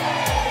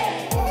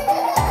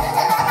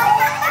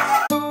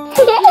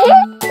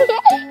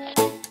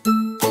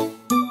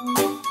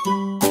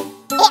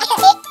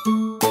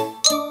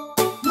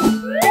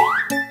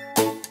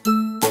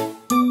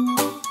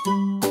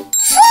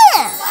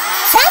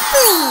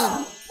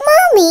 Trampoline!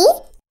 Mommy,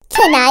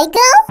 can I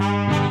go?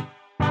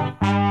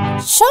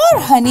 Sure,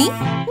 honey.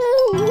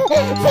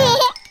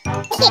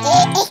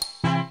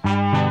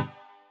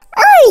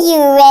 Are you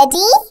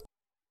ready?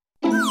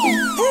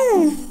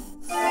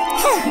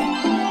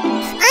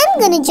 I'm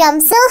gonna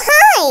jump so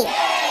high.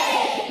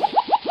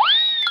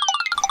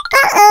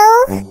 Uh-oh,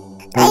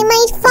 I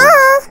might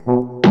fall.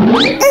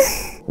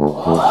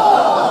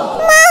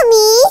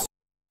 Mommy!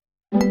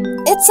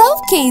 It's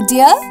okay,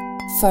 dear.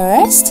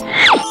 First,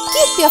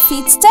 keep your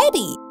feet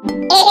steady.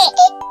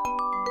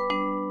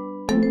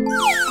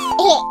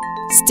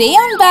 Stay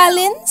on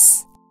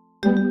balance.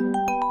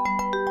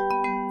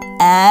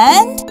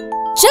 And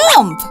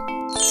jump.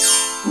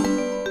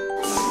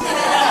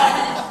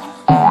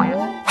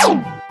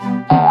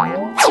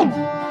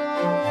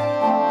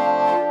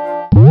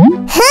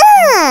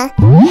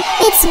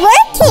 It's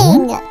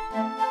working!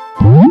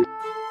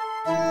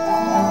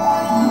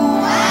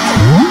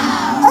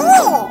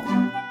 Oh!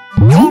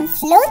 I'm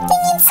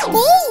floating in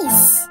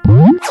space!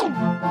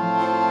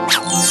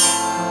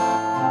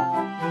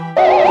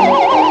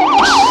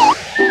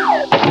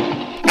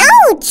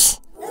 Ouch!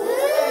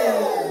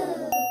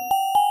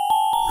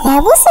 That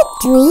was a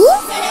dream?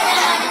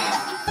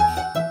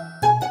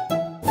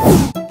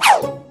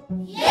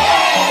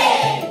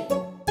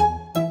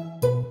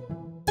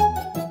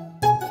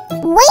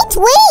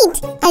 Wait!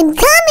 I'm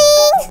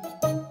coming!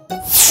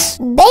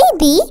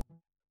 Baby,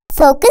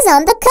 focus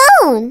on the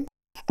cone.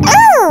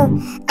 Oh,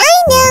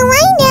 I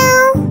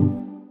know.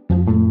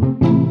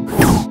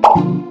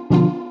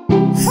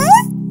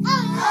 Huh?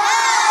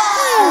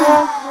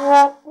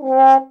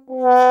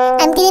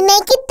 I'm gonna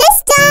make it this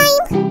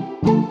time.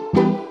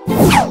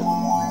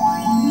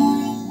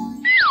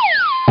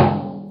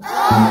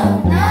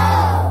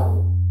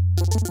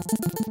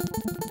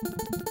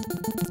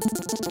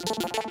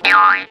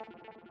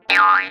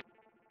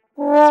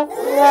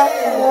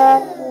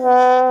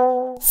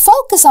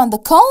 Focus on the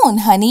cone,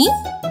 honey.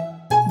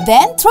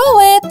 Then throw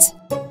it.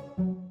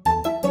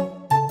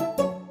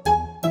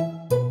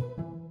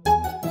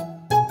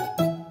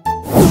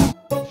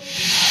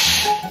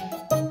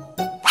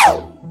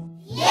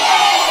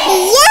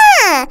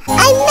 Yeah!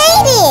 I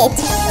made it!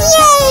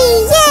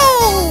 Yay!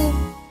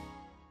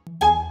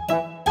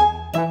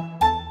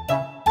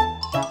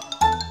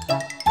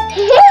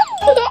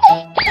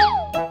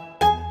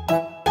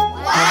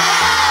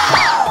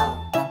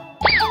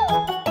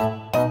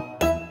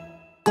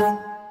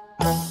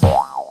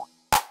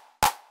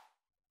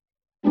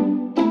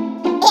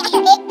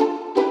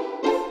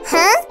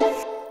 Huh?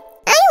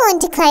 I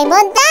want to climb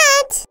on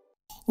that.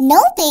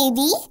 No,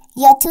 baby.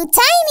 You're too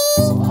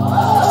tiny.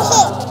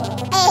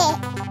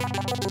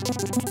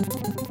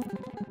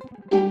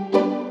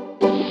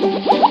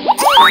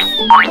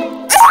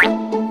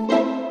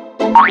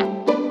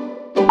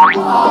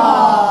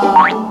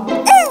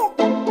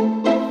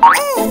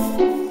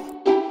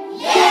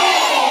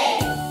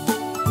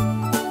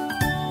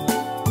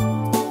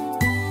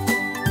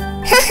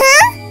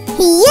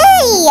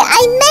 Yay!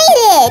 I made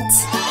it!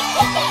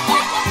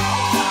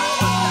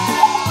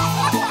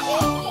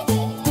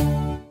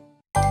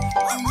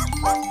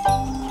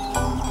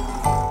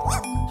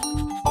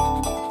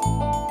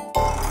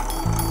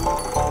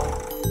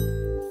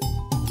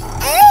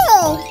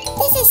 Oh,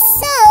 this is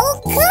so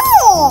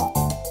cool!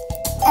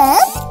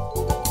 Up,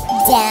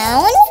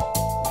 down,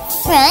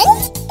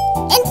 front,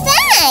 and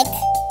back!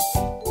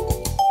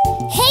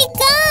 Hey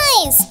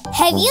guys,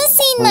 have you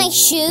seen my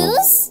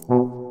shoes?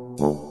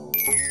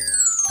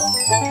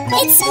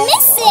 It's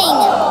missing!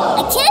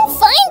 I can't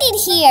find it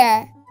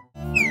here.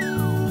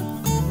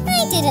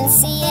 I didn't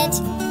see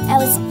it. I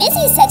was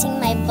busy setting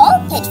my ball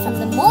pit from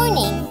the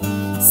morning.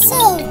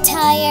 So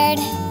tired.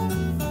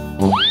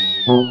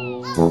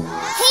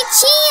 Hey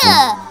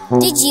Chia,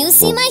 did you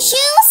see my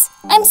shoes?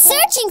 I'm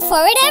searching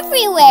for it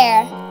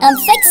everywhere. I'm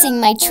fixing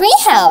my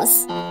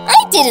treehouse.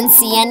 I didn't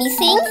see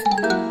anything.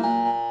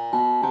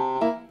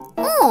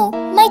 Oh,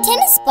 my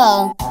tennis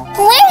ball.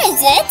 Where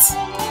is it?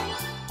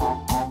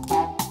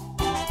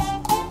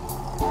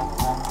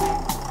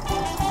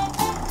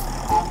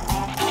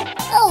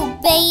 Oh,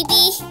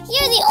 baby,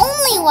 you're the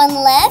only one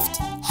left.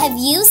 Have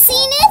you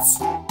seen it?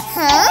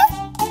 Huh?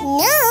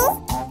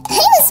 No.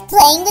 I was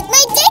playing with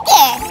my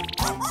digger.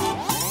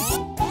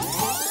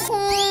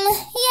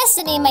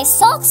 Yesterday my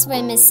socks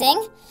were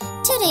missing.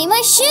 Today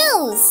my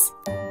shoes.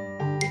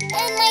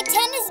 And my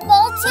tennis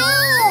ball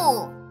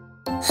too.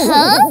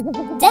 Huh?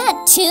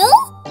 That too?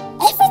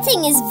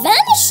 Everything is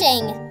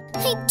vanishing.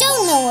 I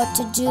don't know what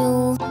to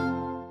do.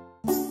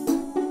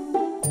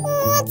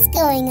 What's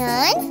going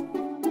on?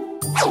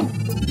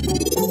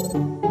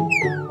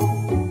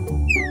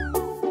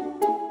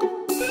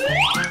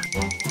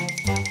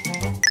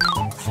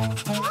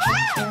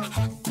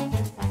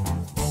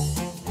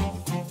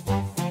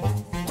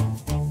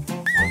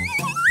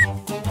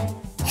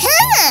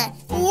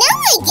 Now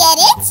I get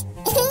it!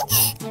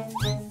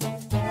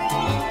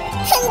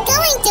 I'm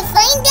going to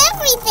find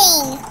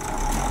everything!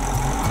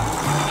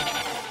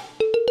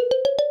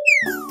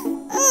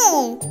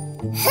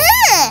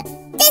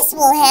 This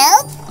will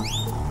help!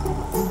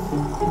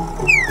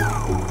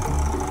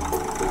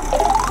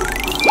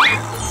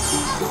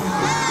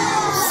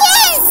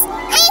 Yes!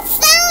 I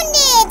found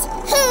it!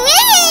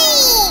 Hooray!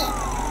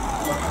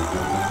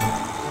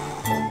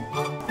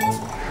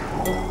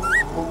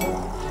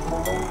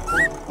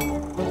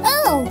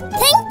 Oh,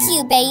 thank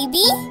you,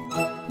 baby.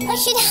 I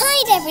should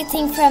hide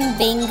everything from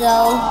Bingo.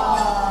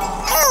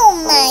 Oh,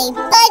 my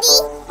buddy,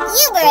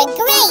 you were a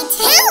great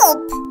help!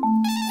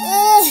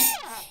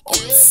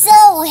 It's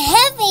so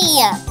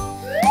heavy.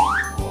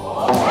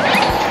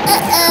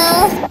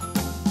 Uh-oh.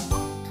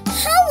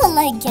 How will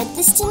I get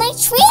this to my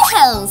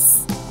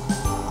treehouse?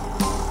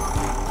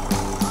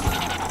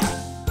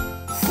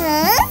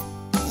 Huh?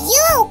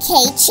 You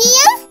okay,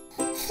 Chia?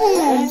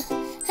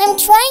 I'm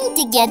trying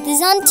to get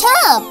this on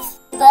top,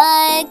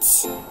 but...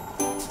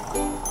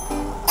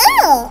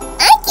 Oh,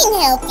 I can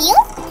help you.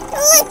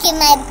 Look at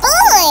my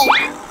boy.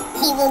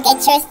 He will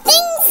get your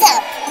things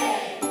up.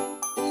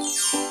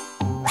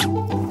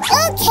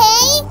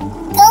 Okay,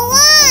 go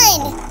on.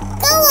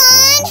 Go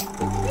on.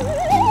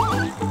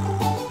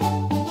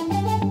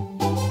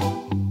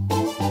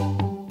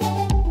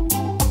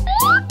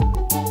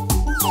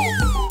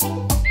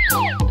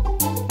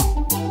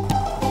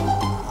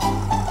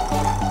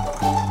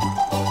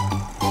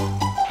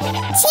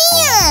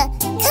 Chia,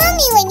 call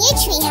me when your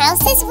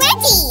treehouse is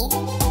ready.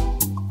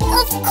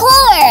 Of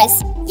course!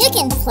 You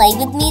can play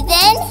with me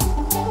then.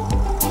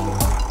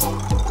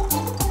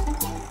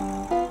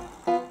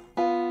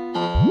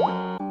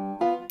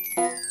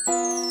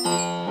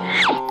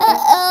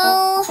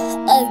 Uh-oh.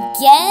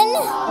 Again?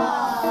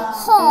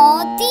 Oh,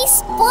 these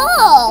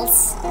balls.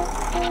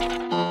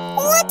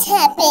 What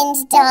happened,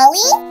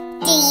 Dolly?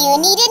 Do you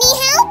need any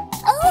help?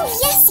 Oh,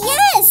 yes.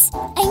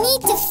 I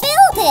need to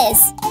fill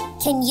this.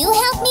 Can you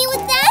help me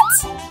with that?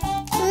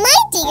 My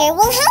digger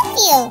will help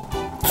you.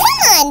 Come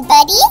on,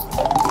 buddy.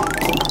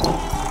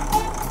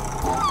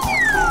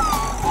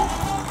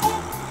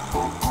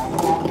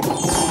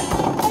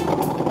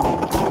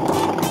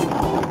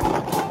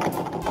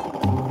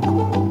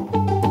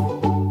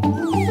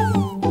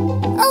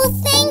 Oh,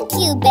 thank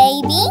you,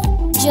 baby.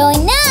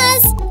 Join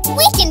us.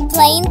 We can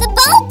play in the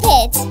ball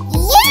pit.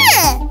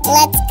 Yeah,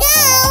 let's go.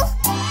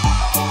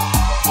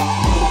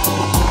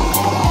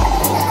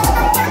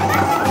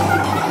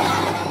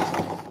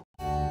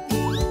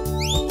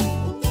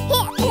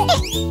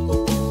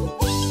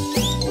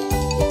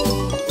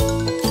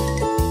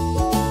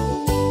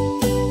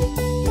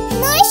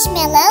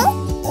 Marshmallow,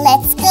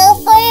 let's go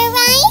for a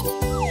ride.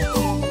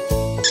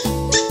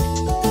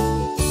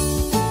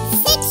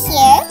 Sit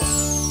here.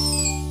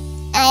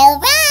 I'll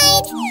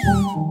ride.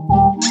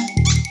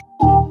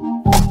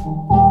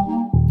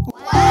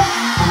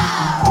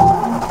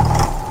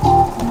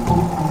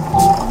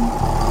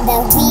 The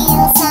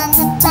wheels on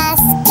the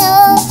bus go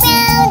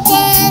round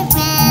and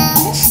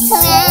round,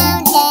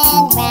 round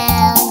and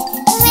round,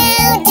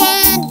 round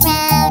and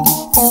round.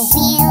 The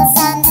wheels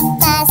on the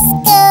bus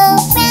go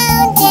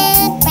round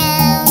and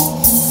round,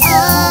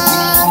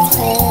 all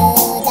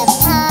through the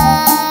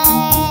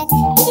park.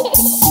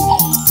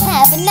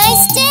 Have a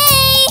nice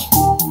day.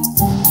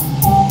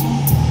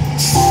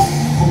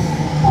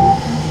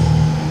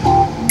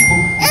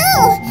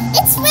 Oh,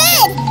 it's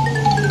red.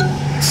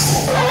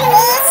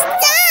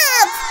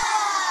 Stop!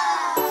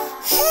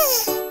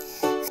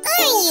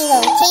 Are you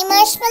okay,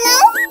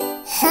 Marshmallow?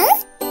 Huh?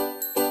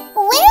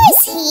 Where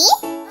is he?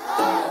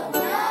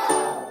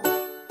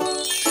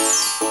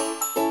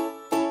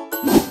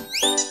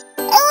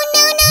 Oh,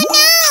 no, no,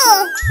 no!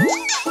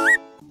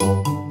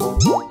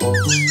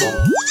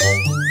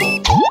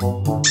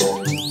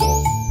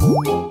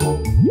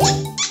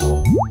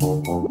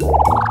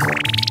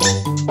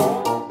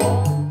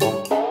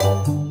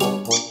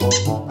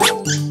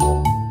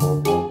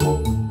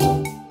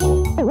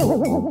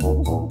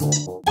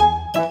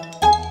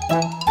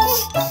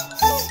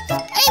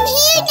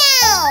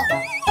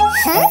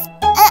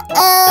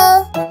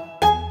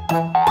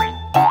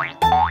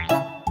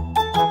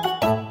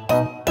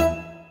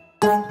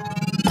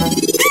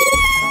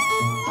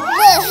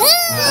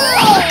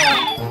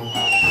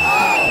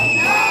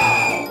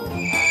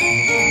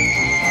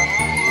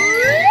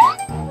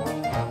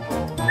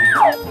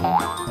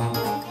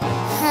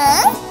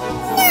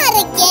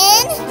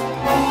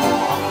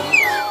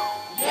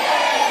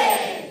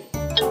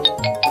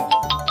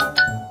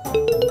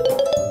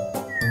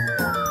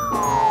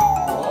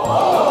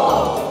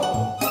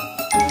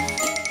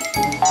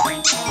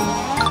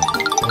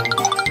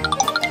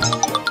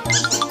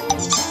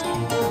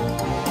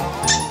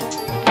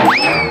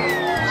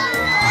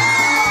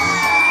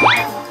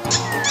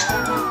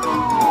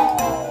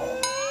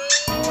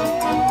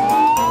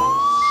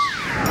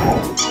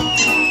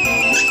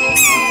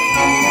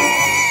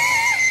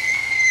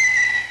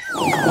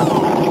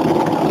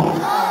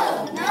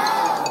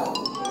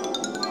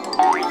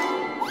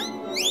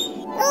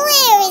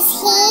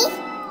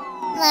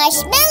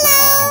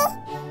 Marshmallow!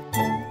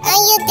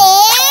 Are you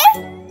there?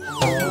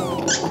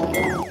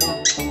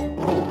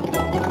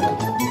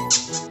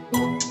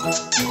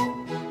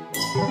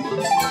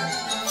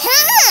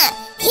 Ha!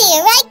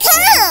 Here I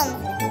come!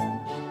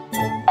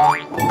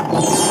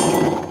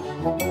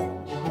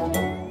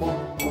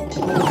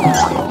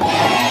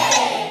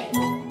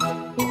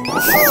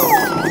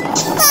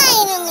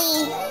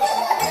 Finally!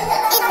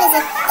 It was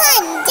a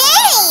fun day!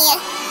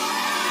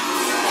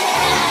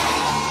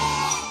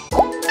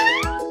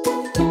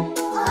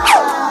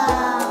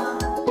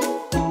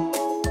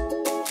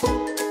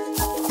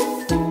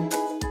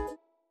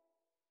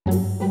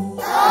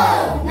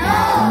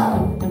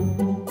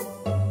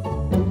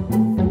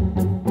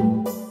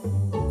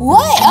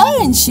 Why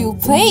aren't you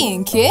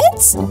playing,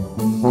 kids?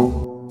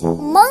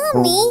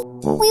 Mommy,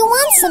 we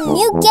want some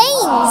new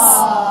games.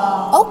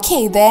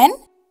 Okay then.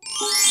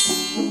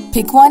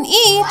 Pick one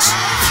each.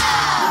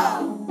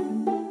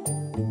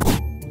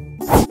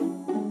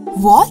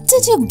 What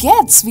did you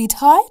get,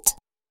 sweetheart?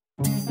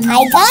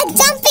 I got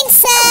jumping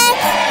sack.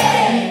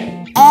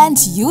 And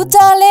you,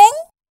 darling?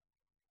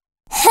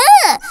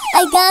 Ha!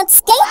 I got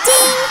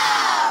skating.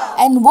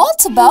 And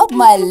what about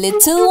my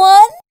little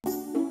one?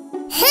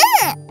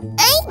 Ha!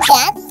 I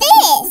got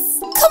this.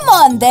 Come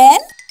on then.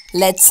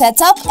 Let's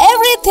set up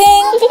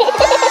everything.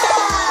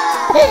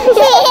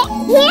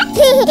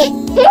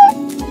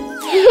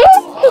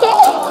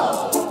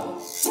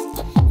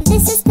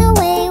 This is the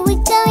way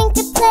we're going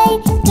to play,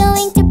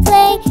 going to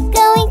play,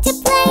 going to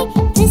play.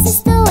 This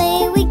is the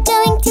way we're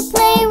going to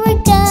play,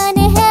 we're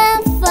gonna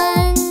have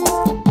fun.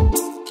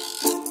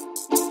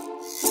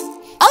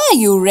 Are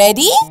you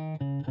ready?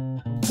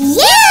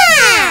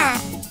 Yeah!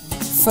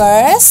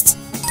 First,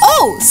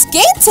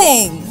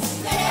 skating.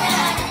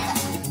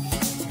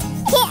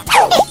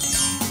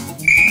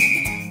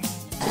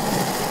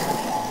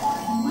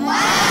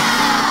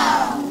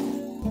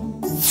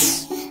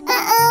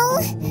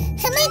 Uh-oh,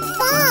 I might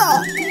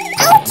fall.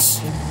 Ouch!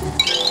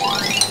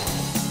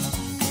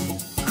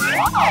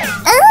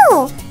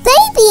 Oh,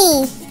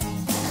 baby!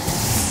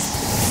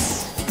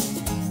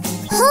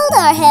 Hold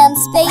our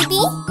hands,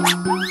 baby.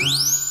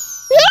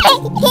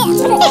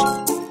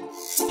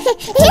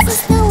 This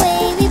is the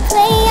way we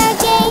play our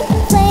game,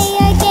 play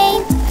our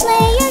game,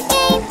 play our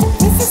game.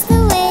 This is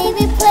the way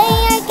we play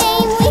our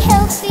game, we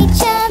help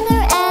each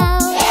other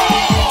out.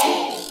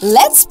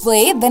 Let's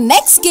play the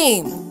next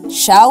game,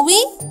 shall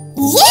we?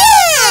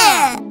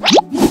 Yeah!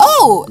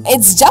 Oh,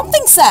 it's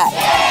jumping sack.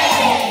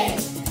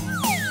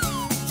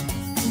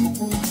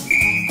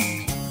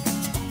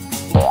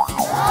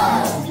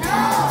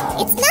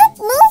 It's not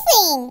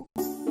moving.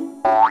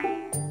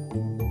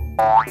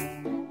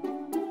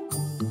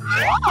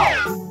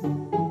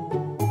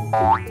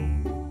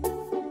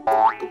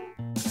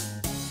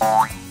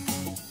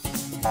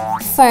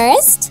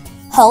 First,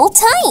 hold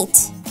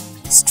tight.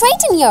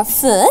 Straighten your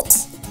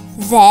foot.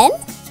 Then,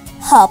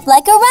 hop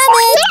like a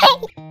rabbit.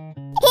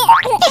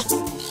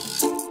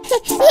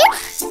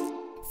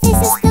 This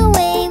is the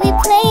way we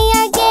play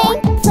our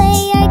game,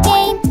 play our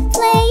game,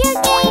 play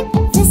our game.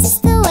 This is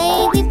the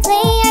way we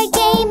play our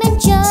game,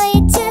 enjoy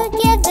it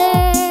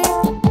together.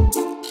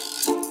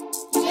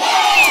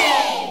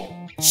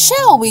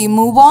 Shall we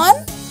move on?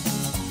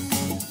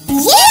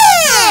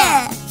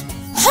 Yeah!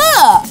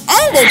 Ha!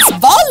 And it's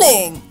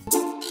bowling.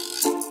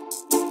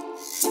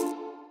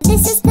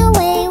 This is the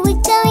way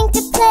we're going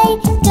to play,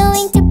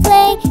 going to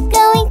play,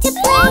 going to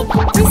play.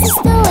 This is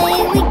the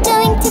way we're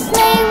going to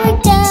play, we're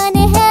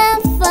gonna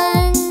have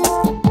fun.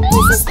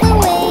 This is the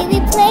way we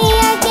play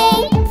our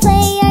game,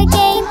 play our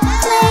game,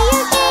 play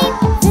our game.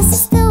 This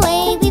is the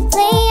way we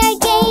play our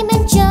game,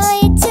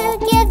 enjoy it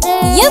together.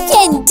 You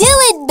can do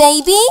it,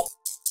 baby.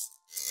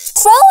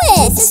 Throw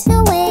it. This is the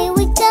way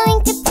we're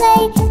going to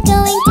play,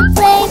 going to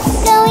play,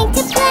 going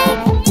to play.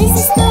 This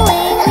is the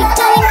way we're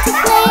going to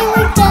play,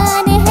 we're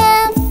gonna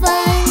have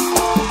fun.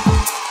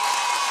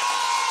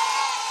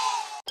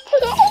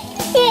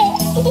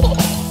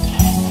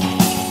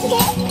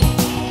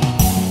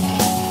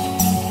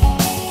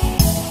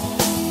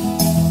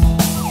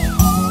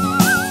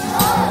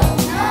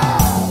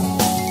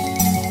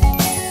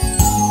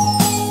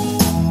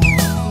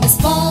 Miss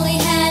Polly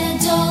had a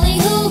dolly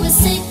who was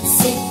sick,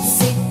 sick,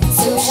 sick.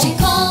 So she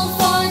called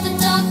for the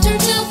doctor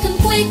to come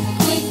quick,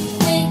 quick,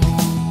 quick.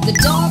 The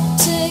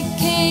doctor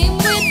came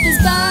with his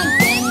bag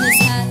and his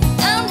hat,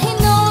 and he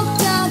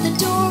knocked out the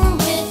door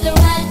with a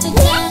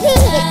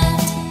rat-a-tat-tat.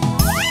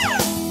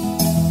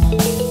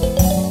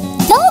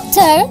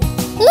 Doctor,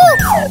 look,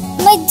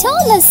 my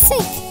doll is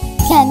sick.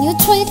 Can you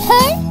treat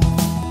her?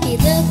 He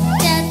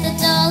looked at the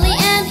dolly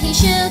and he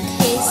shook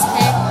his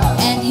head,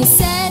 and he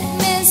said,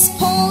 Miss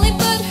Polly,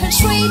 put her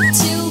straight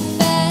to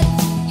bed.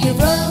 He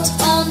wrote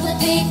on the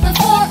paper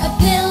for a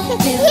pill,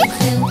 pill,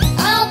 pill.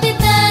 I'll be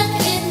back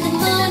in the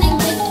morning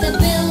with the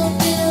bill,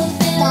 bill,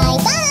 bill.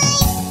 Bye-bye.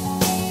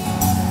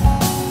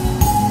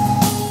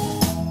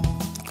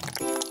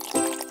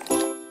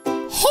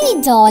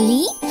 Hey,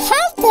 Dolly,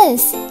 have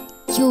this.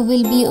 You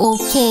will be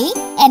okay,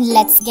 and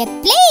let's get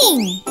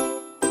playing.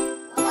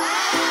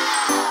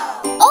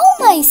 Oh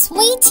my Hi,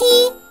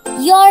 sweetie.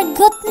 You're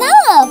good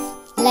enough.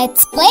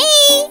 Let's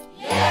play.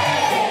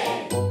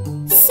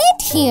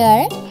 Sit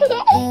here.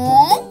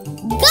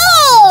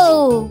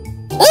 Go!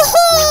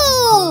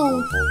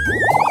 Woohoo!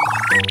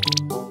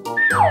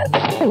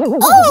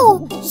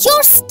 Oh,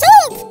 you're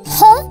stuck.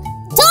 Huh?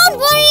 Don't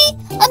worry.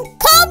 I'm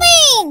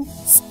coming.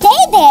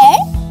 Stay there.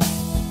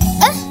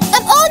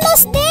 I'm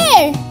almost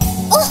there.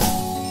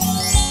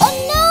 Oh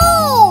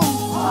no!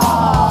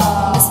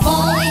 Miss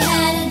Polly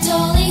had a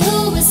dolly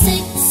who was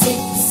sick, sick,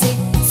 sick.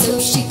 So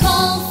she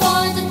called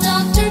for the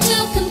doctor to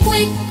come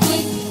quick,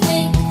 quick,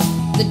 quick.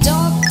 The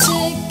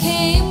doctor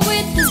came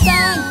with his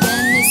bag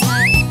and his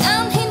hat,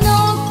 and he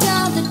knocked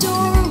out the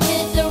door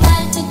with a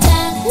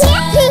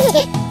rat-a-tat-tat.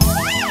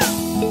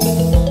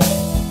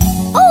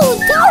 Oh,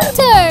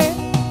 doctor!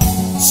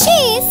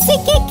 She's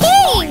sick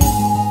again.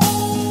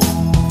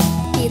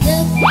 He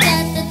looked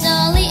at the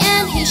dolly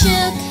and he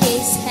shook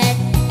his head,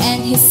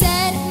 and he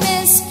said,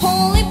 Miss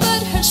Polly,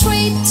 put her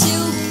straight to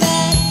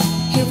bed.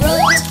 He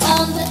wrote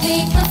on the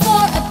paper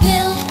for a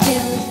pill,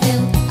 pill,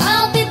 pill.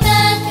 I'll be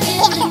back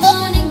in the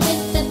morning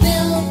with the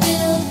bill,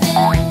 bill,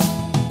 bill.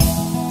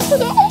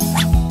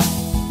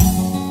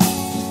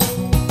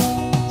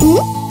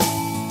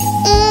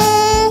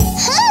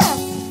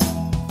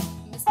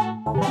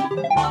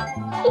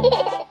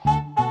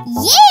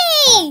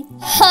 Yay!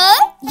 Huh?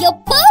 You're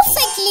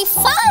perfectly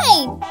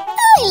fine.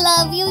 I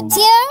love you,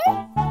 dear.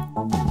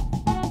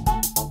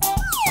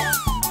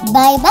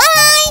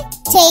 Bye-bye.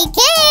 Take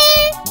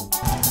care.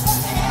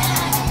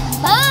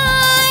 Bye.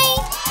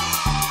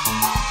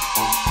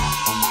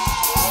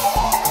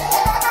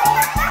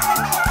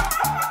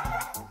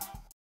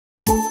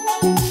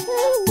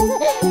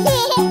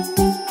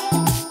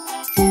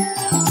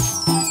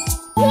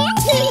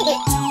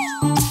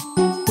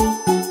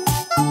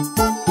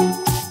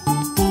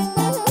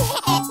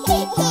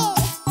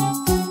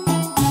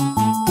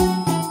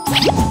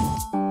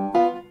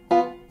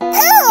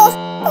 Oh,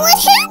 what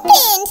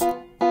happened?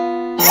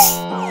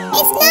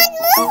 It's not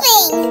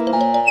moving.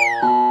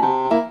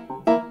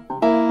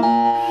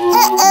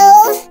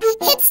 Uh-oh,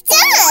 it's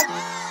stuck.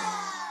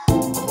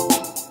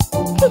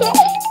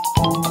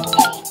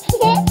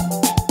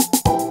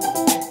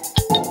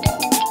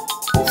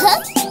 Huh?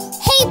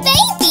 Hey,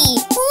 baby.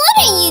 What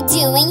are you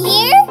doing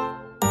here?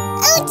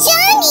 Oh,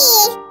 Johnny,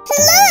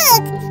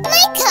 look,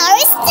 my car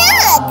is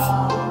stuck.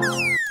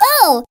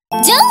 Oh,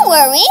 don't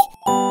worry.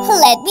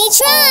 Let me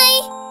try.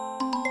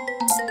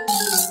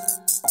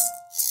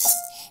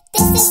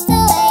 This is the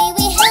way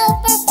we help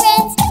our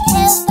friends,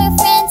 help our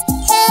friends,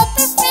 help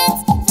our friends.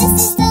 This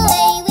is the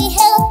way we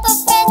help our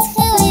friends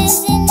who is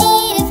in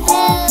need of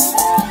help.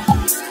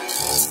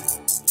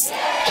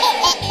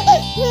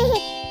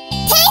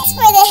 Thanks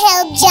for the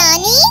help,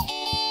 Johnny.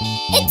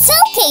 It's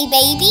okay,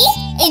 baby.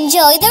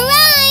 Enjoy the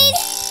ride.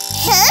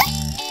 Huh?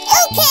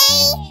 Okay.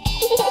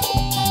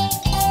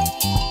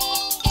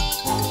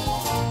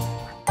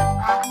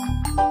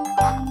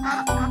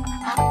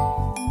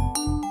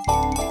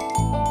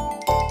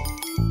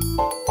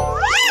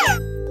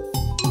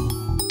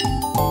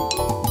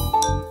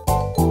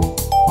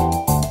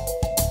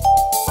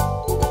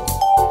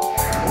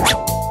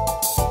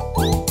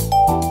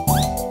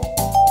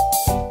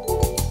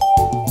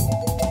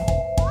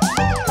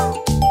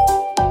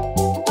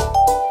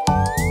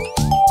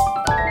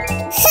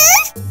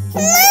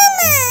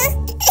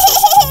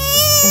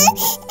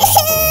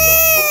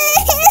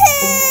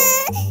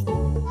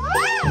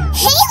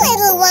 Hey,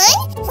 little one,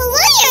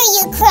 why are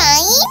you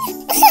crying?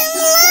 I'm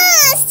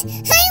lost.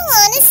 I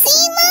want to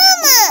see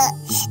Mama.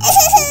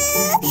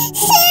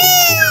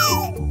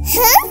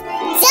 Huh?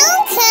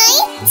 Don't cry,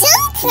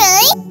 don't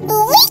cry.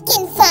 We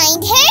can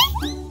find her.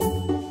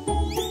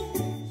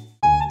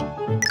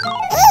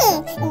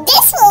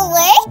 This will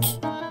work.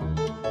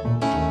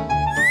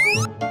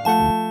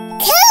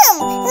 Come,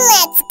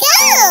 let's go.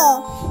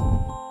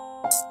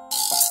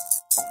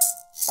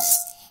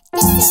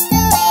 This is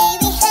the way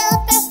we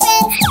help our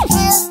friends, help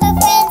our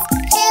friends,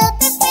 help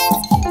our friends.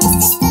 This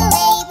is the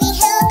way we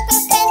help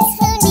our friends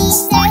who need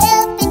our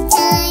help at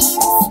times.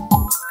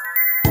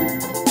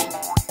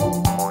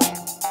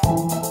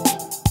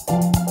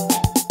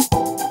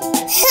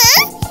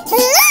 Huh?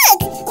 Look!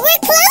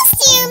 We're close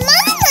to your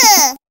mama!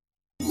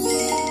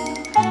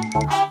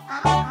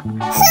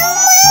 Oh,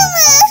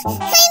 Mama!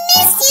 I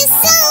missed you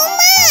so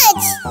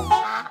much!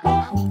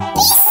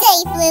 Be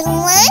safe, little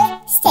one.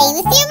 Stay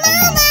with your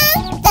mama.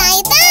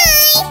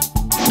 Bye-bye.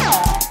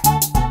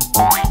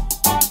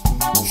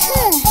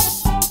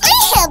 I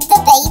helped the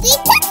baby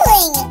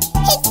duckling.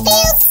 It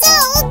feels so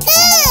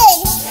good.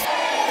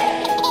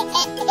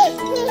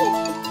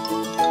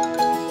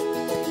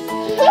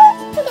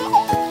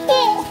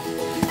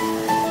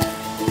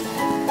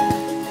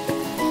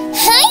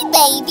 Hi,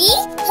 baby.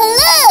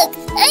 Look,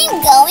 I'm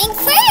going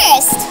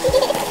first.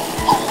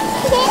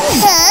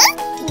 Huh?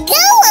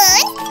 Go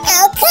on.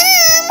 I'll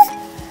come.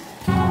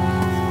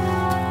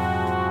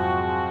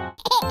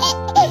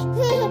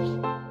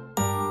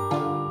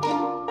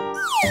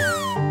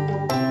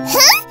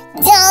 Huh?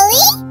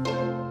 Dolly?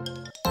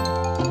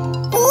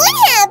 What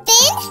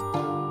happened?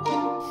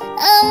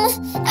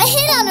 I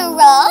hit on a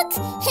rock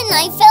and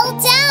I fell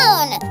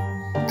down.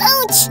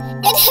 Ouch!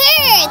 It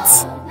hurts.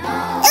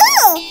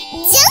 Oh,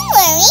 don't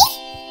worry.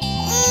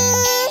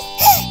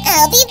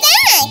 I'll be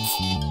back.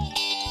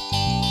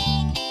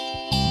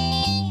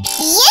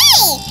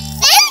 Yay!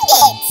 Found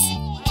it!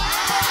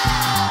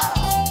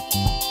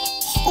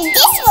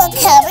 This will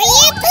cover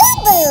your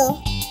boo-boo.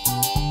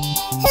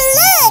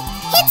 Look,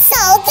 it's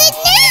all good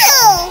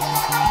now.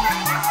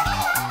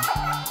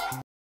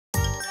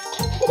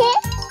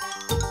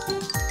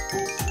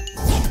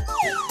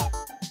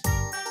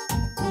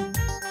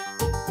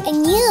 A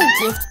new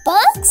gift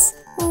box?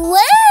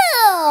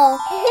 Wow!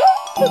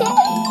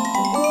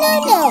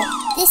 No,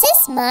 this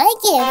is my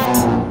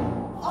gift.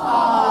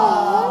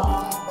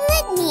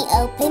 Let me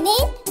open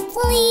it,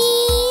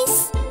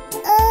 please.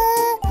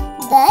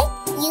 But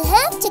you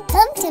have to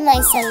come to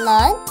my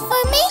salon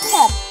for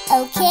makeup,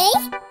 okay?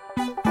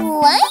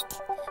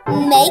 What?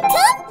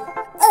 Makeup?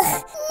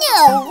 Ugh, no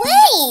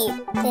way!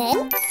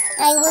 Then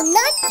I will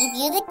not give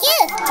you the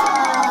gift.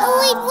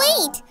 Oh,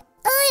 wait.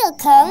 I'll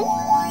come.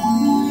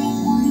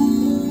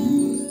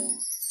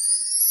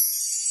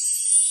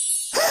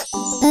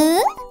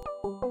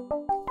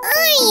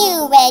 Are you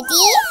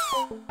ready?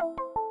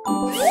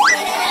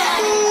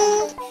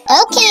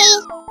 Okay.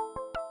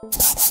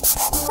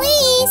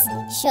 Please,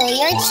 show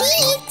your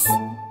cheeks.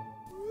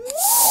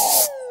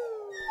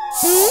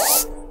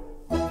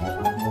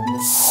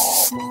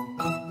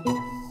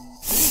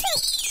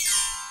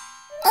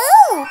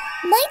 Oh,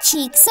 my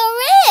cheeks are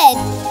red.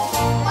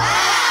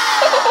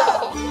 Wow!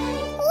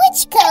 Which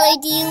color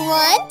do you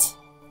want?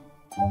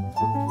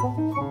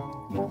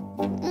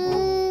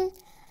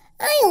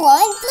 I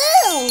want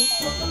blue.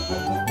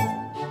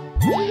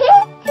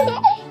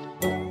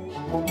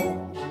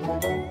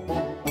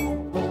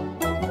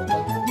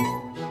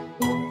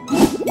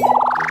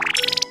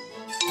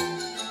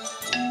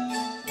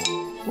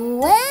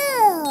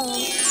 Wow!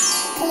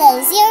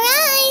 Close your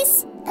eyes.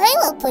 I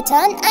will put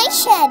on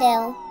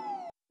eyeshadow.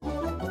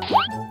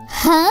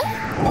 Huh?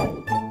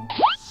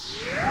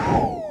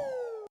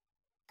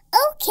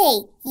 Okay,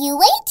 you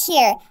wait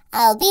here.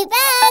 I'll be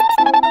back.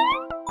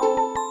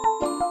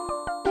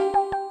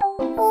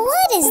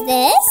 What is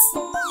this?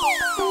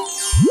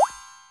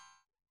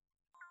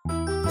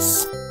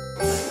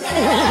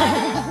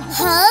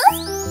 Huh?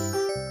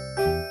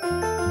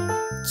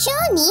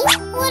 Johnny,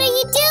 what are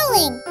you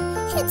doing?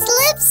 It's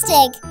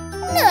lipstick,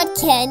 not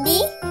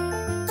candy.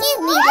 Give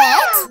me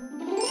that.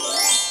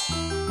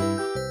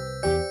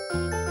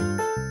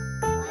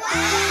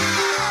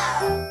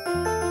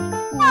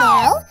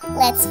 Now,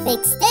 let's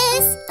fix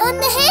this on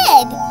the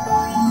head.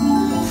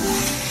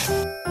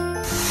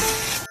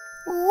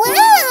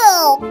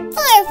 Wow!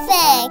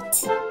 Perfect!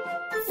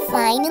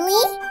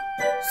 Finally,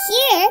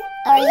 here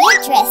are your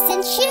dress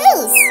and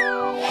shoes.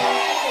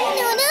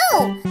 No,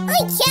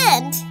 I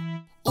can't.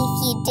 If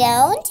you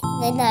don't,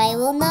 then I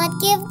will not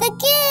give the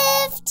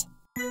gift.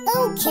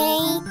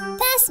 Okay,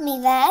 pass me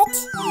that.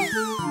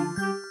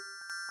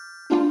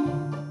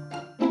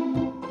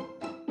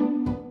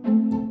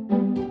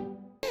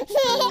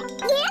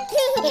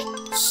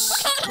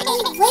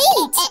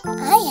 Wait,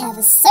 I have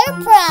a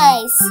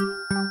surprise.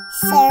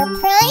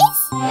 Surprise?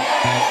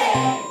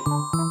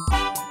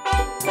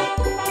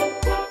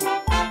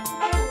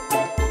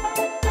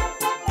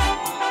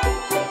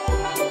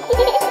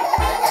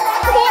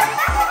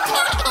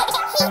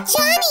 Hey,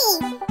 Johnny!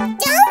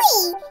 Dolly!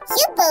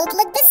 You both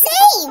look the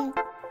same!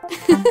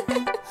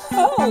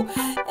 Oh,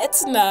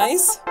 it's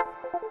nice.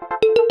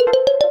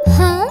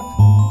 Huh?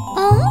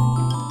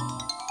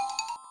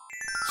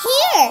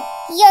 Here,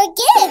 your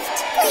gift.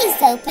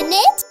 Please open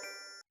it.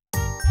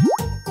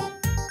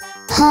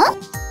 Huh?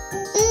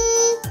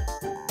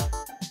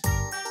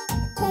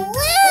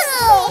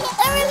 Wow!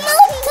 A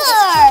remote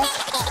car!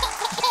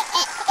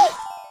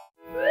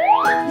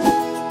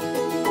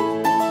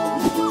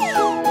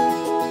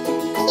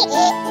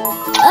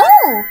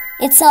 Oh,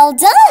 it's all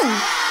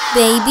done.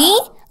 Baby,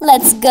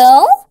 let's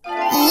go.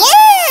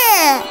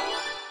 Yeah!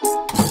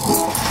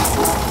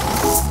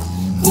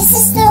 This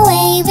is the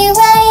way we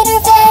ride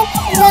our van,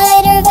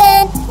 ride our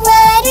van,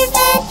 ride our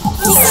van.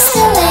 This is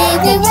the way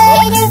we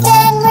ride our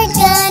van, we're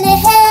gonna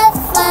have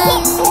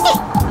fun.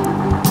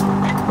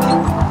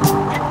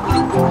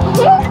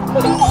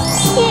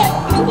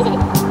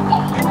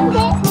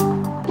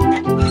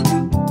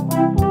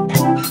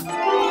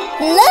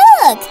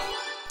 Look!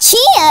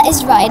 Chia is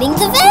riding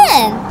the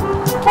van.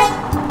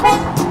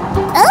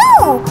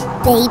 Oh,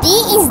 Baby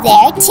is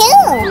there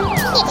too.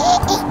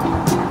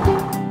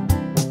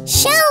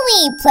 Shall we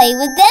play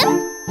with them?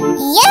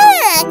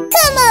 Yeah,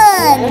 come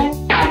on!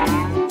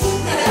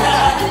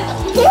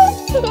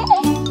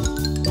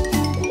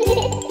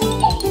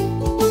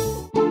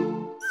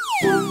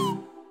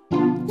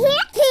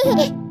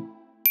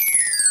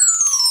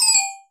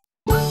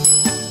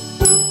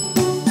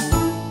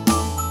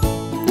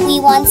 We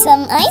want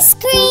some ice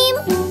cream.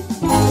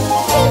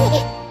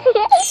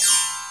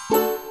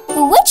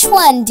 Which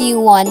one do you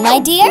want, my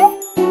dear?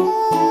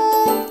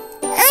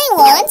 I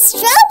want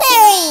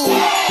strawberry.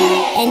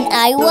 And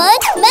I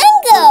want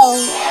mango.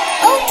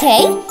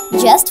 Okay,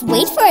 Just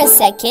wait for a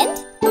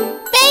second.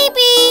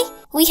 Baby,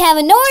 we have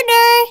an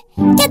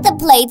order. Get the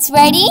plates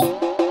ready.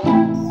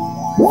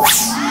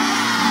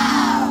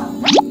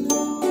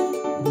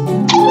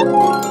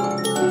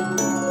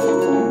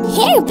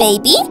 Here,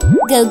 baby.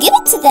 Go give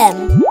it to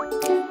them.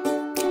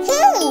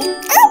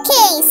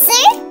 Okay,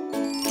 sir.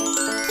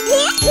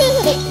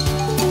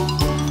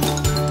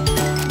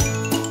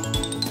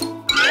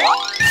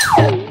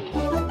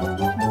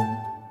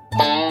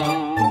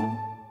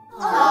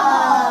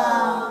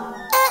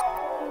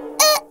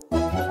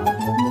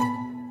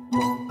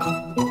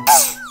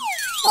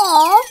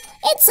 Aw,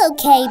 it's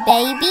okay,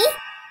 baby.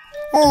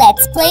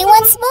 Let's play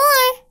once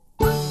more.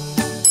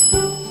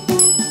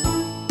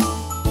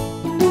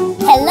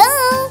 Hello,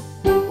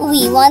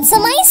 we want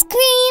some ice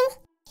cream.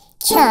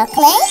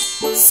 Chocolate,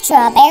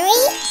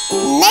 strawberry,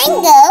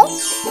 mango,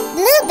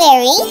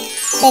 blueberry,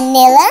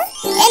 vanilla,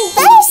 and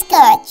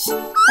butterscotch.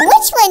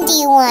 Which one do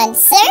you want,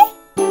 sir?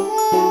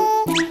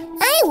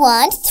 I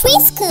want 3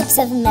 scoops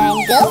of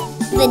mango,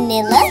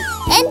 vanilla,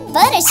 and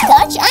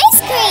butterscotch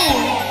ice cream.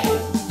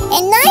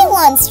 And I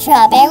want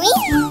strawberry,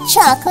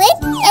 chocolate,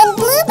 and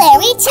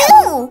blueberry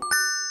too.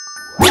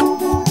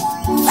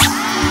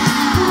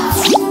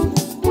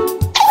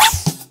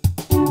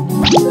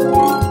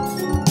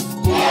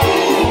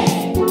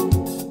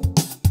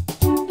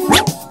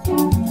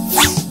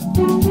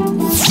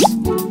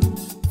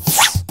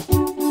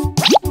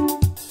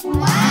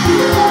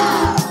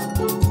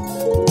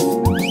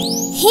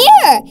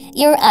 Here,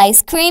 your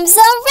ice cream's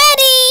all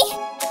ready.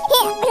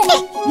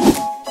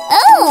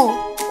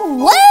 Oh,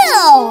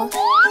 wow!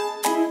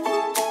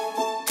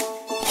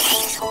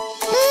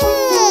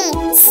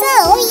 So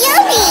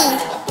yummy!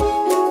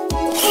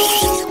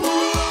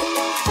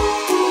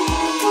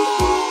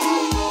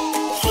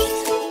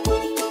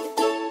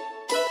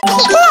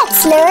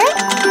 Let's learn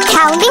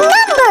counting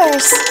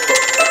numbers.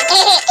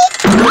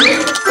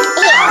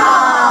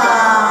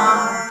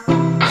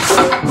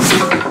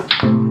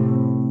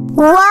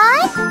 1,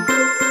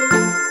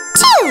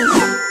 2,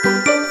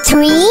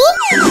 3,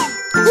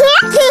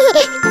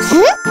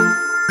 2.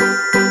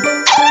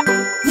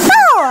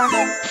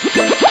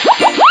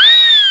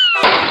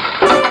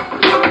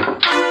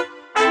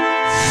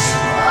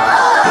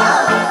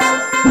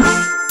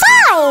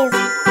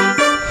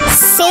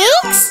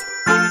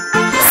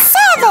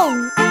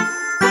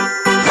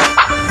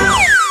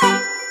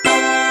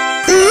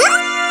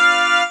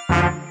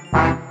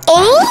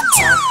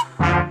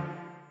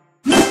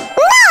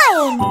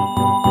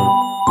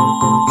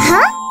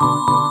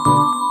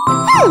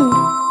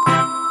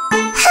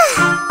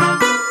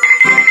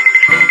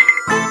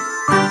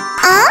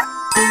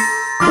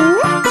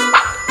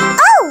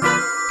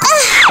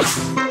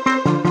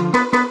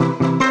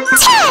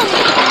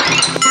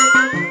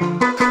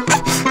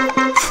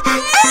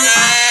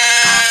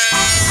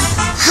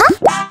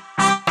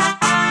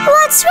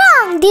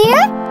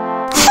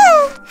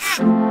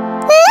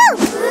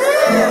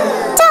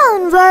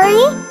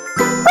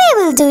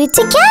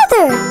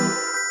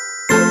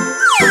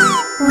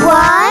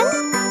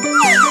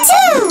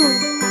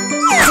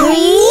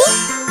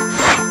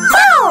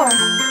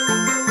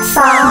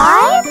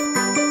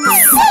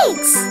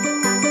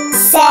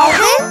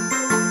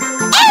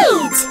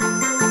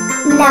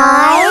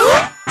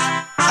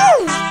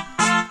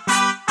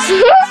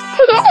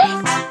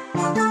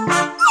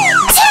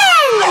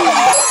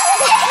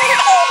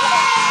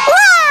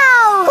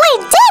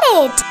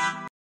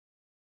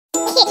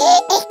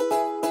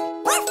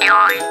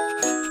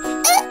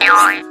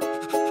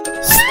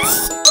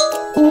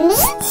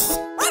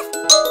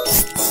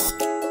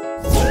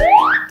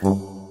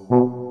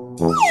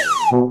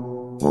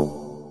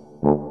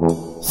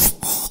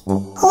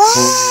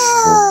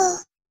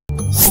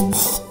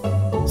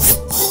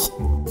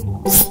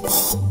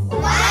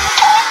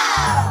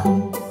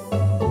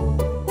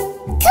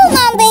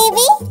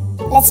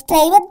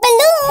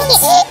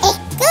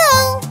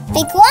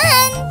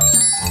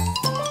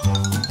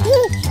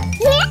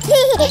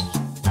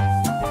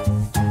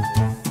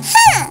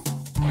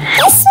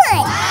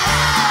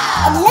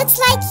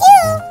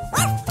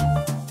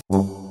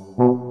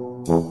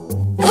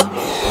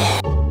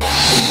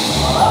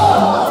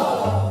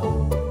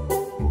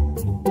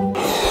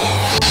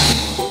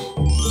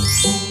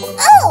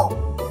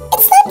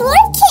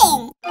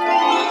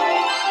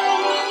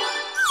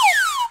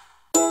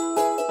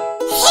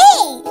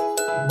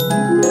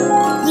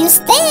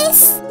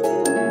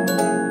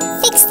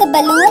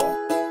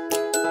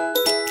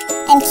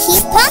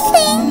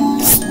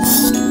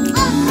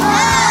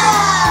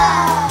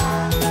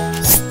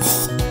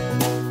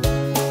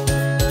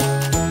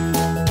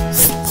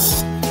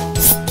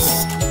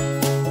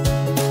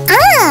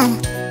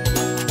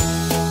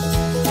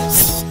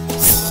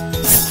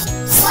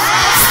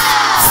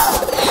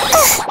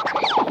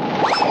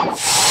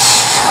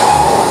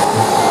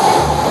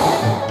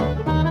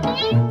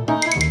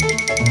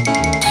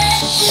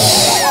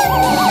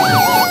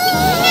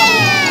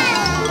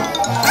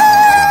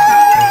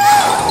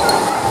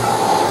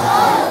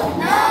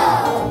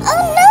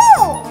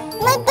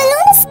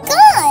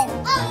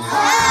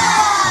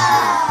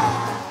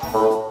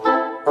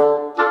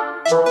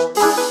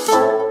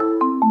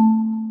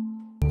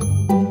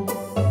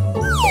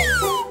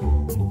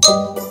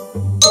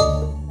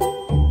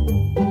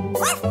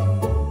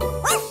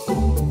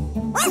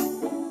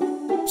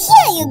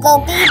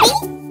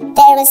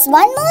 is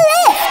one more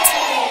left.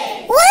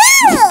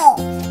 Wow!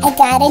 I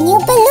got a new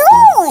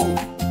balloon.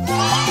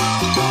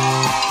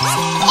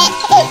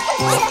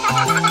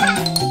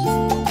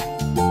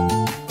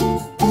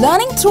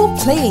 Learning through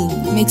playing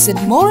makes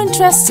it more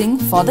interesting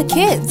for the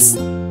kids.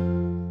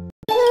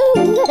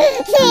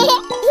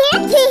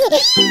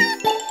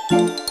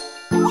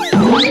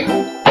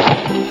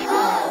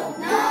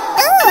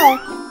 Oh,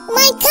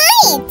 my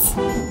kite!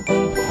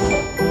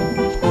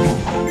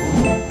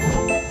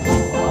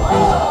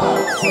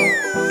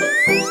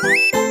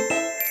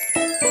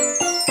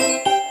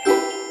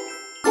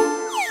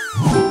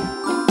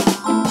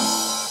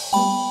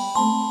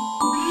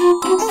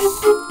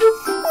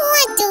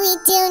 What do we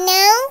do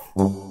now?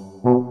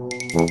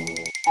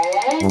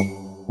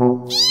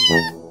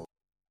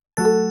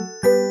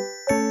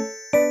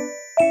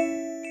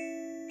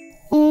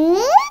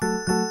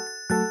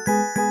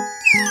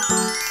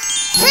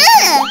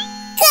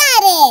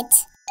 Got it!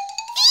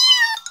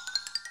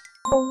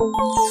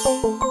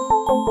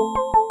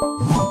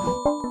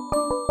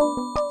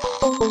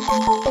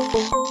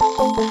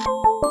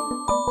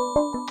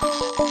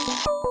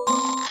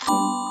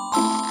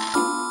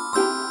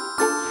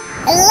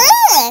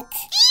 Look!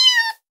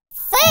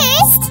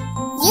 First,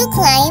 you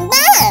climb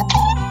up,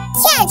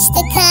 catch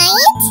the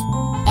kite,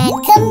 and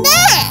come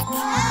back.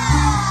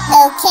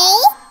 Okay?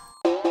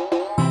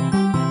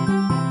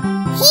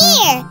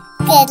 Here,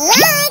 good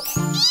luck!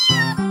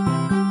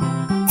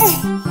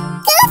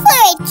 Go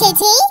for it,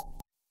 Kitty!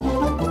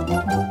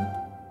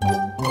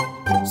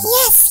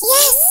 Yes,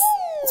 yes!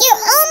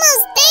 You're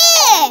almost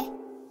there!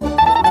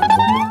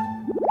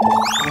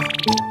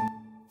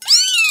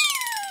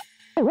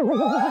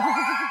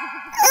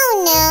 Oh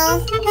no!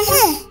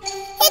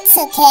 It's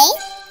okay.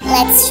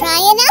 Let's try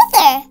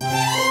another.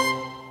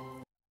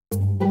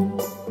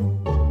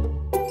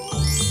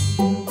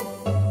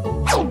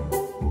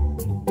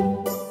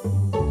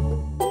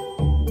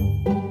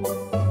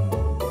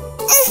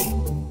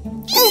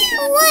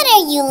 What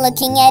are you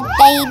looking at,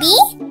 baby?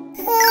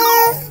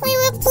 We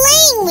were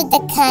playing with the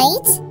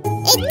kite.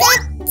 It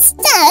got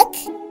stuck.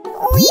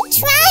 We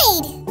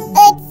tried,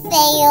 but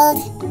failed.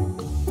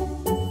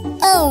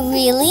 Oh,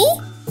 really?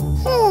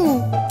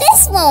 This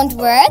won't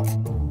work.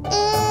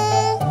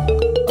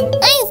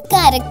 I've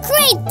got a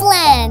great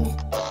plan.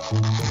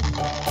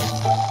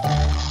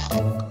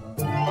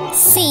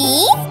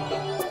 See?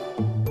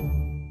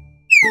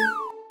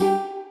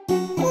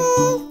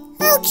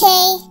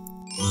 Okay.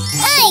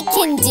 I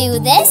can do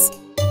this.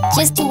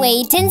 Just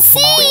wait and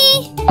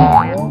see.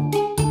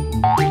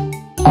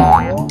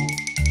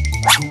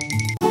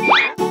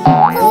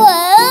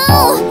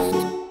 Whoa!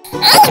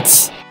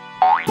 Ouch!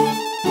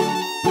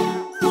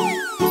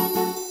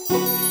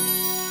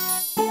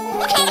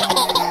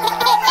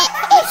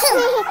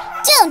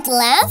 Don't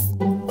laugh.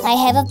 I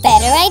have a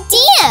better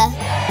idea.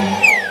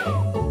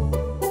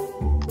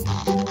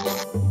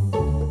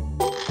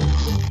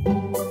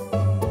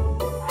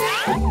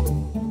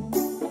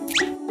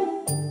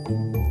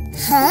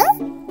 Huh?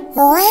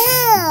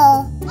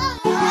 Wow!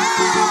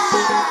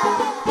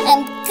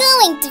 I'm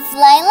going to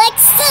fly like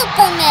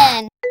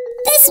Superman.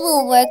 This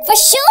will work for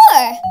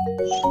sure.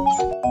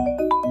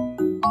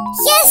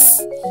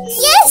 Yes!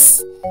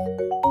 Yes!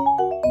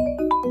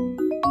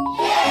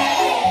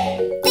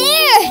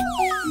 There!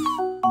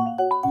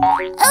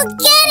 I'll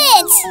get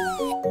it!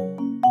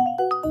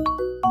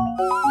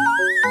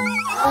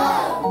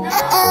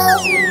 Uh-oh.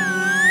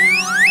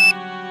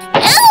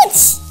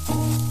 Ouch!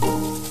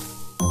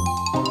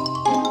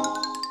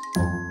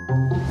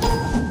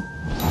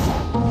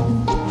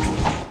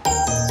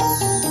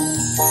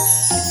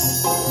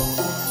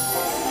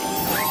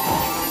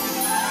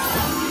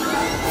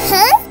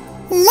 Huh?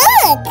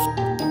 Look!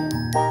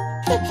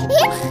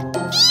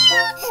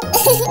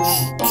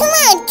 Come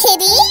on,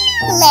 Kitty.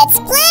 Let's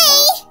play.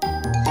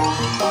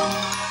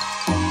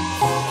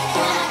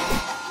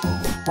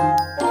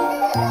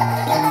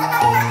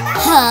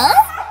 Huh?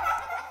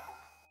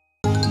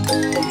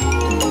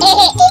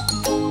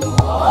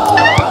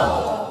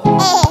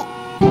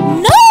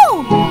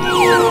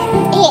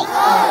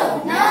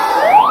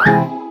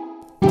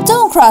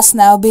 Don't cross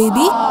now,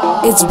 baby.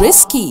 It's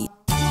risky.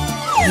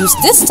 Use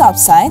this stop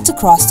sign to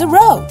cross the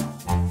road.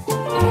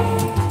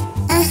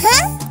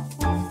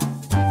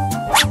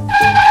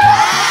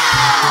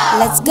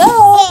 Let's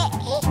go.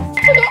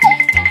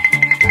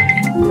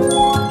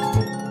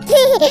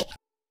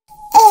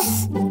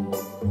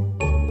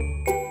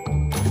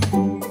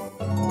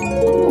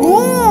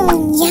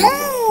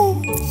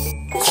 Yum.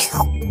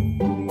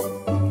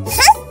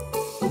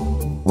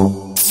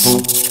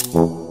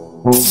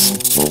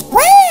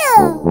 Wow.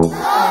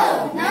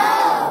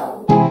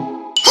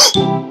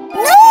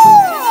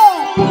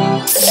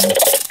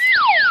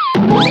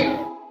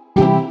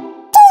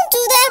 Don't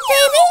do that,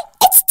 baby.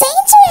 It's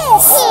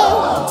dangerous.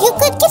 You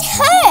could get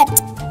hurt.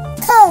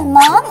 Call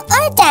Mom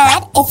or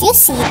Dad if you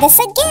see this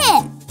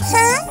again.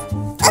 Huh?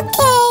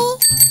 Okay.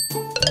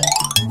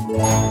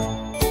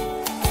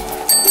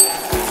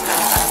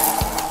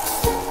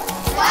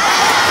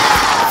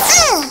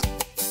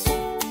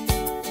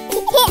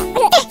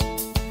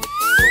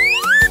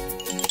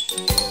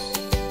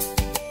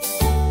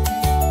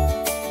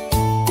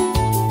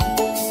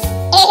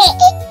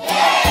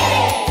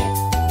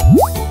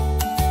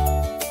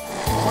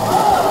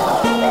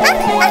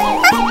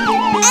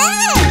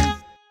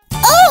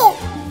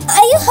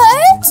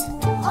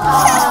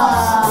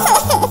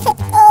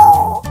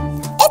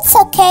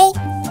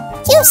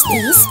 use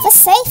these for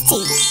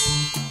safety.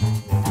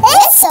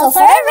 Let's go for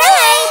a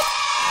ride!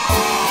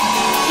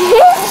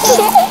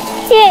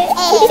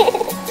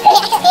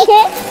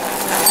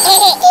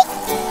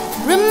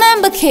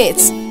 Remember,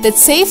 kids, that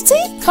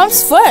safety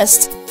comes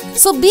first.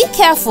 So be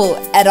careful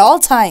at all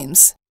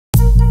times.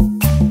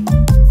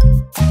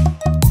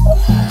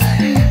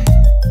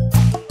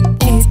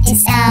 It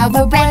is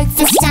our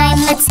breakfast time,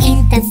 let's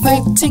eat the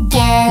food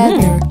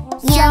together.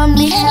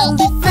 Yummy,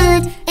 healthy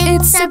food,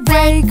 it's a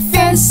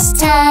breakfast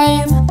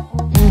time.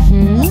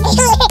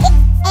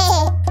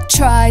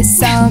 Try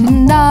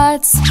some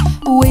nuts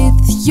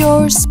with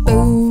your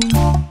spoon.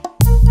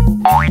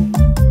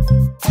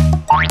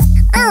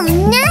 Oh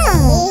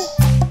no!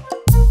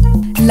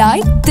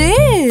 Like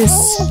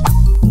this.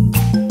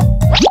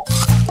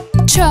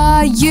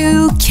 Try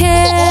you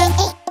can,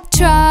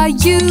 try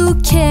you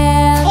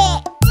can.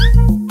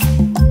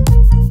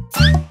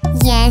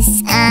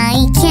 Yes,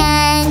 I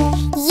can.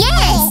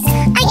 Yes,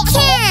 I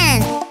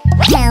can.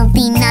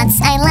 Healthy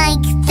nuts, I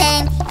like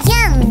them.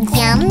 Yum,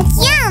 yum,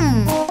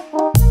 yum.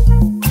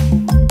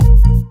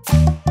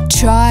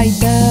 Try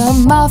the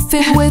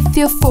muffin with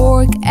your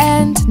fork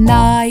and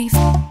knife.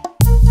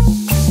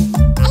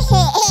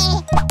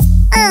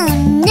 Oh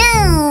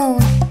no!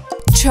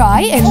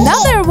 Try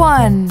another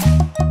one.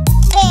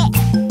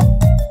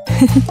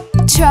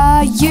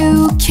 Try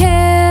you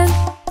can,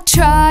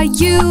 try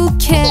you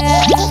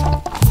can.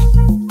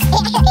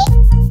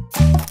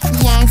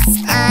 Yes,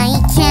 I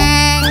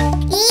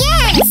can.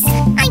 Yes,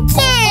 I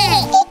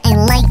can. I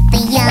like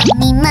the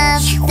yummy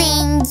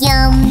muffin.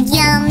 Yum,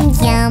 yum,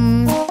 yum.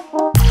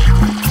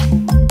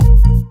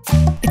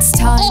 It's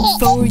time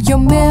for your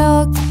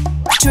milk.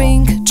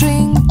 Drink,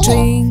 drink,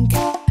 drink.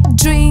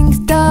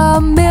 Drink the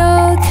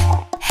milk,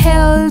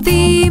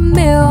 healthy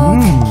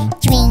milk.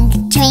 Drink,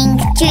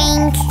 drink,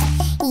 drink.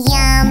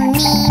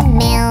 Yummy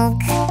milk.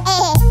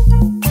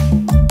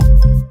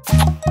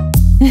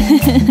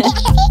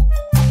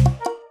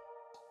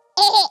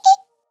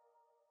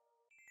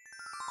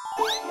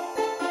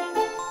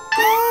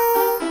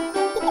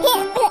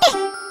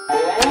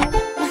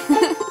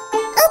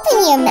 Open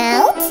your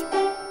mouth.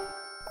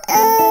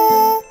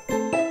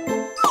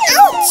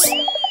 Ouch!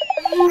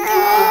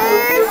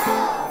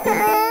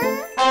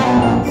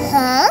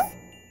 Huh?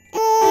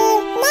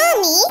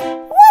 Mommy,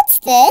 what's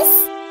this?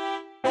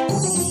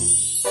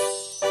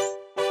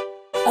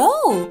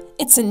 Oh,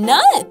 it's a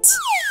nut.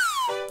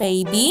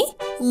 Baby,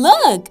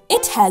 look,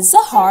 it has a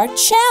hard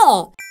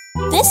shell.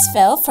 This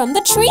fell from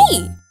the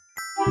tree.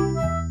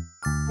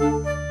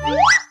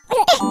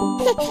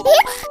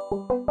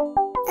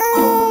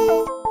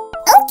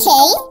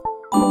 Okay.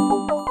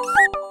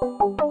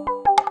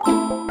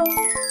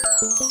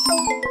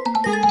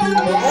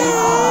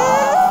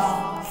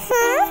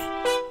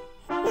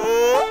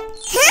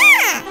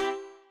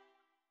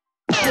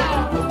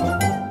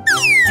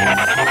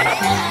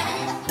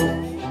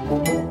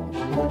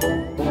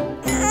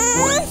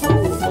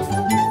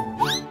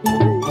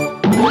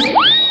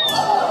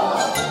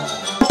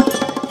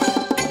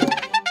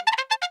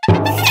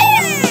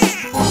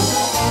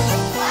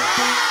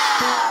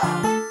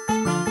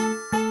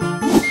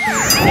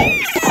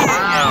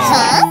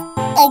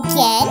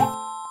 Again?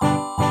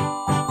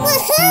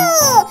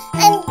 Woohoo!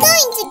 I'm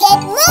going to get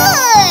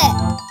more!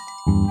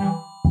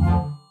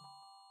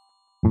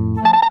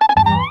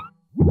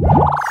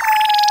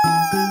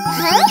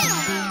 Huh?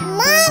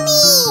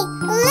 Mommy!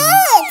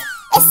 Look!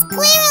 A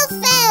squirrel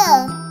fell!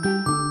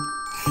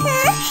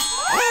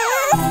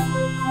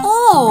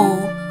 Oh,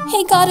 he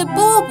got a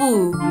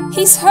boo-boo.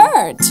 He's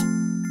hurt.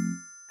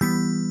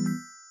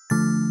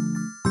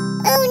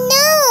 Oh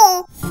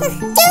no!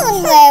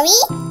 Don't worry!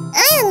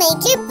 I'll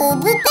make your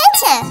boo-boo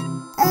better.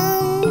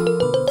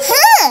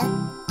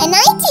 An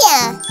idea!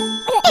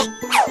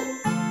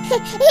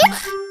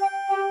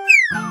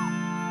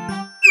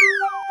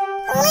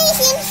 Lay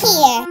him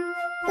here.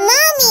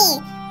 Mommy,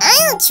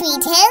 I'll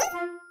treat him.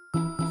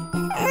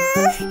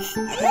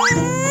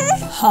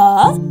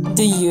 Huh?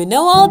 Do you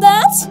know all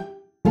that?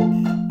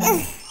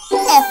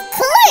 Of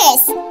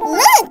course!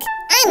 Look,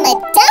 I'm a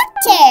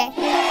doctor.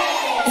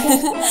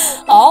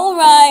 All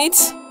right.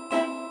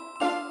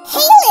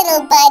 Hey,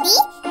 little buddy,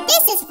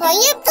 this is for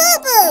your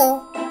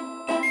boo-boo.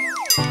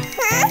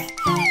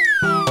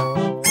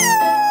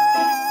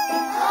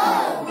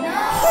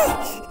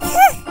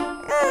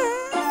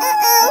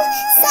 Uh-oh,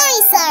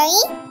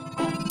 sorry.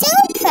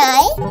 Don't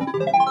cry.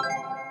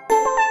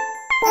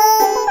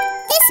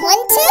 This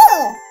one too.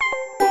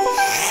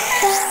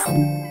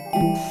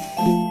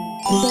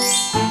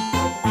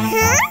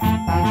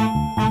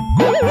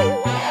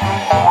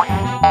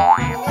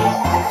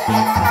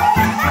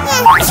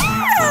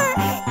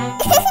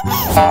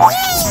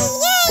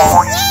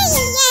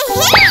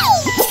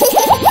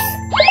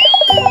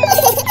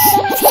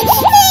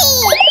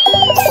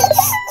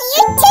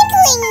 You're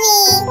tickling me.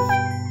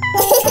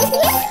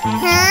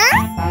 Huh?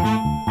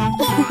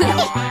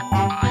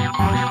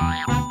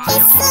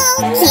 He's so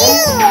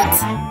cute.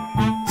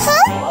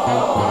 Huh?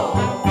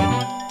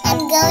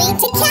 I'm going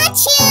to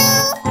catch you.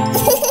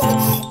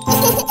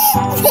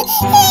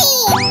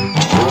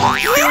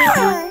 Hey.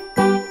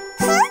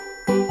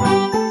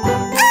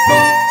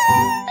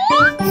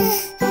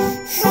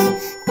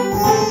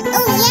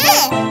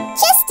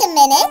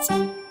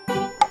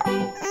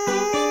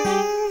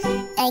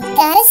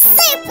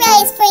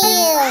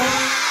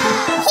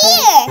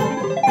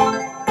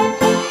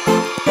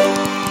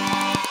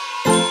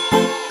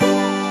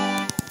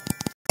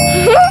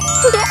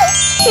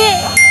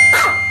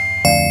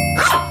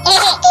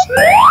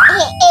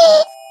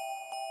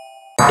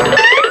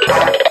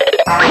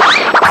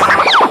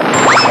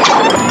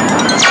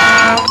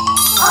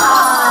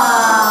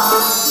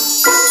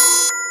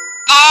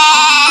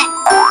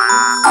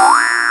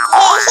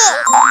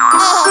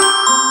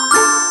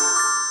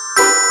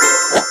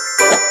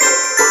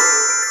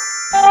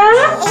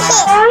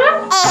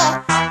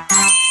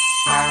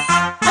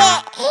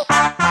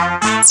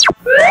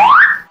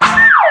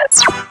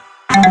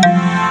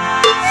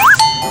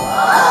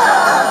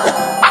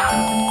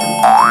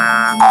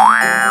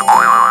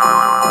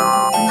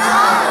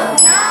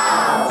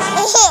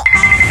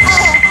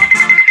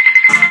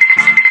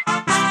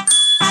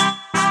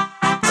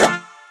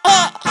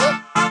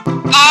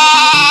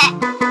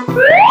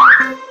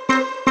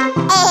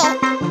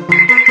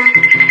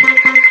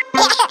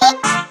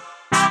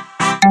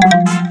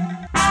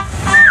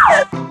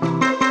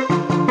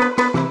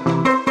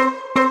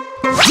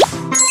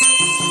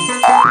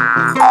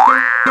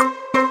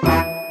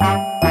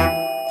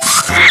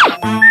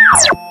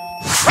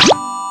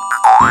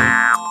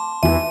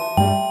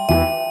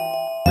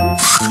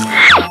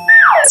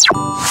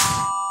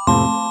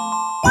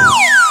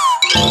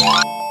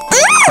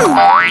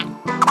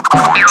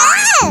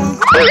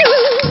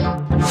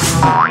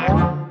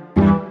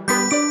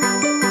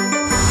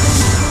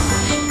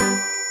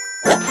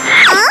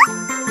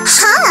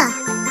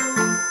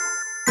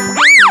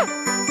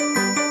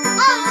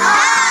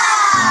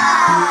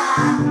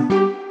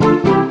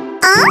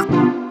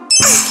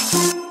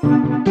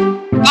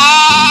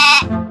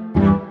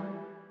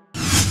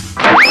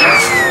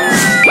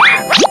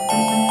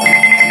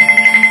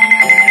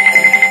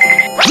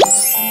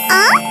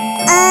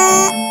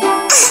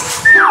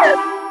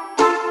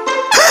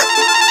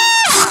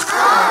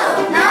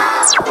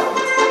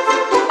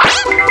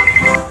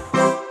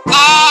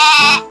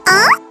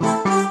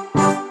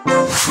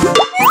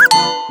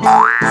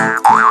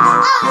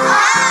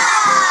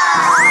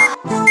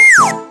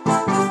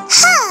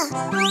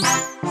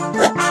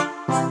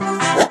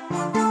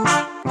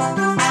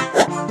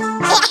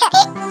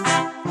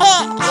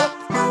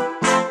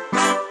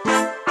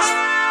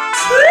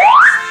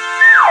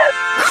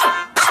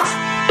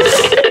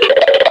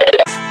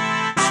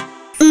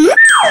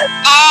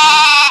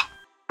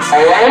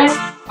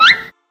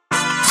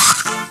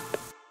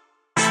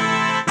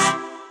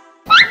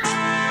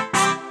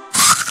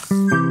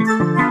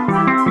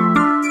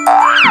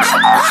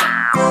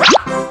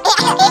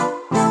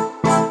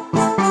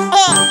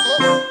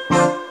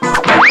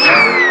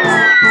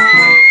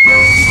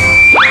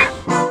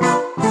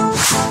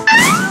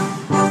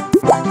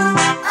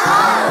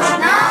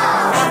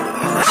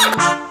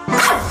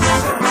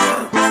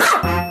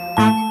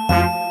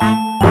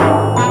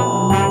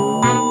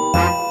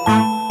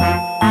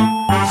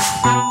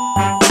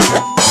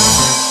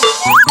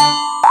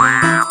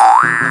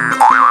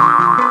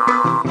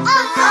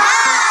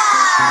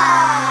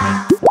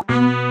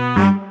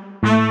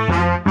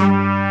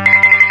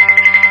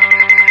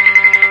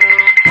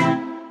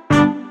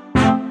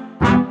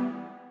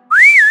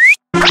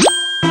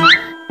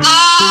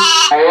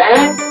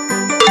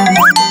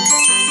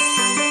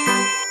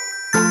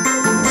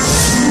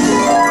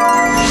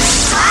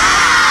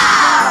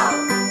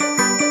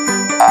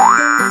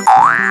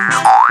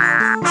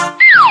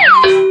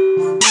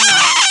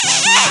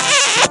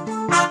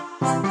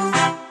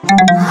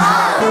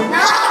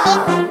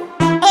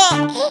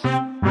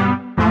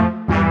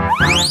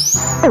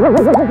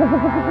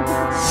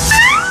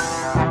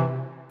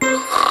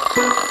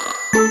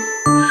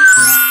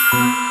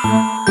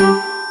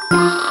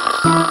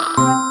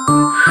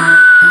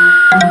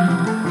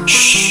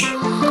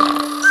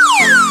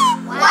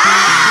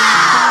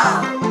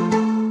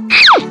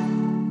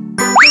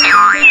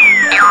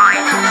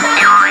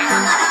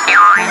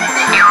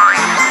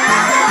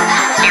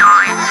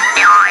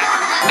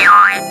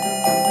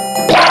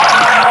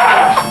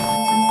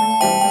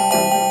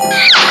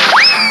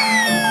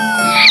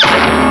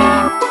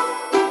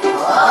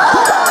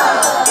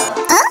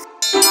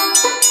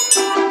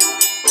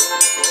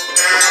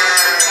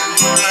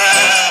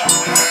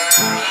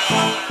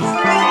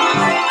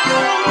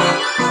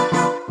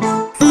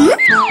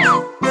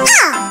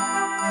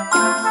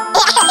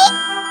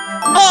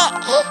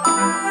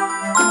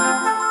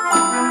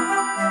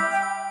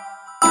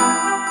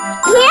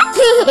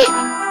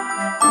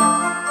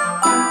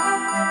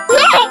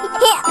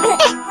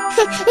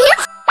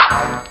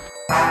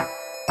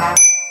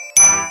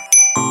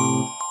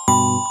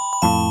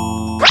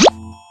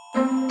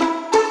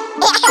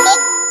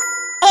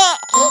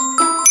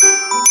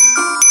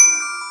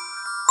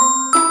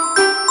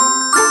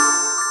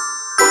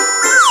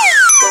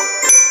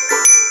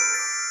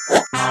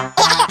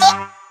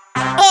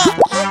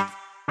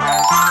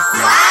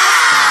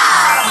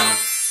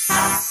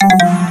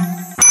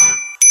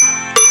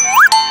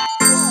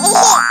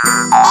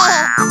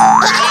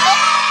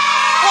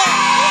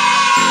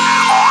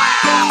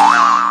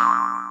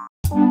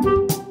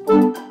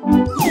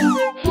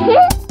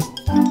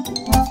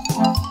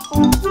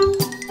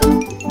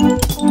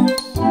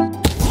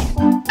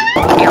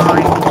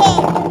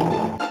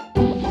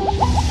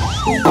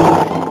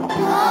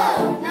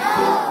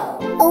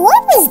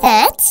 What was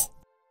that?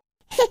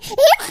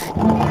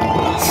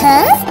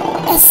 Huh?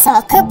 A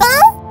soccer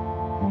ball?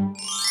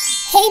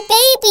 Hey,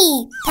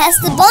 baby, pass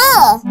the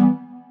ball.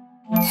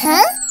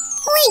 Huh?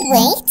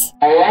 Wait.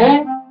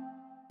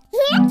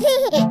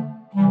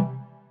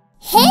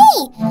 Hey!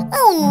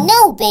 Oh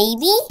no,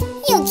 baby.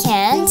 You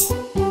can't.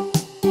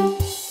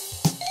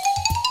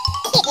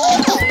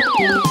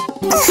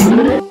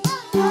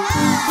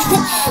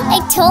 I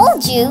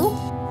told you.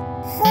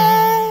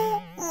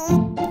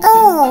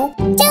 Oh,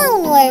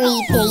 don't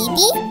worry,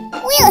 baby.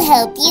 We'll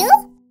help you.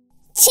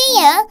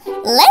 Chia,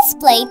 let's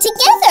play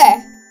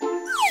together.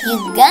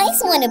 You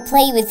guys want to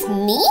play with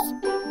me?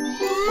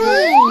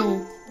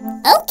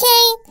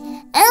 Okay,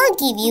 I'll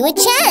give you a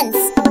chance.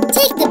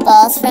 Take the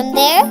balls from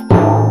there.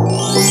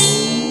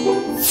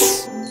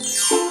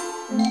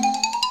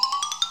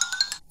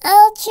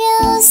 I'll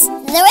choose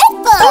the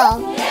red ball.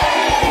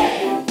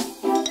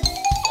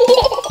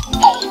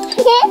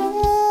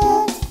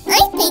 I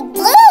pick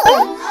blue.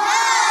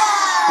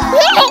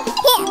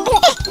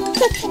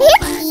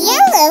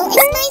 Yellow is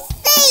my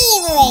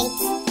favorite.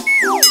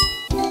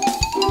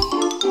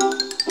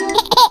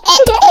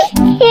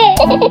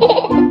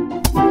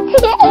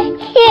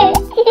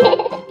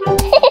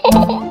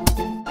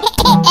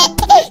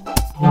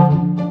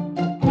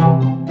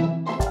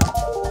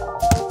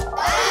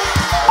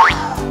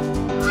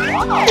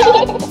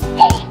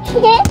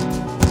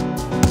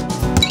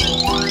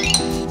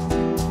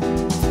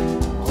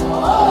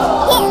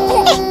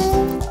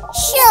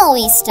 Shall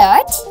we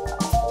start?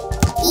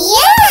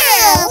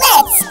 Yeah,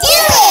 let's do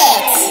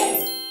it!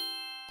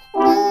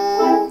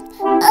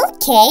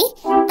 Okay,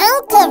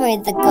 I'll cover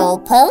the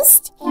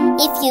goalpost.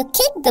 If you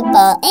kick the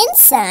ball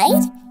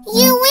inside,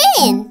 you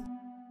win.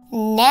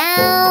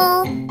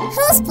 Now,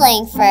 who's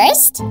playing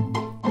first?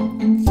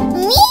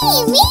 Me!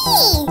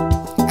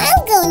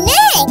 I'll go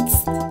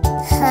next.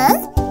 Huh?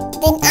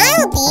 Then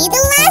I'll be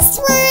the last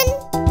one.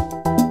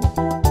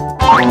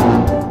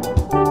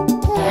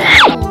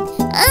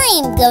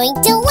 I'm going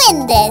to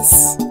win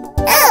this.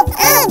 Up,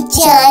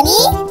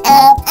 Johnny!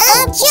 Up,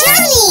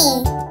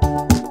 Johnny!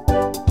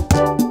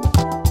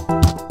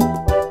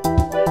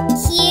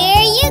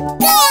 Here you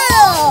go!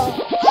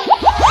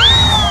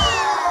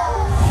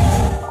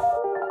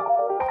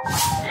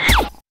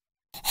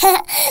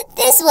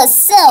 This was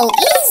so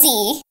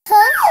easy!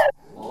 Huh?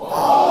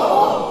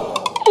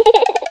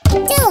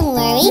 Don't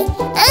worry,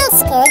 I'll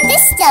score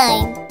this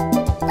time.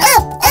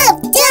 Up,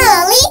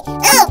 Dolly!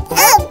 Up,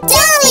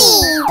 Dolly!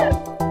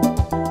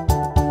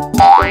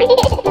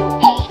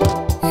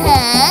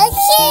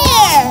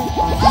 Here!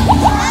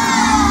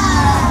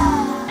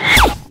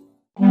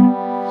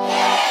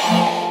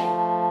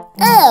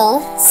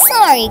 Oh,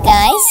 sorry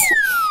guys.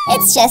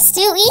 It's just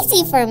too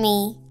easy for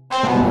me.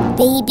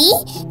 Baby,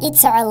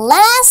 it's our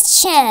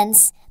last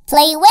chance.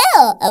 Play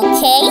well,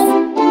 okay?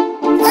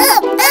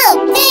 Up,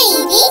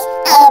 baby!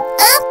 Up,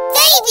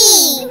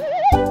 baby!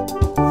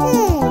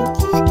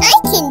 I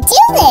can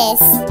do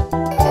this!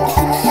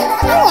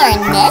 You are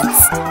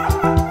next?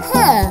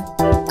 Huh.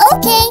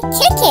 Okay,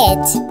 kick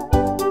it!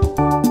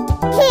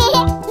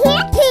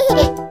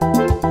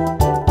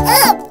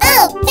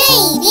 Up,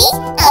 baby!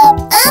 Up,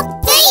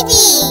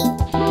 baby!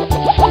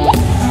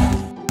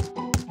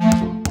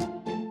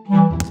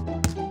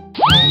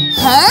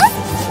 Huh?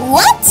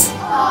 What?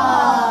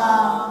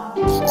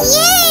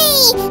 Yay!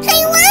 I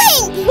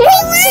won!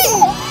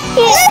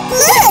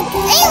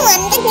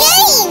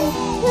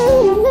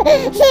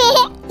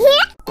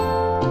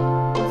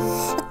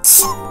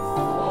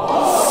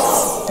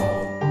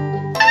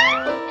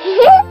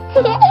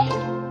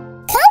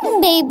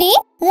 baby.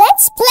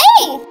 Let's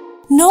play.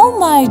 No,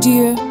 my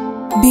dear.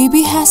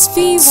 Baby has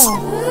fever.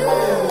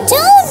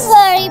 Don't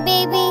worry,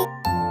 baby.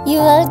 You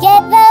will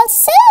get well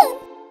soon.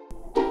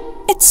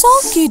 It's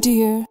okay,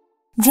 dear.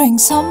 Drink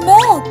some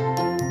milk.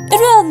 It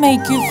will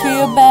make you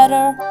feel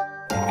better.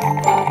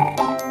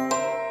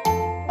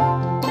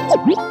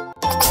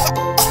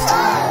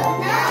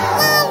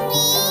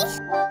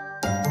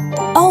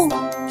 Oh,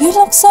 you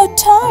look so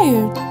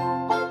tired.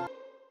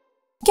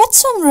 Get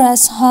some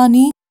rest,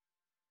 honey.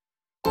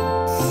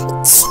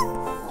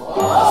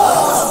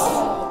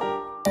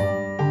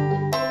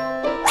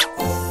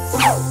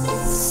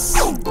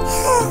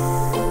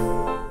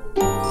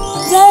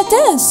 There it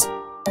is.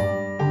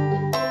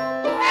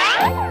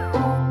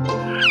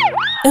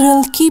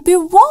 It'll keep you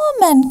warm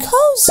and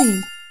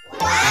cozy.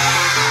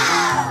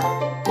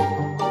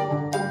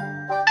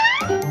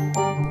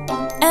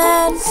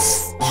 And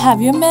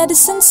have your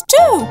medicines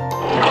too.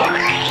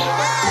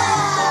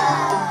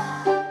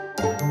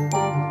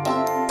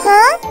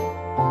 Huh?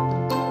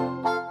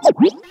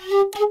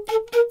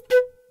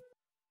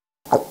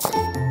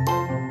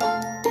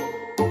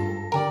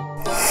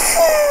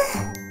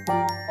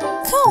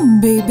 Come,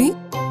 baby.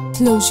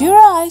 Close your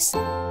eyes.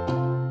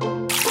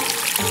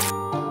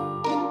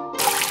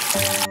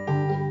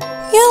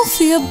 You'll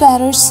feel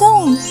better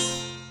soon.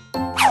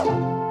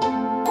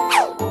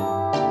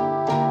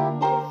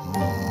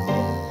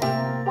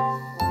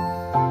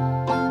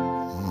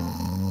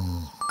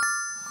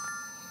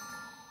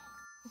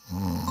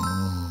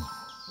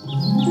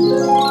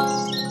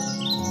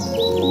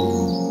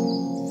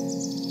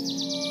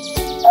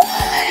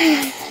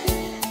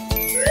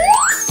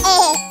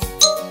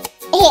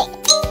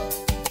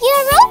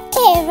 You're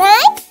okay,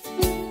 right?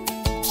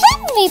 Can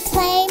we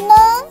play,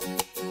 Mom?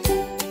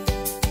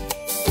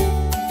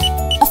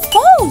 Of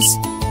course.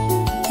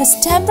 His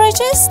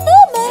temperature is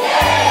normal.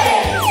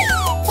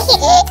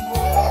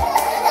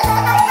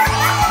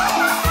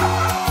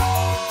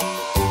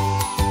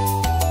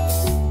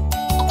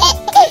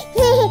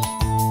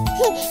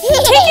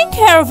 Taking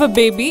care of a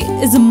baby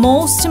is the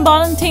most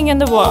important thing in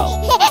the world.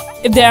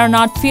 If they are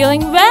not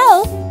feeling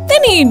well, they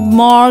need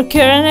more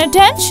care and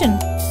attention.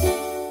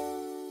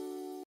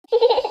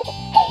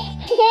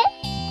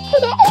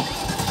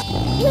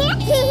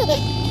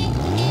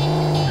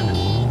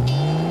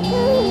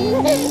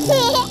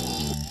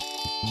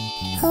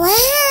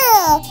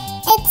 Wow,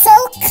 it's so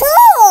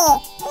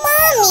cool!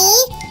 Mommy,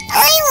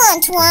 I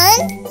want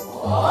one!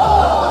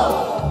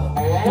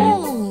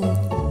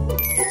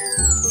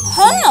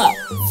 Huh,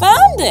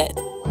 found it.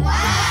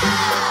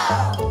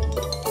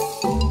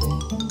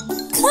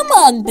 Come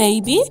on,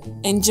 baby,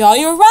 enjoy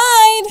your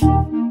ride.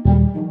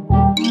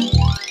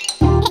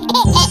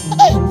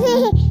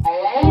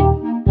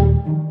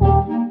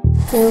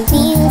 The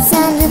wheels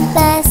on the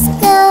bus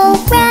go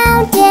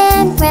round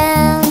and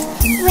round,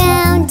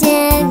 round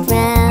and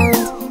round,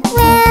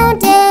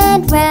 round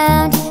and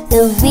round.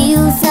 The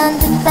wheels on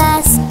the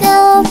bus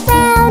go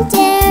round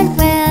and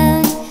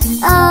round,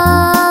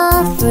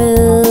 all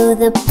through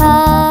the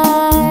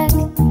park.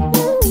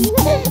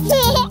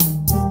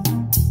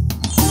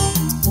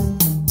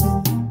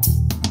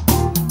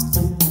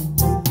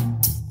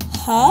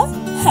 Huh?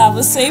 Have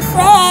a safe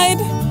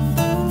ride.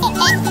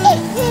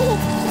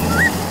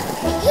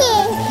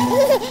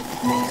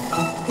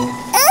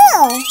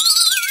 Oh!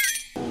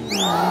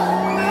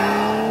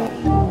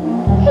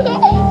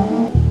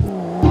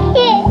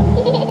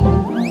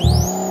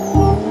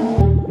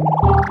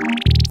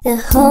 The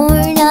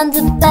horn on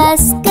the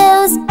bus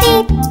goes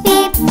beep,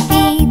 beep,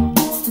 beep,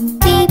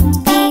 beep,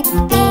 beep,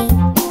 beep,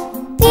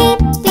 beep,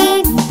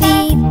 beep,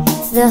 beep.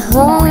 The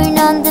horn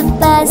on the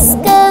bus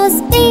goes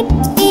beep,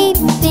 beep,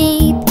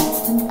 beep,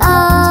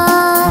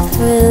 all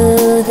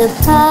through the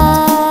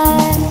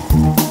park.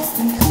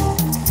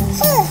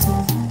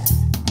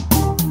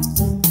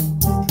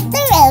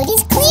 The road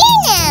is clear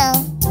now.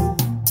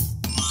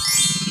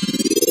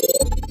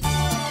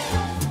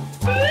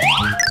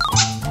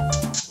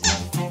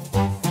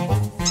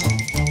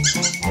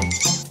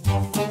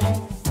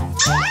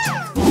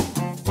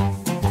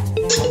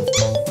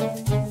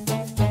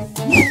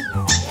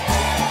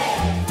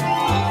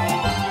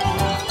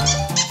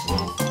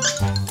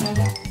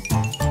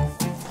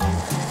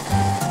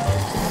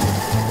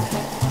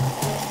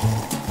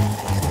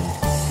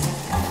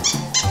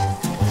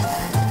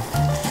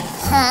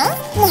 Huh?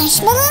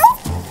 Marshmallow?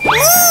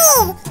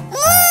 Move!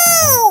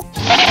 Move!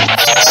 I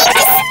need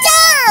to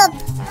stop!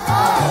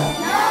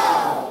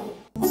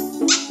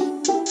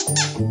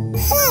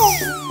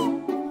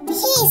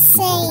 He's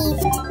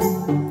saved.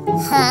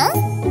 Huh?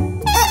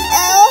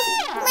 Uh-oh!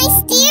 My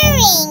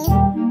steering!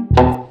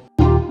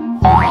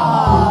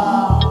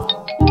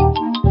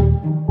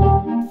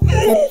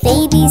 The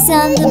babies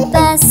on the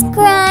bus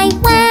cry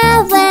wah,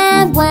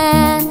 wah,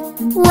 wah,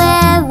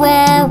 wah,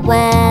 wah,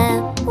 wah,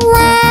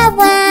 wah,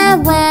 wah,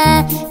 wah.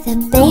 The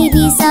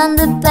babies on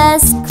the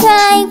bus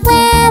cry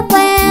wah,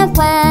 wah,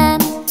 wah,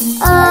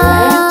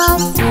 all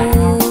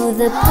through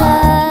the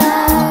park.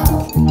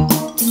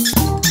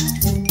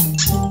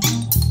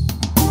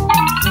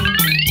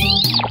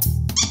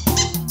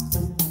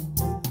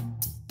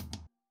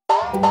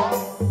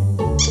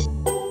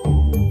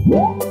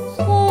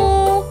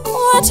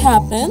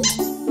 happened?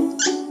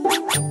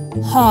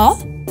 Huh?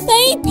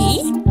 Baby?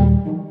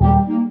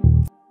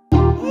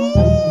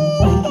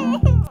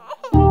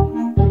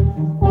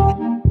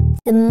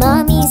 The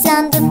mommies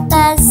on the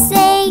bus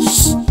say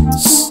shh,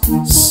 shh,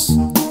 shh,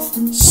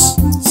 shh, shh,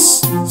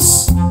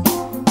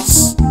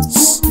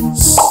 shh,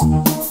 shh.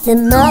 The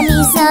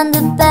mommies on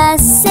the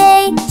bus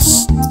say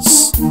shh,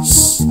 shh,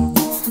 shh.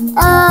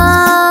 Oh.